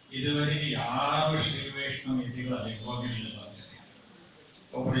 ಇದುವರೆಗೆ ಯಾರು ಶ್ರೀ ವೈಷ್ಣವ ಯತಿಗಳು ಅಲ್ಲಿಗೆ ಹೋಗಿರಲಿಲ್ಲ.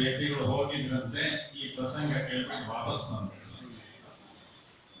 ಒಬ್ಬರು ಯತಿಗಳು ಹೋಗಿದ್ರಂತೆ, ಈ ಪ್ರಸಂಗ ಕೇಳ್ಬಿಟ್ಟು ವಾಪಸ್ ಬಂದ್ಬಿಟ್ರು.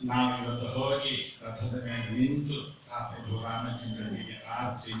 ನಾವು ಇವತ್ತು ಹೋಗಿ ರಥದ ಮೇಲೆ ನಿಂತು ಆ ಪ್ರಭು ರಾಮಚಂದ್ರನಿಗೆ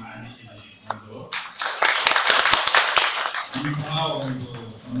ಆರ್ತಿ ಮಾಡಿ ಒಂದು ಅಂತಹ ಒಂದು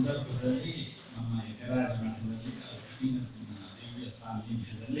ಸಂದರ್ಭದಲ್ಲಿ ನಮ್ಮ ಯತಿರಾಜ ಮಠದಲ್ಲಿ ಲಕ್ಷ್ಮೀನರಸಿಂಹ ದಿವ್ಯ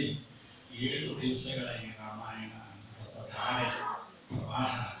ಸಾನ್ನಿಧ್ಯದಲ್ಲಿ 7 ದಿವಸಗಳ ಈ ರಾಮಾಯಣ ರಸಧಾರೆ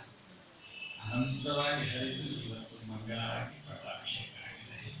ಪ್ರವಾಹ ಆನಂದವಾಗಿ ಹರಿದು ಇವತ್ತು ಮಂಗಳವಾಗಿ ಪಟ್ಟಾಭಿಷೇಕ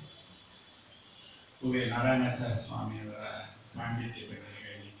ಆಗಿದೆ. ನಾರಾಯಣಾಚಾರ್ಯ ಸ್ವಾಮಿಯವರ ಪಾಂಡಿತ್ಯ ಬಗ್ಗೆ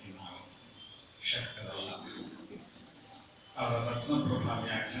ಹೇಳಲಿಕ್ಕೆ ನಾವು ಶಕ್ತರಲ್ಲ. ಅವರ ರತ್ನಪ್ರಭಾ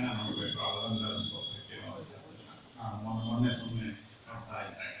ವ್ಯಾಖ್ಯಾನ ನೋಡಬೇಕು, ಅವರೊಂದ ಸ್ತೋತ್ರಕ್ಕೆ ನಾವು ಮೊನ್ನೆ ಸುಮ್ಮನೆ ನೋಡ್ತಾ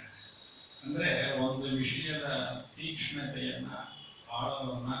ಇದ್ದಾಗ ಅಂದ್ರೆ ಒಂದು ವಿಷಯದ ತೀಕ್ಷ್ಣತೆಯನ್ನ,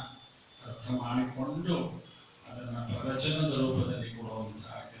 ಆಳವನ್ನ ಅರ್ಥ ಮಾಡಿಕೊಂಡು ಅದನ್ನ ಪ್ರವಚನದ ರೂಪದಲ್ಲಿ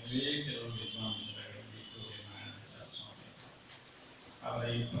ಕೊಡುವಂತಹ ಕೆಲವೇ ಕೆಲವು ವಿದ್ವಾಂಸರುಗಳಿಗೆ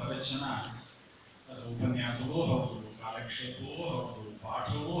ಪ್ರವಚನ ಅದು ಉಪನ್ಯಾಸವೂ ಹೌದು, ಕಾಲಕ್ಷೇಪವೂ ಹೌದು,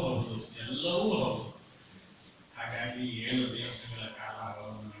 ಪಾಠವೂ ಹೌದು, ಎಲ್ಲವೂ ಹೌದು. ಹಾಗಾಗಿ 7 ದಿವಸಗಳ ಕಾಲ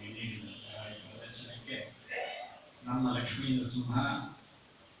ಅವರು ನಮಗೆ ನೀಡಿದಂತಹ ಈ ಪ್ರವಚನಕ್ಕೆ ನಮ್ಮ ಲಕ್ಷ್ಮೀ ನರಸಿಂಹ,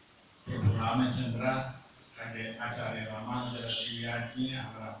 ಪ್ರಭು ರಾಮಚಂದ್ರ ಹಾಗೆ ಆಚಾರ್ಯ ರಾಮಾನುಜರ ದಿವ್ಯಾಜ್ಞೆ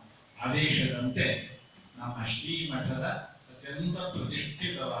ಅವರ ಆದೇಶದಂತೆ ನಮ್ಮ ಶ್ರೀಮಠದ ಅತ್ಯಂತ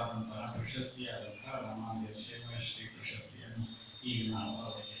ಪ್ರತಿಷ್ಠಿತವಾದಂತಹ ಪ್ರಶಸ್ತಿಯಾದಂತಹ ರಾಮಾನುಜ ಸೇವಾ ಶ್ರೀ ಪ್ರಶಸ್ತಿಯನ್ನು ಈಗ ನಾವು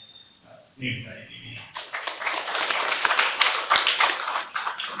ಅವರಿಗೆ ನೀಡ್ತಾ ಇದ್ದೀವಿ.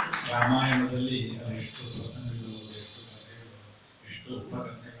 ರಾಮಾಯಣದಲ್ಲಿ ಅದೆಷ್ಟು ಪ್ರಸಂಗಗಳು, ಎಷ್ಟು ಕಥೆಗಳು, ಎಷ್ಟು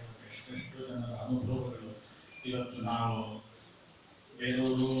ಉಪಕಥೆಗಳು, ಎಷ್ಟೆಷ್ಟು ಜನರ ಅನುಭವಗಳು. ಇವತ್ತು ನಾವು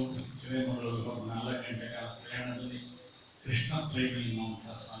ಬೇಲೂರು ಹಿರೇಮಗಳೂರು 4 ಗಂಟೆ ಕಾಲ ಪ್ರಯಾಣದಲ್ಲಿ ಕೃಷ್ಣ ಪ್ರೇಮಿ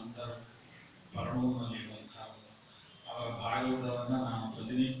ಎನ್ನುವಂತಹ ಸಂತರು ಪರಮೂರಿನಲ್ಲಿರುವಂತಹ ಅವರ ಭಾಗವತವನ್ನು ನಾನು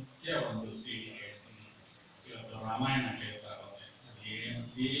ಪ್ರತಿನಿತ್ಯ ಒಂದು CD ಕೇಳ್ತೀನಿ. ಇವತ್ತು ರಾಮಾಯಣ ಕೇಳ್ತಾ ಹೋದೆ. ಅದೇ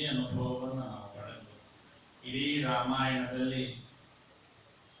ಅನುಭವವನ್ನು ನಾವು ಪಡೆದು ಇಡೀ ರಾಮಾಯಣದಲ್ಲಿ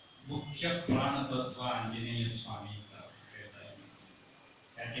ಮುಖ್ಯ ಪ್ರಾಣ ತತ್ವ ಆಂಜನೇಯ ಸ್ವಾಮಿ ಅಂತ ಹೇಳ್ತಾ ಇದ್ದೀನಿ.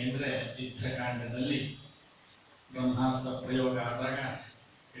 ಯಾಕೆಂದ್ರೆ ಯುದ್ಧಕಾಂಡದಲ್ಲಿ ಬ್ರಹ್ಮಾಸ್ತ್ರ ಪ್ರಯೋಗ ಆದಾಗ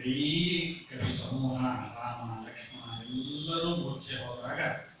ಇಡೀ ಕವಿ ಸಮೂಹ, ರಾಮ ಲಕ್ಷ್ಮಣ ಎಲ್ಲರೂ ಮೂರ್ಛೆ ಹೋದಾಗ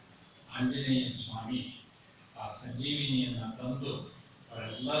ಆಂಜನೇಯ ಸ್ವಾಮಿ ಆ ಸಂಜೀವಿನಿಯನ್ನ ತಂದು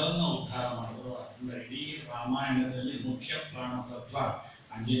ಅವರೆಲ್ಲರನ್ನ ಉದ್ಧಾರ ಮಾಡಿದ್ರು. ಅದರಿಂದ ಇಡೀ ರಾಮಾಯಣದಲ್ಲಿ ಮುಖ್ಯ ಪ್ರಾಣ ತತ್ವ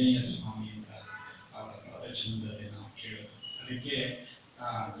ಆಂಜನೇಯ ಸ್ವಾಮಿ ಅಂತ ಅವರ ಪ್ರವಚನದಲ್ಲಿ ನಾವು ಕೇಳೋದು. ಅದಕ್ಕೆ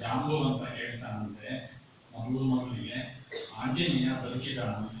ಜಾಂಬುವಂತ ಹೇಳ್ತಾನಂತೆ, ಮೊದಲಿಗೆ ಆಂಜನೇಯ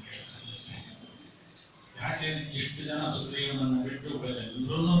ಬದುಕಿದಾನ ಅಂತ ಹೇಳ್ತಾನಂತೆ. ಯಾಕೆ ಇಷ್ಟು ಜನ ಸುಗ್ರೀವನನ್ನು ಬಿಟ್ಟು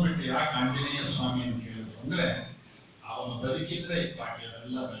ಎಲ್ಲರನ್ನೂ ಬಿಟ್ಟು ಯಾಕೆ ಆಂಜನೇಯ ಸ್ವಾಮಿ ಅಂತ ಹೇಳಿದ್ರು ಅಂದ್ರೆ, ಅವನು ಬದುಕಿದ್ರೆ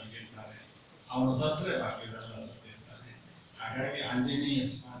ಬಾಕಿಯವರೆಲ್ಲ ಬದುಕಿರ್ತಾರೆ, ಅವನು ಸತ್ತರೆ ಬಾಕಿಯವರೆಲ್ಲ ಸತ್ತಿರ್ತಾರೆ. ಹಾಗಾಗಿ ಆಂಜನೇಯ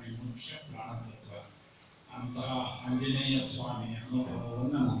ಸ್ವಾಮಿ ಮುಖ್ಯ ಪ್ರಾಣತತ್ವ. ಅಂತಹ ಆಂಜನೇಯ ಸ್ವಾಮಿಯ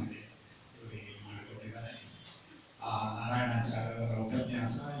ಅನುಭವವನ್ನು ನಮಗೆ ಇವರಿಗೆ ಮಾಡಿಕೊಟ್ಟಿದ್ದಾರೆ. ಆ ನಾರಾಯಣಾಚಾರ್ಯರ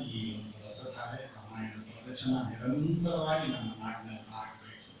ಉಪನ್ಯಾಸ, ಈ ಒಂದು ರಸಧಾರೆ ರಾಮಾಯಣ ಪ್ರವಚನ ನಿರಂತರವಾಗಿ ನನ್ನ ನಾಡಿನಲ್ಲಿ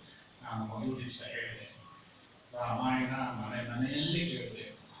ಆಗಬೇಕು. ನಾನು ಮೊದಲು ದಿವಸ ಹೇಳಿದೆ, ರಾಮಾಯಣ ಮನೆಯಲ್ಲಿ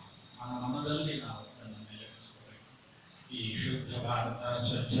ಕೇಳಬೇಕು, ಮನದಲ್ಲಿ ನಾವು ಅದನ್ನು ನೆಲೆನಿಸ್ಕೋಬೇಕು. ಈ ಶುದ್ಧ ಭಾರತ,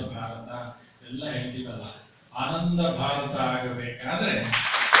 ಸ್ವಚ್ಛ ಭಾರತ ಎಲ್ಲ ಹೇಳ್ತೀವಲ್ಲ, ಆನಂದ ಭಾರತ ಆಗಬೇಕಾದ್ರೆ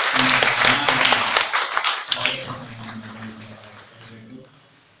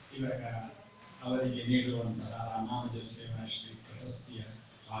ಇವಾಗ ಅವರಿಗೆ ನೀಡುವಂತಹ ರಾಮಾನುಜ ಸೇವಾ ಶ್ರೀ ಪ್ರಶಸ್ತಿಯ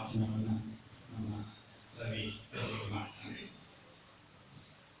ವಾಚನವನ್ನು ನಮ್ಮ ರವಿ ಮಾಡ್ತಾರೆ.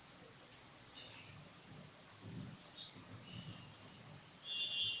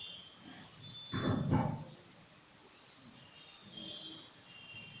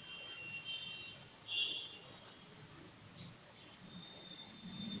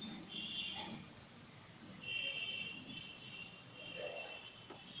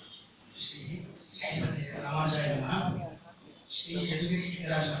 ಶ್ರೀಮತಿ ರಾಮಾಚಾರ್ಯ ನಮಃ. ಶ್ರೀ ಯದುಗಿರಿ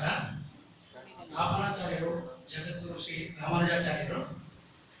ಯತಿರಾಜ ಮಠ ಸ್ಥಾಪನಾಚಾರ್ಯರು ಜಗದ್ಗುರು ಶ್ರೀ ರಾಮಾನುಜಾಚಾರ್ಯರು.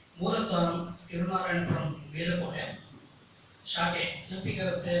 ಮೂಲಸ್ಥಾನ ತಿರುನಾರಾಯಣಪುರಂ ಮೇಲುಕೋಟೆ, ಶಾಖೆ ಸಂಪಿಗೆ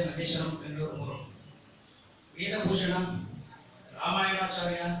ರಸ್ತೆ ಮಲ್ಲೇಶ್ವರಂ ಬೆಂಗಳೂರು 3. ವೇದಭೂಷಣ,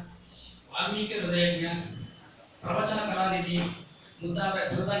 ರಾಮಾಯಣಾಚಾರ್ಯ, ವಾಲ್ಮೀಕಿ ಹೃದಯಜ್ಞ, ಪ್ರವಚನ ಕಲಾನಿಧಿ ಮುಂತಾದ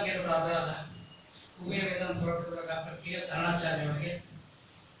ಬಿರುದಾಂಕಿತರಾದ ಉಭಯ ವೇದಾಂತ ಪ್ರವರ್ತಕರ ಡಾಕ್ಟರ್ KS ನರಯಾಣಾಚಾರ್ಯ ಅವರಿಗೆ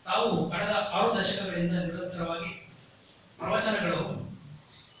ತಾವು ಕಳೆದ 6 ದಶಕಗಳಿಂದ ನಿರಂತರವಾಗಿ ಪ್ರವಚನಗಳು,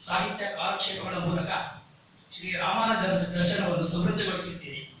 ಸಾಹಿತ್ಯ ಕಾಲಕ್ಷೇಪಗಳ ಮೂಲಕ ಶ್ರೀ ರಾಮಾನುಜ ದರ್ಶನವನ್ನು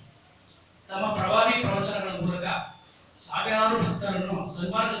ಸಮೃದ್ಧಿಗೊಳಿಸುತ್ತೀರಿ. ತಮ್ಮ ಪ್ರಭಾವಿ ಪ್ರವಚನಗಳ ಮೂಲಕ ಸಾವಿರಾರು ಭಕ್ತರನ್ನು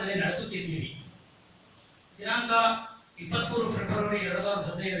ಸನ್ಮಾರ್ಗದಲ್ಲಿ ನಡೆಸುತ್ತಿದ್ದೀರಿ. ದಿನಾಂಕ 23 ಫೆಬ್ರವರಿ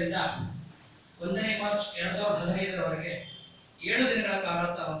 2015ರಿಂದ 1ನೇ ಮಾರ್ಚ್ 2015ರವರೆಗೆ 7 ದಿನಗಳ ಕಾಲ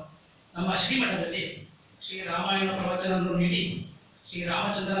ನಮ್ಮ ಶ್ರೀಮಠದಲ್ಲಿ ಶ್ರೀ ರಾಮಾಯಣ ಪ್ರವಚನವನ್ನು ನೀಡಿ ಶ್ರೀ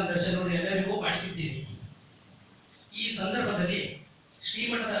ರಾಮಚಂದ್ರನ ದರ್ಶನವನ್ನು ಎಲ್ಲರಿಗೂ ಮಾಡಿಸಿದ್ದೀರಿ. ಈ ಸಂದರ್ಭದಲ್ಲಿ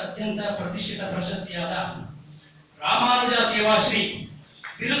ಶ್ರೀಮಠದ ಅತ್ಯಂತ ಪ್ರತಿಷ್ಠಿತ ಪ್ರಶಸ್ತಿಯಾದ ರಾಮಾನುಜ ಸೇವಾ ಶ್ರೀ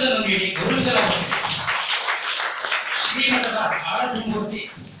ಬಿರುದನ್ನು ನೀಡಿ ಗೌರವಿಸಲಾಗುತ್ತದೆ. ಶ್ರೀಮಠದ ಆರಾಧ್ಯ ಮೂರ್ತಿ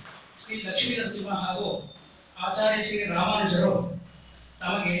ಶ್ರೀ ಲಕ್ಷ್ಮೀ ನರಸಿಂಹ ಹಾಗೂ ಆಚಾರ್ಯ ಶ್ರೀ ರಾಮಾನುಜರು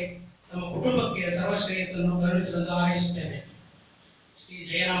ತಮಗೆ ತಮ್ಮ ಕುಟುಂಬಕ್ಕೆ ಸರ್ವಶ್ರೇಯಸ್ಸನ್ನು ಕರುಣಿಸಲೆಂದು ಹಾರೈಸುತ್ತೇವೆ. ಶ್ರೀ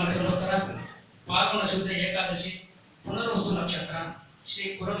ಜಯನಾಮ ಸಂವತ್ಸರ ಫಾಲ್ಗುಣ ಶುದ್ಧ ಏಕಾದಶಿ ಪುನರ್ವಸು ನಕ್ಷತ್ರ ಶ್ರೀ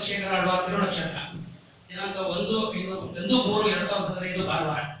ಕುಲಶೇಖರ ತಿರುನಕ್ಷತ್ರ ದಿನಾಂಕ 1-3-2015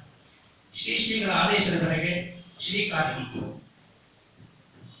 ಭಾನುವಾರ. ಶ್ರೀಗಳ ಆದೇಶದ ಮೇರೆಗೆ ಶ್ರೀ ಕಾರ್ಯ.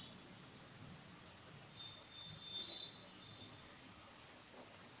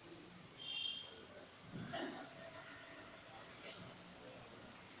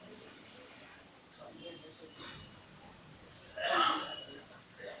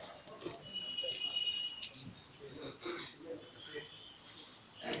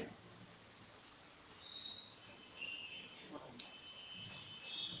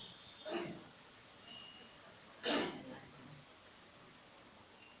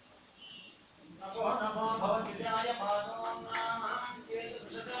 नमो नमो भवद्विजाय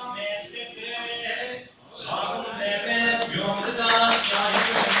स्वागुदेवेभ्यो मृदास्ताय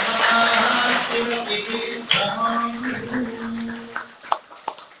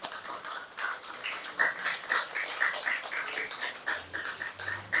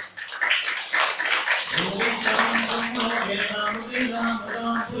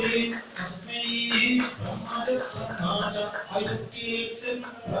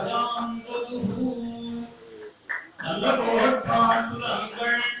நல்ல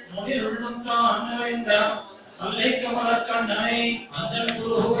கோட்பாட்டுலங்கள் முடிவுள்ளும் தான் நிறைந்த அல்லைக்கமலக்கண்ணனை அஞ்சல்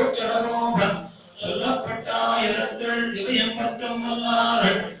குரு சடகோபன் சொல்லப்பட்ட ஆயிரத்தில் இவை எம்பத்தம்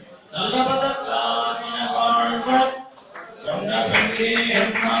வல்லார்கள் நல்ல பதத்தார் மன வாழ்வர் கொண்ட பெண்ணே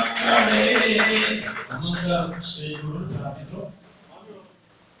மக்களே ಶ್ರೀ ಗುರು ಪ್ರಾರ್ಥಿಕರು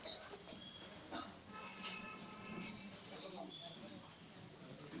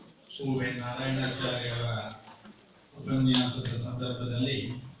ಸ್ವಾಮಿ ನಾರಾಯಣಾಚಾರ್ಯರ ಉಪನ್ಯಾಸದ ಸಂದರ್ಭದಲ್ಲಿ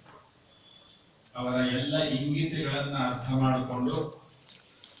ಅವರ ಎಲ್ಲ ಇಂಗಿತಗಳನ್ನ ಅರ್ಥ ಮಾಡಿಕೊಂಡು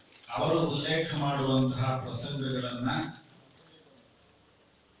ಅವರು ಉಲ್ಲೇಖ ಮಾಡುವಂತಹ ಪ್ರಸಂಗಗಳನ್ನ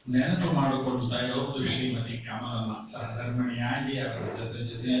ನೆನಪು ಮಾಡಿಕೊಳ್ತಾ ಇರೋದು ಶ್ರೀಮತಿ ಕಮಲಮ್ಮ ಸಹಧರ್ಮಿಣಿಯಾಗಿ ಅವರ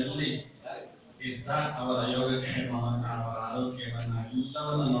ಜೊತೆಯಲ್ಲಿ ಇದ್ದ ಅವರ ಯೋಗಕ್ಷೇಮವನ್ನ ಅವರ ಆರೋಗ್ಯವನ್ನ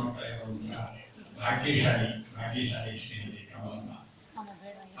ಎಲ್ಲವನ್ನ ನೋಡ್ತಾ ಇರುವಂತಹ ಭಾಗ್ಯಶಾಲಿ ಶ್ರೀಮತಿ ಕಮಲಮ್ಮ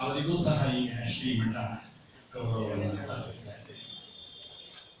ಅವರಿಗೂ ಸಹ ಈಗ ಶ್ರೀಮಠ ಗೌರವವನ್ನು ಸಲ್ಲಿಸ್ತಾ ಇದೆ.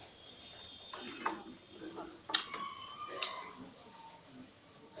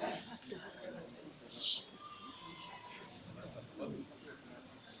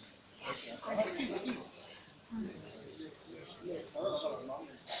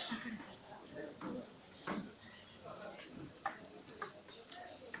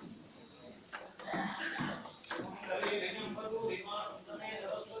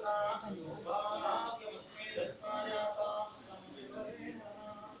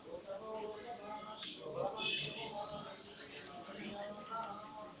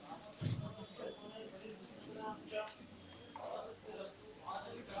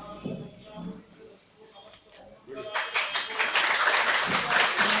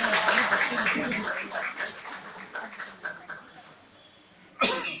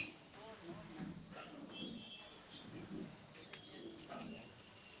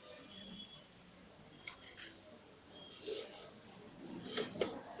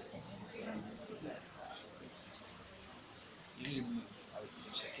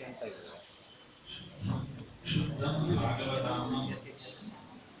 ಶುದ್ಧಂ ಭಾಗವತಾಮಂ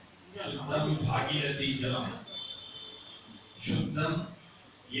ಶುದ್ಧಂ ಭಾಗೀರಥಿ ಜಲಂ ಶುದ್ಧಂ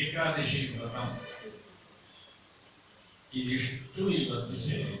ಏಕಾದಶಿ ವ್ರತಂ ಇದಿಷ್ಟು ಇವತ್ತು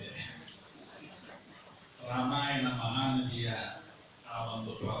ಸೇರಿದೆ. ರಾಮಾಯಣ ಮಹಾನದಿಯ ಆ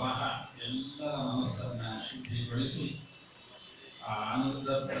ಒಂದು ಪ್ರವಾಹ ಎಲ್ಲರ ಮನಸ್ಸನ್ನ ಶುದ್ಧಿಗೊಳಿಸಿ ಆ ಆನಂದ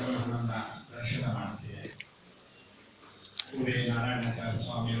ಬ್ರಹ್ಮನನ್ನ ದರ್ಶನ ಮಾಡಿಸಿದೆ. ಉಪೇ ನಾರಾಯಣಾಚಾರ್ಯ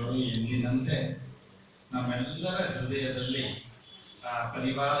ಸ್ವಾಮಿಯವರು ಎಂದಿನಂತೆ ನಮ್ಮೆಲ್ಲರ ಹೃದಯದಲ್ಲಿ ಆ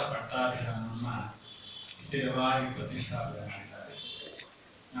ಪರಿವಾರ ಪಟ್ಟಾಭಿಯಾನವನ್ನ ಸ್ಥಿರವಾಗಿ ಪ್ರತಿಷ್ಠಾಪನೆ ಮಾಡಿದ್ದಾರೆ.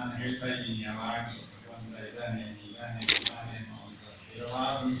 ನಾನು ಹೇಳ್ತಾ ಇದ್ದೀನಿ, ಯಾವಾಗಲೂ ಭಗವಂತ ಇದ್ದಾನೆ ಅನ್ನುವಂಥ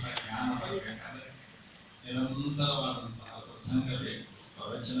ಸ್ಥಿರವಾದಂತಹ ಜ್ಞಾನ ಬರಬೇಕಾದ್ರೆ ನಿರಂತರವಾದಂತಹ ಸತ್ಸಂಗ ಬೇಕು,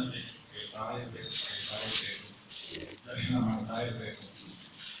 ಪ್ರವಚನ ಬೇಕು, ಕೇಳ್ತಾ ಇರಬೇಕು, ದರ್ಶನ ಮಾಡ್ತಾ ಇರಬೇಕು.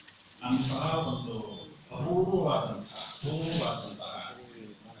 ಅಂತಹ ಒಂದು ಅಪೂರ್ವವಾದಂತಹ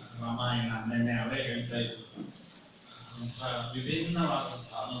ರಾಮಾಯಣ ನಿನ್ನೆ ಅವರೇ ಹೇಳ್ತಾ ಇದ್ರು, ಅಂತಹ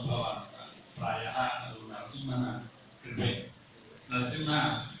ವಿಭಿನ್ನವಾದಂತಹ ಅನುಭವ ಅಂತ. ಪ್ರಾಯ ಅದು ನರಸಿಂಹನ ಕೃಪೆ. ನರಸಿಂಹ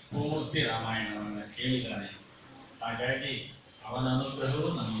ಪೂರ್ತಿ ರಾಮಾಯಣವನ್ನು ಕೇಳಿದ್ದಾನೆ. ಹಾಗಾಗಿ ಅವನ ಅನುಗ್ರಹವು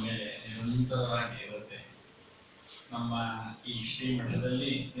ನಮ್ಮ ಮೇಲೆ ನಿರಂತರವಾಗಿ ಇರುತ್ತೆ. ನಮ್ಮ ಈ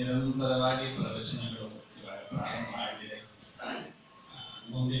ಶ್ರೀಮಠದಲ್ಲಿ ನಿರಂತರವಾಗಿ ಪ್ರವಚನಗಳು ಇವಾಗ ಪ್ರಾರಂಭ ಆಗಿದೆ.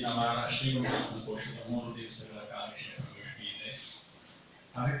 ಮುಂದಿನ ವಾರ ಶ್ರೀಮಠ ಸಂತೋಷದ 3 ದಿವಸಗಳ ಕಾಲಕ್ಷೇಪ ಗೋಷ್ಠಿ ಇದೆ.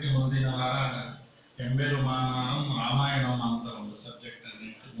 ಅದಕ್ಕೆ ಮುಂದಿನ ವಾರ ಎಂಬೆರುಮಾನಂ ರಾಮಾಯಣಂ ಅಂತ ಒಂದು ಸಬ್ಜೆಕ್ಟ್ ಅನ್ನು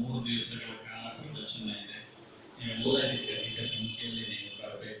 3 ದಿವಸಗಳ ಕಾಲ ಪ್ರವಚನ ಇದೆ. ನೀವೆಲ್ಲ ಇದಕ್ಕೆ ಅಧಿಕ ಸಂಖ್ಯೆಯಲ್ಲಿ ನೀವು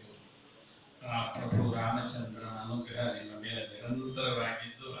ಬರಬೇಕು. ಆ ಪ್ರಭು ರಾಮಚಂದ್ರನ ಅನುಗ್ರಹ ನಿಮ್ಮ ಮೇಲೆ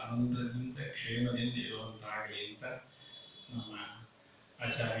ನಿರಂತರವಾಗಿದ್ದು ಆನಂದದಿಂದ ಕ್ಷೇಮದಿಂದ ಇರುವಂತಾಗಲಿ ಅಂತ ನಮ್ಮ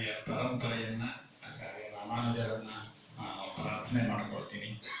ಆಚಾರ್ಯ ಪರಂಪರೆಯನ್ನ, ಆಚಾರ್ಯ ರಾಮಾನುಜರನ್ನ ನಾನು ಪ್ರಾರ್ಥನೆ ಮಾಡ್ಕೊಳ್ತೀನಿ.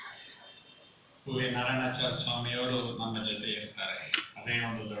 ಉಪೇ ನಾರಾಯಣಾಚಾರ್ಯ ಸ್ವಾಮಿಯವರು ನಮ್ಮ ಜೊತೆ ಇರ್ತಾರೆ. ಅದೇ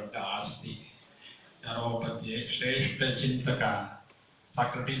ಒಂದು ದೊಡ್ಡ ಆಸ್ತಿ. ಯಾರೋ ಒಬ್ಬ ಶ್ರೇಷ್ಠ ಚಿಂತಕ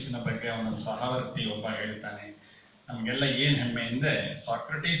ಸಾಕ್ರಟೀಸಿನ ಬಗ್ಗೆ ಅವನ ಸಹವರ್ತಿ ಒಬ್ಬ ಹೇಳ್ತಾನೆ, ನಮಗೆಲ್ಲ ಏನ್ ಹೆಮ್ಮೆ ಅಂದ್ರೆ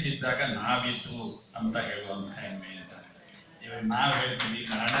ಸಾಕ್ರಟೀಸ್ ಇದ್ದಾಗ ನಾವಿತ್ತು ಅಂತ ಹೇಳುವಂತ ಹೆಮ್ಮೆ ಅಂತ. ಇವಾಗ ನಾವ್ ಹೇಳ್ತೀವಿ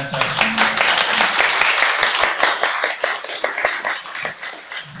ನಾರಾಯಣಾಚಾರ್ಯ ಸ್ವಾಮಿ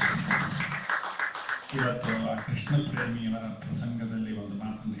ಇವತ್ತು ಆ ಕೃಷ್ಣ ಪ್ರೇಮಿಯವರ ಪ್ರಸಂಗದಲ್ಲಿ ಒಂದು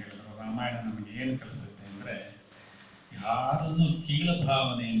ಮಾತನ್ನು ಹೇಳಿದರು. ರಾಮಾಯಣ ನಮಗೆ ಏನು ಕಲಿಸುತ್ತೆ ಅಂದರೆ ಯಾರನ್ನು ಕೀಳ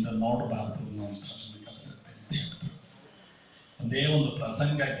ಭಾವನೆಯಿಂದ ನೋಡಬಾರದು ಅನ್ನುವಂಥದ್ದನ್ನು ಕಲಿಸುತ್ತೆ ಅಂತ ಹೇಳಿದ್ರು. ಒಂದೇ ಒಂದು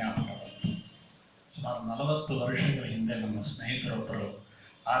ಪ್ರಸಂಗ ಜ್ಞಾಪಕ ಬಂತು. ಸುಮಾರು 40 ವರ್ಷಗಳ ಹಿಂದೆ ನಮ್ಮ ಸ್ನೇಹಿತರೊಬ್ಬರು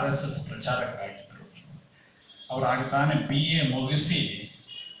RSS ಪ್ರಚಾರಕರಾಗಿದ್ದರು. ಅವರಾಗ್ತಾನೆ BA ಮುಗಿಸಿ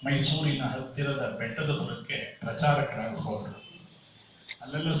ಮೈಸೂರಿನ ಹತ್ತಿರದ ಬೆಟ್ಟದಪುರಕ್ಕೆ ಪ್ರಚಾರಕರಾಗಿ ಹೋದರು.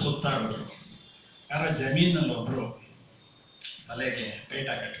 ಅಲ್ಲೆಲ್ಲ ಸುತ್ತಾಡಿದ್ರು. ಯಾರ ಜಮೀನಲ್ಲಿ ಒಬ್ಬರು ತಲೆಗೆ ಪೇಟ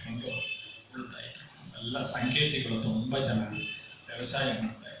ಕಟ್ಕೊಂಡು ಉಳ್ತಾ ಇದ್ರು. ಎಲ್ಲ ಸಂಕೇತಿಗಳು ತುಂಬ ಜನ ವ್ಯವಸಾಯ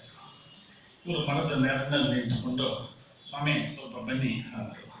ಮಾಡ್ತಾ ಇದ್ರು. ಇವರು ಮರದ ನೆರಳಿನಲ್ಲಿ ನಿಂತುಕೊಂಡು ಸ್ವಾಮಿ ಸ್ವಲ್ಪ ಬನ್ನಿ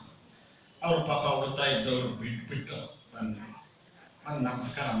ಅಂದರು. ಅವರು ಪಾಪ ಉಳ್ತಾ ಇದ್ದವರು ಬಿಟ್ಬಿಟ್ಟು ಬಂದರು. ಬಂದು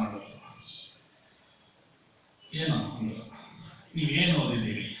ನಮಸ್ಕಾರ ಮಾಡಿದ್ರು. ಏನು ಅಂದರು. ನೀವೇನು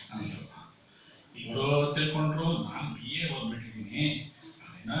ಓದಿದ್ದೀರಿ ಅಂದರು. ಇವರು ತಿಳ್ಕೊಂಡ್ರು ನಾನು BA ಓದ್ಬಿಟ್ಟಿದ್ದೀನಿ,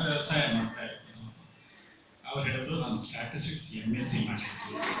 ಏನೋ ವ್ಯವಸಾಯ ಮಾಡ್ತಾ ಇರೋದು. ಅವ್ರು ಹೇಳಿದ್ರು ನಾನು ಸ್ಟ್ಯಾಟಿಸ್ಟಿಕ್ಸ್ MSc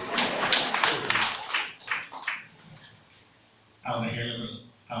ಮಾಡಿದ್ದೀನಿ. ಅವ್ರು ಹೇಳಿದ್ರು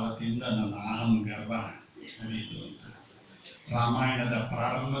ಅವತ್ತಿಂದ ನನ್ನ ಅಹಂ ಗರ್ವ ಕಲಿಯಿತು ಅಂತ. ರಾಮಾಯಣದ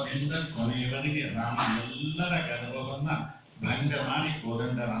ಪ್ರಾರಂಭದಿಂದ ಕೊನೆಯವರೆಗೆ ರಾಮ ಎಲ್ಲರ ಗರ್ವವನ್ನ ಭಂಗ ಮಾಡಿ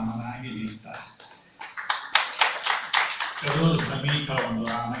ಕೋದಂಡ ರಾಮನಾಗಿ ನಿಂತ. ಕರೂರು ಸಮೀಪ ಒಂದು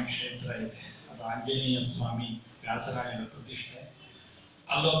ರಾಮ ಕ್ಷೇತ್ರ ಇದೆ. ಅದು ಆಂಜನೇಯ ಸ್ವಾಮಿ ವ್ಯಾಸರಾಯರ ಪ್ರತಿಷ್ಠೆ.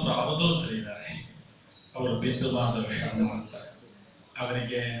 ಅಲ್ಲೊಬ್ಬರು ಅವಧೂತರಿದ್ದಾರೆ. ಅವರು ಬಿದ್ದು ಮಾಧವ ಶರ್ಮ ಅಂತ.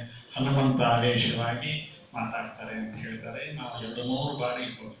 ಅವರಿಗೆ ಹನುಮಂತ ಆವೇಶವಾಗಿ ಮಾತಾಡ್ತಾರೆ ಅಂತ ಹೇಳ್ತಾರೆ. ನಾವು 200 ಬಾರಿ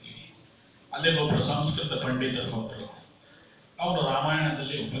ಹೋಗ್ತೀವಿ. ಅಲ್ಲೇ ಒಬ್ಬರು ಸಂಸ್ಕೃತ ಪಂಡಿತರು ಹೋದರು. ಅವರು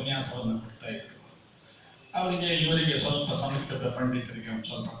ರಾಮಾಯಣದಲ್ಲಿ ಉಪನ್ಯಾಸವನ್ನು ಕೊಡ್ತಾ ಇದ್ರು. ಅವರಿಗೆ ಇವರಿಗೆ ಸ್ವಲ್ಪ ಸಂಸ್ಕೃತ ಪಂಡಿತರಿಗೆ ಒಂದು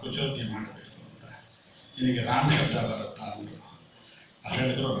ಸ್ವಲ್ಪ ಕುಚೋದ್ಯ ಮಾಡಬೇಕು ಅಂತ. ನಿನಗೆ ರಾಮ ಶಬ್ದ ಬರುತ್ತಾ ಅಂದರು. ಅವ್ರು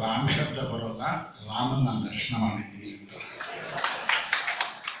ಹೇಳಿದ್ರು ರಾಮ ಶಬ್ದ ಬರೋಲ್ಲ, ರಾಮನ ನಾನು ದರ್ಶನ ಮಾಡಿದ್ದೀನಿ ಅಂತ.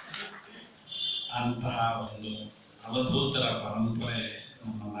 ಅಂತಹ ಒಂದು ಅವಧೂತರ ಪರಂಪರೆ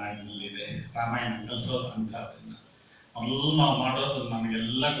ನಮ್ಮ ನಾಡಿನಲ್ಲಿದೆ. ರಾಮಾಯಣ ಕಲಿಸೋದು ಅಂತಹದನ್ನ ಮೊದಲು ನಾವು ಮಾಡೋದು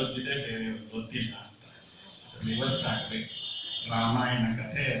ನಮಗೆಲ್ಲ ಗೊತ್ತಿದೆ, ಬೇರೆಯವ್ರಿಗೆ ಗೊತ್ತಿಲ್ಲ ಅಂತ. ಅದು ರಿವರ್ಸ್ ಆಗಬೇಕು. ರಾಮಾಯಣ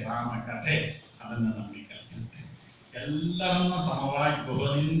ಕಥೆ, ರಾಮ ಕಥೆ ಅದನ್ನು ನಮಗೆ ಕಲಿಸುತ್ತೆ. ಎಲ್ಲರನ್ನ ಸಮವಾಗಿ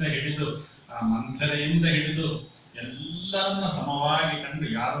ಭುವನಿಂದ ಹಿಡಿದು ಆ ಮಂಥರೆಯಿಂದ ಹಿಡಿದು ಎಲ್ಲರನ್ನ ಸಮವಾಗಿ ಕಂಡು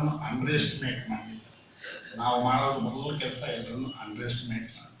ಯಾರನ್ನು ಅಂಡರ್ ಎಸ್ಟಿಮೇಟ್ ಮಾಡಲಿಲ್ಲ. ನಾವು ಮಾಡೋದು ಮೊದಲು ಕೆಲಸ ಎಲ್ಲರನ್ನು ಅಂಡರ್ ಎಸ್ಟಿಮೇಟ್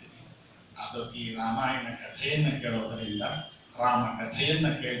ಮಾಡ್ತೀವಿ. ಅದು ಈ ರಾಮಾಯಣ ಕಥೆಯನ್ನು ಕೇಳೋದರಿಂದ, ರಾಮ ಕಥೆಯನ್ನ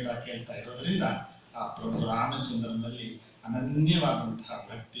ಕೇಳ್ತಾ ಇರೋದ್ರಿಂದ ಆ ಪ್ರಭು ರಾಮಚಂದ್ರನಲ್ಲಿ ಅನನ್ಯವಾದಂತಹ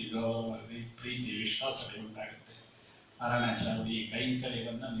ಭಕ್ತಿ, ಗೌರವ, ಪ್ರೀತಿ, ವಿಶ್ವಾಸಗಳು ಉಂಟಾಗುತ್ತೆ. ನಾರಾಯಣಾಚಾರ್ಯ ಈ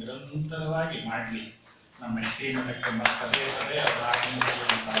ಕೈಂಕರ್ಯವನ್ನು ನಿರಂತರವಾಗಿ ಮಾಡಲಿ. ನಮ್ಮ ಶ್ರೀಮಠಕ್ಕೆ ಪದೇ ಪದೇ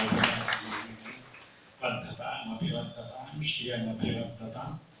ವರ್ಧತಾಂ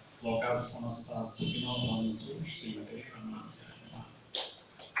ಶ್ರಿಯಮಭಿವರ್ಧತಾಂ ಲೋಕಾ ಸಮಸ್ತಾ ಸುಖಿನೋ ಭವಂತು. ಶ್ರೀಮತಿ ರಮಾಚಾರ್ಯ.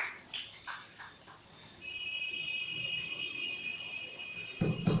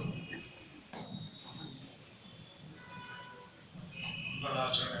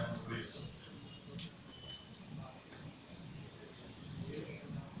 ಮಂಗಳಾಚರಣೆಯನ್ನು ಕುರಿತು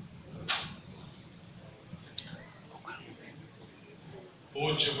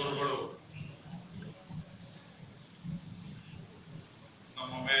ಪೂಜ್ಯ ಗುರುಗಳು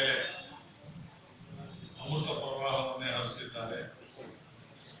ನಮ್ಮ ಮೇಲೆ ಅಮೃತ ಪ್ರವಾಹವನ್ನೇ ಹರಿಸಿದ್ದಾರೆ.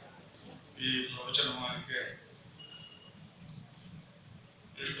 ಈ ಪ್ರವಚನ ಮಾಲಿಕೆ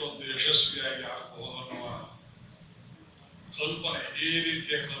ಎಷ್ಟೊಂದು ಯಶಸ್ವಿಯಾಗಿ ಆಗಬಹುದನ್ನುವ ಕಲ್ಪನೆ, ಈ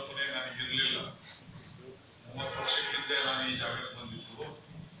ರೀತಿಯ ಕಲ್ಪನೆ ನನಗಿರಲಿಲ್ಲ. 30 ವರ್ಷಕ್ಕೆ ಹಿಂದೆ ನಾನು ಈ ಜಾಗಕ್ಕೆ ಬಂದಿದ್ದು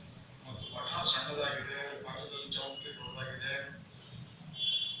ಮತ್ತು ಮಠ ಸಣ್ಣದಾಗಿದೆ, ಮಠದಲ್ಲಿ ಚೌಕಿ ದೊಡ್ಡದಾಗಿದೆ.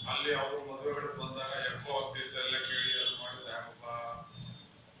 ಅಲ್ಲಿ ಅವರು ಮದುವೆಗಳಿಗೆ ಬಂದಾಗ ಎಫೋ ಆಗ್ತಿತ್ತು, ಎಲ್ಲ ಕೇಳಿ ಅದು ಮಾಡಿದ್ರೆ ಯಾಕಪ್ಪ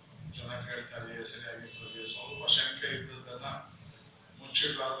ಜನ ಕೇಳ್ತಾರೆ, ಸರಿಯಾಗಿರ್ತದೆ. ಸ್ವಲ್ಪ ಶಂಕೆ ಇದ್ದದ್ದನ್ನ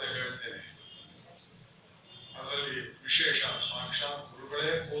ಮುಚ್ಚಿಡಲಾರದೆ ಹೇಳ್ತೇನೆ. ಅದರಲ್ಲಿ ವಿಶೇಷ ಸಾಕ್ಷಾತ್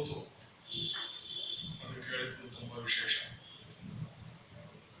ಗುರುಗಳೇ ಕೂತು ಅದು ಕೇಳಿದ್ದು ತುಂಬಾ ವಿಶೇಷ,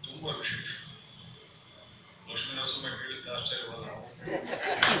 ತುಂಬಾ ವಿಶೇಷ. ಲಕ್ಷ್ಮೀ ನರಸಿಂಹ ಕೇಳಿದ್ದ ಆಶ್ಚರ್ಯವಲ್ಲ.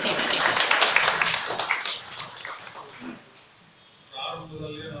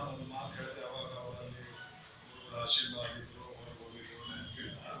 ಪ್ರಾರಂಭದಲ್ಲಿ ನಾನು ಒಂದು ಮಾತು ಹೇಳಿದೆ. ಅವಾಗ ಅವರಲ್ಲಿ ಗುರುಗಳ ಆಶೀರ್ವಾದ ಆಗಿದ್ರು, ಹೊರಗೆ ಹೋಗಿದ್ರು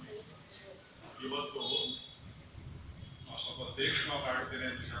ನೆನಪಿಲ್ಲ. ಇವತ್ತು ನಾವು ಸ್ವಲ್ಪ ತೀಕ್ಷ್ಣವಾಗಿ ಆಡ್ತೇನೆ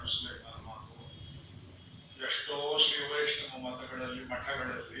ಅಂತ ಕ್ಷಮಿಸ್ಬೇಕು ನನ್ನ ಮಾತು. ಎಷ್ಟೋ ಶ್ರೀ ವೈಷ್ಣವ ಮಠಗಳಲ್ಲಿ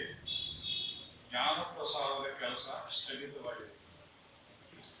ಜ್ಞಾನ ಪ್ರಸಾರದ ಕೆಲಸ ಸ್ಥಗಿತವಾಗಿದೆ.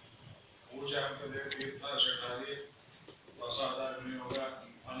 ಪೂಜೆ ಆಗ್ತದೆ, ತೀರ್ಥ ಶಟಾರಿ, ಪ್ರಸಾದ ವಿನಿಯೋಗ,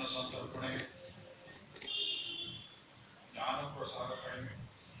 ಅನ್ನ ಸಂತರ್ಪಣೆ, ಜ್ಞಾನ ಪ್ರಸಾದ ಕಡಿಮೆ.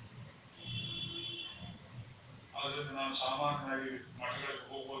 ಆದ್ರಿಂದ ನಾನು ಸಾಮಾನ್ಯವಾಗಿ ಮಠಗಳಿಗೆ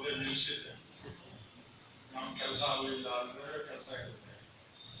ಹೋಗೋದೇ ನಿಲ್ಲಿಸಿದ್ದೆ. ನಮ್ಮ ಕೆಲಸ ಆಗಲಿಲ್ಲ ಅಂದ್ರೆ ಕೆಲಸ ಇರುತ್ತೆ.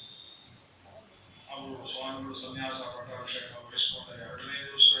 ಅವರು ಸ್ವಾಮಿಗಳು ಸನ್ಯಾಸ ಪಟ್ಟಾಭಿಷೇಕ ವಹಿಸ್ಕೊಂಡ 2ನೇ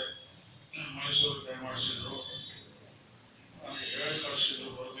ದಿವಸವೇ ಮೈಸೂರು ಕೈ ಮಾಡಿಸಿದ್ರು. ನನಗೆ ಹೇಳಿ ಕಳಿಸಿದ್ರು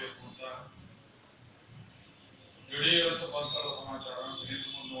ಬರಬೇಕು ಅಂತ. ದಿಢೀರಂತ ಬಂತಲ್ಲ ಸಮಾಚಾರ ಅಂತ ಹಿಂದೆ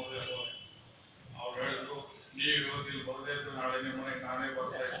ಮುಂದೆ ನೋಡದೆ ಹೋದೆ. ಅವ್ರು ಹೇಳಿದ್ರು, ನೀವು ಇವತ್ತಿಲ್ಲಿ ಬರದೇ ಇದ್ದು ನಾಳೆ ನಿಮ್ಮ ಮನೆಗೆ ನಾನೇ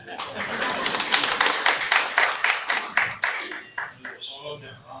ಬರ್ತಾ ಇದ್ದೆ. ಸೌಲಭ್ಯ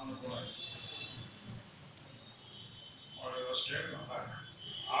ರಾಮನ ಗುಣ ಅಷ್ಟೇ.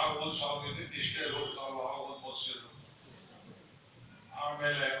 ಆಗ ಒಂದು ಸಾವು ಇದ್ದಿದ್ದು ಇಷ್ಟೇ ರೋಡ್ ಸಾವು ಆಗ ಒಂದು ಬಸ್ಸಿದ್ರು.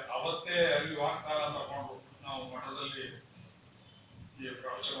 ಆಮೇಲೆ ಅವತ್ತೇ ಅಲ್ಲಿ ವಾಗ್ದಾನ ತಗೊಂಡು ನಾವು ಮಠದಲ್ಲಿ ಈ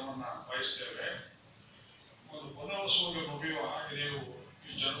ಪ್ರವಚನವನ್ನ ಬಯಸ್ತೇವೆ. ಒಂದು ಪುನರ್ವಸೂಗೆ ಮುಗಿಯುವ ಹಾಗೆ ನೀವು ಈ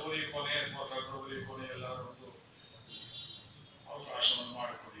ಜನವರಿ ಕೊನೆ ಅಥವಾ ಫೆಬ್ರವರಿ ಕೊನೆ ಎಲ್ಲರೂ ಒಂದು ಅವಕಾಶವನ್ನು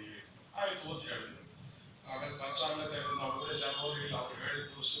ಮಾಡಿಕೊಡಿ. ಆಯ್ತು ಅಂತ ಹೇಳಿದ್ರು. ಆಮೇಲೆ ಪಂಚಾಂಗ ತೆಗೆದು ನೋಡಿದ್ರೆ ಜನವರಿಯಲ್ಲಿ ಅವರು ಹೇಳಿದ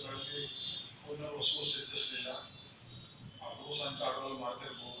ದಿವಸಗಳಲ್ಲಿ ಪುನರ್ವಸು ಸಿದ್ಧಿಸಲಿಲ್ಲ. ಅವರು ಸಂಚಾರದಲ್ಲಿ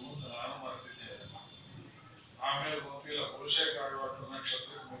ಮಾಡ್ತಿರ್ಬೋದು ಅಂತ ನಾನು ಮಾಡ್ತಿದ್ದೆ. ಆಮೇಲೆ ಗೊತ್ತಿಲ್ಲ ಪುರುಷೇಕಾರವಾದ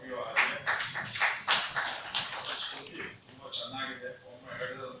ನಕ್ಷತ್ರಕ್ಕೆ ಮುಗಿಯುವ ಹಾಗೆ ತುಂಬಾ ಚೆನ್ನಾಗಿದೆ. ಒಮ್ಮೆ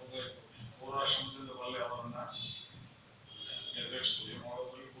ಹೇಳಿದ್ರೆ ಮುಗಿಯಿತು. ಪೂರ್ವಾಶ್ರಮದಿಂದ ಬಲ್ಲೆ ಅವರನ್ನ ಸ್ತುತಿ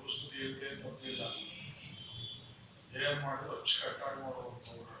ಮಾಡೋದ್ರಲ್ಲಿ ಗುರುಸ್ತುತಿ ಇರುತ್ತೆ ತಪ್ಪಿಲ್ಲ. ಏನ್ ಮಾಡಿದ್ರು ಅಚ್ಚುಕಟ್ಟಾಗಿ ಮಾಡೋದು.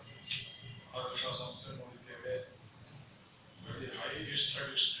 ಆದರ್ಶ ಸಂಸ್ಥೆ ನೋಡಿದ್ದೇವೆ. Very high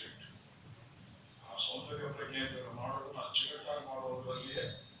study street. ಆ ಸೌಂದರ್ಯ ಪ್ರಜ್ಞೆ ಮಾಡೋದನ್ನ ಅಚ್ಚುಕಟ್ಟಾಗಿ ಮಾಡೋದ್ರಲ್ಲಿಯೇ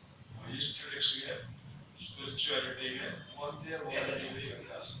ಈಸ್ಟೆಟಿಕ್ಸ್ಗೆ ಸ್ಪಿರಿಚುಯಾಲಿಟಿಗೆ ಒಂದೇ ಒಂದು ಡಿಗ್ರಿ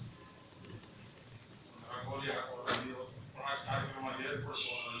ವ್ಯತ್ಯಾಸ. ರಂಗೋಲಿ ಹಾಕೋದ್ರಲ್ಲಿ, ಕಾರ್ಯಕ್ರಮ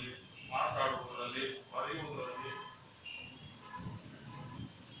ಏರ್ಪಡಿಸೋದ್ರಲ್ಲಿ, ಮಾತಾಡುವುದರಲ್ಲಿ, ಬರೆಯುವುದರಲ್ಲಿ.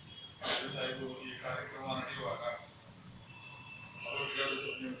 ಇದು ಈ ಕಾರ್ಯಕ್ರಮ ನಡೆಯುವಾಗ ಅವರು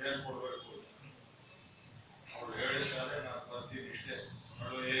ಹೇಳಿದ್ರು ನಿಮ್ಗೇನ್ ಕೊಡ್ಬೇಕು. ಅವ್ರು ಹೇಳಿದ್ದಾರೆ, ನಾನು ಬರ್ತೀನಿ ಇಷ್ಟೇ.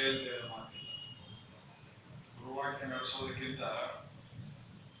 ಅದು ಏನ್ ಬೇರೆ ಮಾತಿಲ್ಲ. ಗುರುವಾಕ್ಯ ನಡೆಸೋದಕ್ಕಿಂತ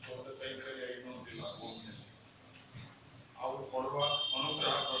ದೊಡ್ಡ ಕೈಕರ್ಯ ಇನ್ನೊಂದಿಲ್ಲ ಭೂಮಿಯಲ್ಲಿ. ಅವರು ಕೊಡುವ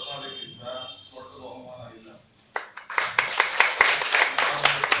ಅನುಗ್ರಹ ಪ್ರಸಾದಕ್ಕಿಂತ ದೊಡ್ಡ ಬಹುಮಾನ ಇಲ್ಲ.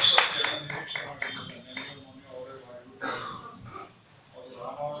 ಪ್ರಶಸ್ತಿಯನ್ನು ನಿರೀಕ್ಷೆ ಮಾಡಿಲ್ಲ. ನೆನೆಯ ಮೊನ್ನೆ ಅವರೇ ಮಾಡಿದ್ರು. ಅವರು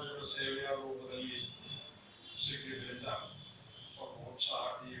ರಾಮಾನುಜರ ಸೇವೆಯ ರೂಪದಲ್ಲಿ ಸಿಕ್ಕಿದ್ರಿಂದ ಸ್ವಲ್ಪ ಉತ್ಸಾಹ,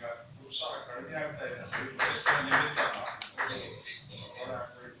 ಈಗ ಉತ್ಸಾಹ ಕಡಿಮೆ ಆಗ್ತಾ ಇದೆ. ವಯಸ್ಸಿನ ನಿಮಿತ್ತ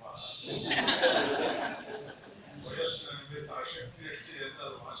ವಯಸ್ಸಿನ ನಿಮಿತ್ತ ಆಸಕ್ತಿ ಎಷ್ಟಿದೆ ಅಂತ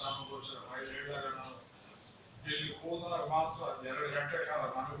ಅದು ಭಾಷಾನುಗೋಚರ ಮಾಡಿ ಹೇಳಿದಾಗ ನಾನು ಇಲ್ಲಿ ಹೋದಾಗ ಮಾತ್ರ 2 ಗಂಟೆ ಕಾಲ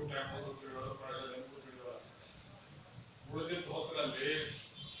ನನಗೂ ಟೈಮ್ ಹೋದ್ರು ತಿಳಿಯೋಲ್ಲ, ಪ್ರಜೆಗೂ ತಿಳಿಯೋಲ್ಲ. ಉಳಿದಿದ್ದ ಹೊತ್ತಿನಲ್ಲಿ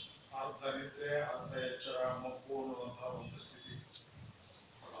ಅರ್ಧ ನಿದ್ರೆ, ಅರ್ಧ ಎಚ್ಚರ, ಮಬ್ಬು ಅನ್ನುವಂತಹ ಒಂದು ಸ್ಥಿತಿ.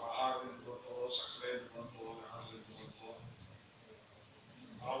 ಆಹಾರದಿಂದ ಬಂತೋ, ಸಕ್ಕರೆಯಿಂದ ಬಂತೋ, ಆಹಾರದಿಂದ ಬಂತೋ.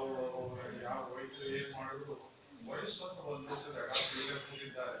 ಅವರು ಯಾವ ವೈದ್ಯರು ಏನ್ ಮಾಡಿದ್ರು ವಯಸ್ಸನ್ನು ಬಂದಿರ್ತದೆ. ಡಾಕ್ಟರ್ ಇಲ್ಲೇ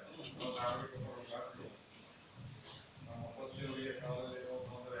ಕೂತಿದ್ದಾರೆ. ಡಾಕ್ಟರ್ ನಮ್ಮ ಪತ್ನಿಯವರಿಗೆ ಕಾಲದಲ್ಲಿ ಏನೋ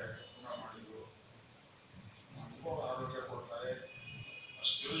ತೊಂದರೆ ಪುನಃ ಮಾಡಿದ್ರು. ನಮಗೂ ಆರೋಗ್ಯ ಕೊಡ್ತಾರೆ.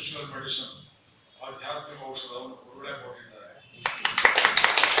 ಸ್ಪಿರಿಚುವಲ್ ಮೆಡಿಸಿನ್, ಆಧ್ಯಾತ್ಮಿಕ ಔಷಧವನ್ನು ಗುರುಗಳೇ ಕೊಟ್ಟಿದ್ದಾರೆ.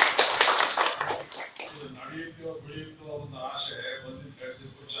 ಇದು ನಡೆಯುತ್ತೋ ಬೆಳೆಯುತ್ತೋ ಒಂದು ಆಸೆ ಬಂದಿದ್ದು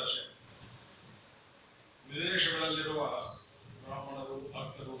ಹೇಳ್ತಿದ್ದು ಹುಚ್ಚಾಸೆ. ವಿದೇಶಗಳಲ್ಲಿರುವ ಬ್ರಾಹ್ಮಣರು,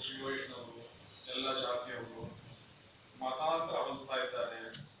 ಭಕ್ತರು, ಶ್ರೀ ವೈಷ್ಣವರು, ಎಲ್ಲ ಜಾತಿಯವರು ಮತಾಂತರ ಹೊಂದುತ್ತಾ ಇದ್ದಾರೆ.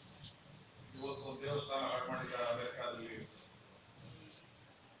 ಇವತ್ತು ಒಂದು ದೇವಸ್ಥಾನ ಹಾಳು ಮಾಡಿದ್ದಾರೆ ಅಮೆರಿಕಾದಲ್ಲಿ.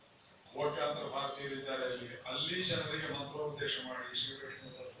 ಕೋಟ್ಯಾಂತರ ಭಾರತೀಯರಿದ್ದಾರೆ ಅಲ್ಲಿ ಜನರಿಗೆ ಮಂತ್ರೋಪದೇಶ ಮಾಡಿ ಶ್ರೀ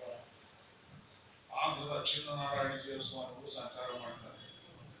ವೈಷ್ಣವ ತತ್ವ. ಆಂಧ್ರದ ಚಿನ್ನನಾರಾಯಣಜಿಯರ ಸ್ವಾಮಿಗಳು ಸಂಚಾರ ಮಾಡ್ತಾರೆ.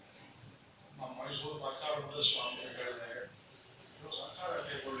 ನಮ್ಮ ಮೈಸೂರು ಪ್ರಕಾರ ಸ್ವಾಮಿ ಹೇಳಿದೆ, ಸಂಚಾರ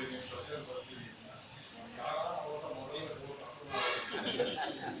ಕೈಗೊಳ್ಳಿ, ನಿಮ್ಮ ಜೊತೆ ಬರ್ತೀನಿ ಅಂತ. ಯಾರ ಅವರ ಮೊದಲ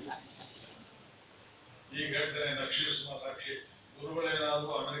ಈಗ ಹೇಳ್ತೇನೆ, ಲಕ್ಷ್ಮೀ ಸಾಕ್ಷಿ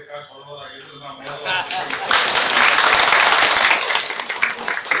ಗುರುಗಳೇನಾದ್ರು ಅಮೆರಿಕ ಕೊಡೋರಾಗಿದ್ರು ನಾವು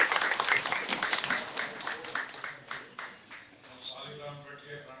ಸಾಲಿಗ್ರಾಮ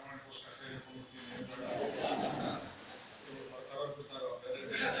ಬೆಟ್ಟಿಗೆ ಪ್ರಾಮಾಣಿಕೋಸ್ಕರ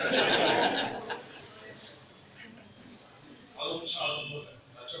ಅದು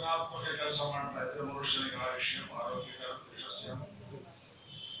ರಚನಾತ್ಮಕ ಕೆಲಸ ಮಾಡ್ತಾ ಇದ್ರೆ ಮನುಷ್ಯನಿಗೆ ಆಯುಷ್ಯ, ಆರೋಗ್ಯ, ಯಶಸ್ಸು,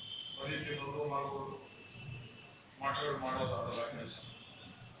 ಬರೀ ತಿನ್ನೋದು ಮಾಡುವುದು. ಮಠಗಳು ಮಾಡೋದು ಅದಲ್ಲ ಕೆಲಸ.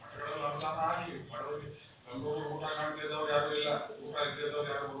 ಮಠಗಳಲ್ಲಿ ಅನುದಾನ ಆಗಲಿ, ಬಡವರಿಗೆ ಬೆಂಗಳೂರು ಊಟ ಕಾಣ್ತಿದ್ದವ್ರು ಯಾರು ಇಲ್ಲ, ಊಟ ಇದ್ದಿದ್ದವ್ರು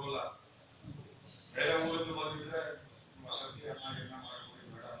ಯಾರು ಬರೋಲ್ಲ. ಬೇರೆ ಊರಿಂದ ಬಂದಿದ್ರೆ ವಸತಿ ಅನ್ನ ಮಾಡಿಕೊಡಿ,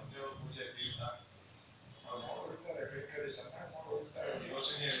 ಬೇಡ ದೇವರ ಪೂಜೆ ತೀರ್ಥ ಅವ್ರು ನೋಡಿರ್ತಾರೆ. ಕೈಕರಿ ಚೆನ್ನಾಗಿ ನೋಡಿರ್ತಾರೆ.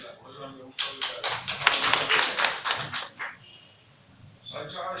 ಯೋಚನೆ ಇಲ್ಲ, ಹುಡುಗರನ್ನು ಉಟ್ಕೊಂಡಿರ್ತಾರೆ.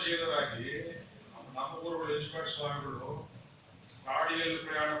 ಸಂಚಾರಶೀಲರಾಗಿ ನಮ್ಮ ಗುರುಗಳು ಎಜುಕೇಟ್ ಸ್ವಾಮಿಗಳು ಗಾಡಿಯಲ್ಲಿ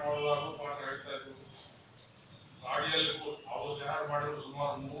ಪ್ರಯಾಣ ಮಾಡುವಾಗ ಪಾಠ ಹೇಳ್ತಾ ಇದ್ರು. ಗಾಡಿಯಲ್ಲಿ ಅವರು ತಯಾರು ಮಾಡಿದ್ರು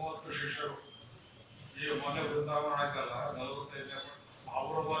ಸುಮಾರು 30 ಶಿಷ್ಯರು. ಈಗ ಮೊನ್ನೆ ವೃಂದಾವನ ಆಯ್ತಲ್ಲ 45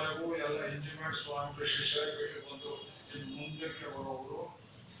 ಅವರವರೆಗೂ ಎಲ್ಲ ಇಂಟಿಮೇಟ್ ಸ್ವಾಮಿ ಶಿಷ್ಯರೇ ಭೇಟಿ ಬಂದು ಇನ್ನು ಮುಂದಕ್ಕೆ ಬರೋರು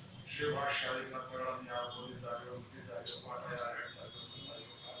ಶ್ರೀಭಾಷ್ಯಾದಿ ಗ್ರಂಥಗಳನ್ನು ಯಾರು ಓದಿದ್ದಾರೆ ಹುಟ್ಟಿದ್ದಾರೆ ಪಾಠ ಯಾರು ಹೇಳ್ತಾರೆ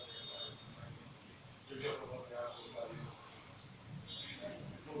ಯಾರು ಓದಿದ್ದಾರೆ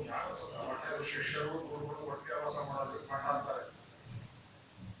ಇದು ಜ್ಞಾನ ಮಠದ ಶಿಷ್ಯರು ಗುರುಗಳು ಒಟ್ಟಿಗೆ ವಾಸ ಮಾಡೋದಕ್ಕೆ ಮಠ ಅಂತಾರೆ,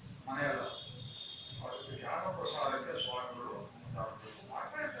 ಮನೆಯಲ್ಲ. ಅದಕ್ಕೆ ಜ್ಞಾನ ಪ್ರಸಾರಕ್ಕೆ ಸ್ವಾಮಿಗಳು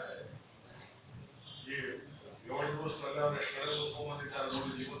ಮಾಡ್ತಾ ಇದ್ದಾರೆ. ಈ 7 ದಿವಸದಲ್ಲಿ ಅವರು ಎಷ್ಟು ಕಡೆ ಸುತ್ಕೊಂಡ್ ಬಂದಿದ್ದಾರೆ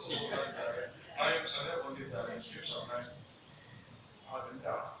ನೋಡಿ, ಇವತ್ತು ಸುತ್ತಾಡಿದ್ದಾರೆ, ಸಲಹೆ ಬಂದಿದ್ದಾರೆ. ಆದ್ರಿಂದ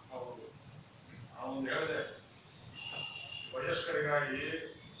ಅವರು ಅವನು ಹೇಳಿದೆ, ವಯಸ್ಕರಿಗಾಗಿ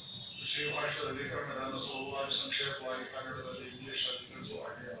ಶ್ರೀಭಾಷ್ಯದ ಅಧಿಕರಣಗಳನ್ನು ಸುಲಭವಾಗಿ ಸಂಕ್ಷೇಪವಾಗಿ ಕನ್ನಡದಲ್ಲಿ ಇಂಗ್ಲಿಷಲ್ಲಿ ತಿಳಿಸುವ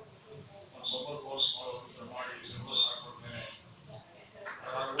ಹಾಗೆ ಒಂದು ಸಮ್ಮರ್ ಕೋರ್ಸ್ ಮಾಡಿ ಸಿಲೆಬಸ್ ಹಾಕೊಡ್ತೇನೆ.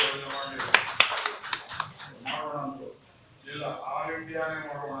 ಮಾಡಲಿಲ್ಲ, ಮಾಡೋಣ ಅಂದ್ರು. ಇಲ್ಲ, ಆಲ್ ಇಂಡಿಯಾನೇ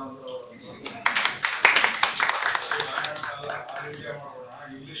ಮಾಡೋಣ ಅಂದ್ರು. ಆಲ್ ಇಂಡಿಯಾ ಮಾಡೋಣ,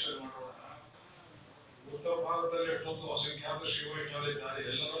 ಇಂಗ್ಲಿಷಲ್ಲಿ ಮಾಡೋಣ. ಉತ್ತರ ಭಾರತದಲ್ಲಿ ಎಷ್ಟೊಂದು ಅಸಂಖ್ಯಾತ ಶ್ರೀವೈಷ್ಣವರಿದ್ದಾರೆ,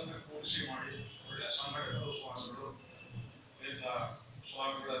 ಎಲ್ಲರನ್ನ ಕೂಡಿಸಿ ಮಾಡಿ ಒಳ್ಳೆಯ ಸಂಘಟಕರು ಸ್ವಾಮಿಗಳು ಇಂಥ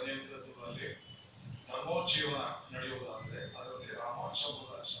ಸ್ವಾಮಿಗಳ ನೇತೃತ್ವದಲ್ಲಿ ಧರ್ಮೋಜ್ಜೀವನ ನಡೆಯುವುದಾದರೆ ಅದರಲ್ಲಿ ರಾಮಾಯಣ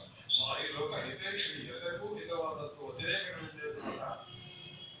ಸಂಪ್ರದಾಯ ಸಾಯಿ ಲೋಕ ಹಿತೇಶಿ ಎಲ್ಲರಿಗೂ ಹಿತವಾದದ್ದು ಅತಿರೇಕಗಳಿಂದ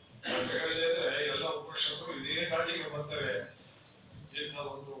ಹೇಳಿದ್ರೆ ಎಲ್ಲ ಉಪನಿಷತ್ತರು ಇದೇ ದಾಟಿಗೆ ಬರ್ತವೆ. ಇಂಥ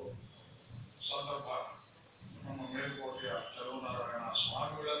ಒಂದು ಸಂದರ್ಭ ನಮ್ಮ ಮೇಲ್ಕೋಟೆಯ ಚಲುವನಾರಾಯಣ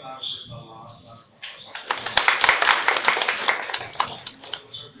ಸ್ವಾಮಿಗಳನ್ನ ಆರಿಸಿದ್ದಲ್ಲ ಅಂತ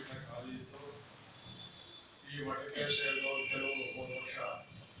ಖಾಲಿ ಇದ್ದು ಈ ಮಠಕ್ಕೆ ಸೇರಿದವರು ಕೆಲವರು ಹೋದ ವರ್ಷ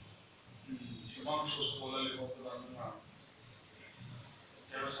ಹಿಮಾಂಶು ಸ್ಕೂಲಲ್ಲಿ ಹೋಗಿ ನನ್ನ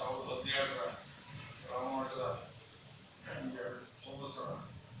 2017ರ ರಾಮಮಠದ ಸಂವತ್ಸರ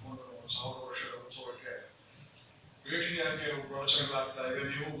 1000 ವರ್ಷದ ಉತ್ಸವಕ್ಕೆ ಭೇಟಿಯಾಗಿ ಪ್ರವಚನಗಳಾಗ್ತಾ ಇದೆ,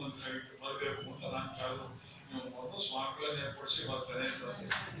 ನೀವು ಬರಬೇಕು ಅಂತ ನಾನು ಕರೆದು, ನೀವು ಮೊದಲು ಸ್ವಾಮಿಗಳನ್ನ ಏರ್ಪಡಿಸಿ ಬರ್ತೇನೆ ಅಂತ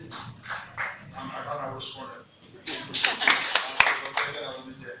ನಾನು ಹಠನ ಉಳಿಸ್ಕೊಂಡೆ.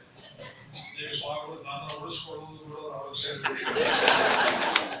 ಬಂದಿದ್ದೆ, ಈಗ ಸ್ವಾಮಿಗಳು ನನ್ನ ಉಳಿಸ್ಕೊಳ್ಳುವುದು ಬಿಡೋದು ಅವ್ರಿಗೆ ಸೇರಿ.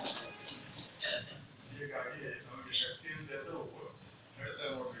 ಹೀಗಾಗಿ ನಮಗೆ ಶಕ್ತಿ ಇದ್ದದ್ದು ಹೇಳ್ತಾ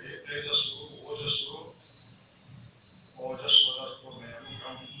ನೋಡ್ರಿ, ತೇಜಸ್ಸು ಓಜಸ್ಸು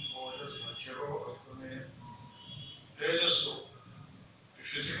ತೇಜಸ್ಸು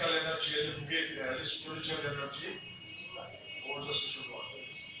ಫಿಸಿಕಲ್ ಎನರ್ಜಿಯಲ್ಲಿ ಮುಗಿಯುತ್ತೆ, ಅಲ್ಲಿ ಸ್ಪಿರಿಚುವಲ್ ಎನರ್ಜಿ ಓಜಸ್ಸು ಶುರುವಾಗ್ತದೆ.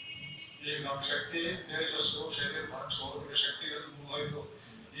 ಈಗ ನಮ್ಮ ಶಕ್ತಿ ತೇಜಸ್ಸು ಶರೀರ ಮಾಡಿಸ್ಕೊಳ್ಳೋದಕ್ಕೆ ಶಕ್ತಿಗಳು ಮುಗಿದೋಯ್ತು.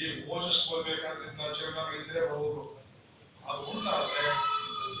 ಈ ಓಜಸ್ ಬರ್ಬೇಕಾದ್ರೆ ಇಂಥ ಚರಣಗಳಿದ್ರೆ ಬರುವುದು, ಅದು ಉಂಟಾದ್ರೆ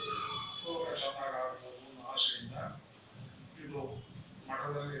ಚೆನ್ನಾಗಾಗ್ಬೋದು ಅನ್ನೋ ಆಸೆಯಿಂದ ಇದು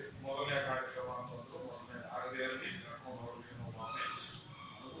ಮಠದಲ್ಲಿ ಮೊದಲನೇ ಕಾರ್ಯಕ್ರಮ ಅಂತಂದ್ರು. ಮೊದಲನೇ ಆಗದೆಯಲ್ಲಿ ಕರ್ಕೊಂಡು ಹೋಗಿ ಭಾವನೆ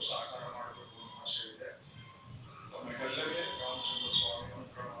ನನಗೂ ಸಹಕಾರ ಮಾಡಬೇಕು ಅನ್ನೋ ಆಸೆ ಇದೆ. ತಮಗೆಲ್ಲರಿಗೆ ರಾಮಚಂದ್ರ ಸ್ವಾಮಿ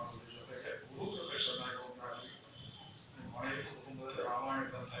ಅನುಗ್ರಹ ಮಾಡೋದ್ರ ಜೊತೆಗೆ ಗುರು ಜೊತೆ ಚೆನ್ನಾಗಿ ಉಂಟಾಗಲಿ. ನಿಮ್ಮ ಮನೆಯ ಕುಟುಂಬದಲ್ಲಿ ರಾಮಾಯಣ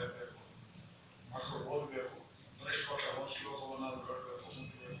ಗ್ರಂಥ ಇರಬೇಕು, ಮಕ್ಕಳು ಓದಬೇಕು, ಕನಿಷ್ಠ ಪಕ್ಷ ಒಂದು ಶ್ಲೋಕವನ್ನಾದ್ರೂ ಹೇಳಬೇಕು,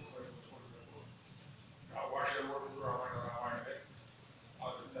 ಮುಂದಬೇಕು, ಬರೆದುಕೊಳ್ಬೇಕು. ಯಾವ ಭಾಷೆಯಲ್ಲಿ ಓದಿದ್ರು ರಾಮಾಯಣವೇ.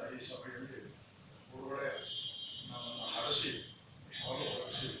 ಆದ್ದರಿಂದ ಈ ಸಭೆಯಲ್ಲಿ ಗುರುಗಳೇ ನಮ್ಮನ್ನು ಹರಸಿ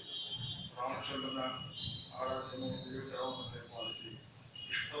ಸ್ವಾಗತಿಸಿ ರಾಮಚಂದ್ರನ ಆರಾಧನೆ ದೇವರವನ್ನು ಪರಿಪಾಲಿಸಿ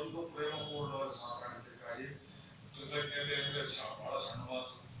ಇಷ್ಟೊಂದು ಪ್ರೇಮಪೂರ್ಣವಾಗಿ ಮಾತನಾಡಬೇಕಾಗಿ ಕೃತಜ್ಞತೆ ಅಂದರೆ ಬಹಳ ಸಣ್ಣ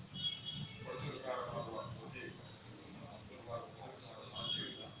ಮಾತು. ಪಡ್ತಿರ್ಕಾರವಾಗುವ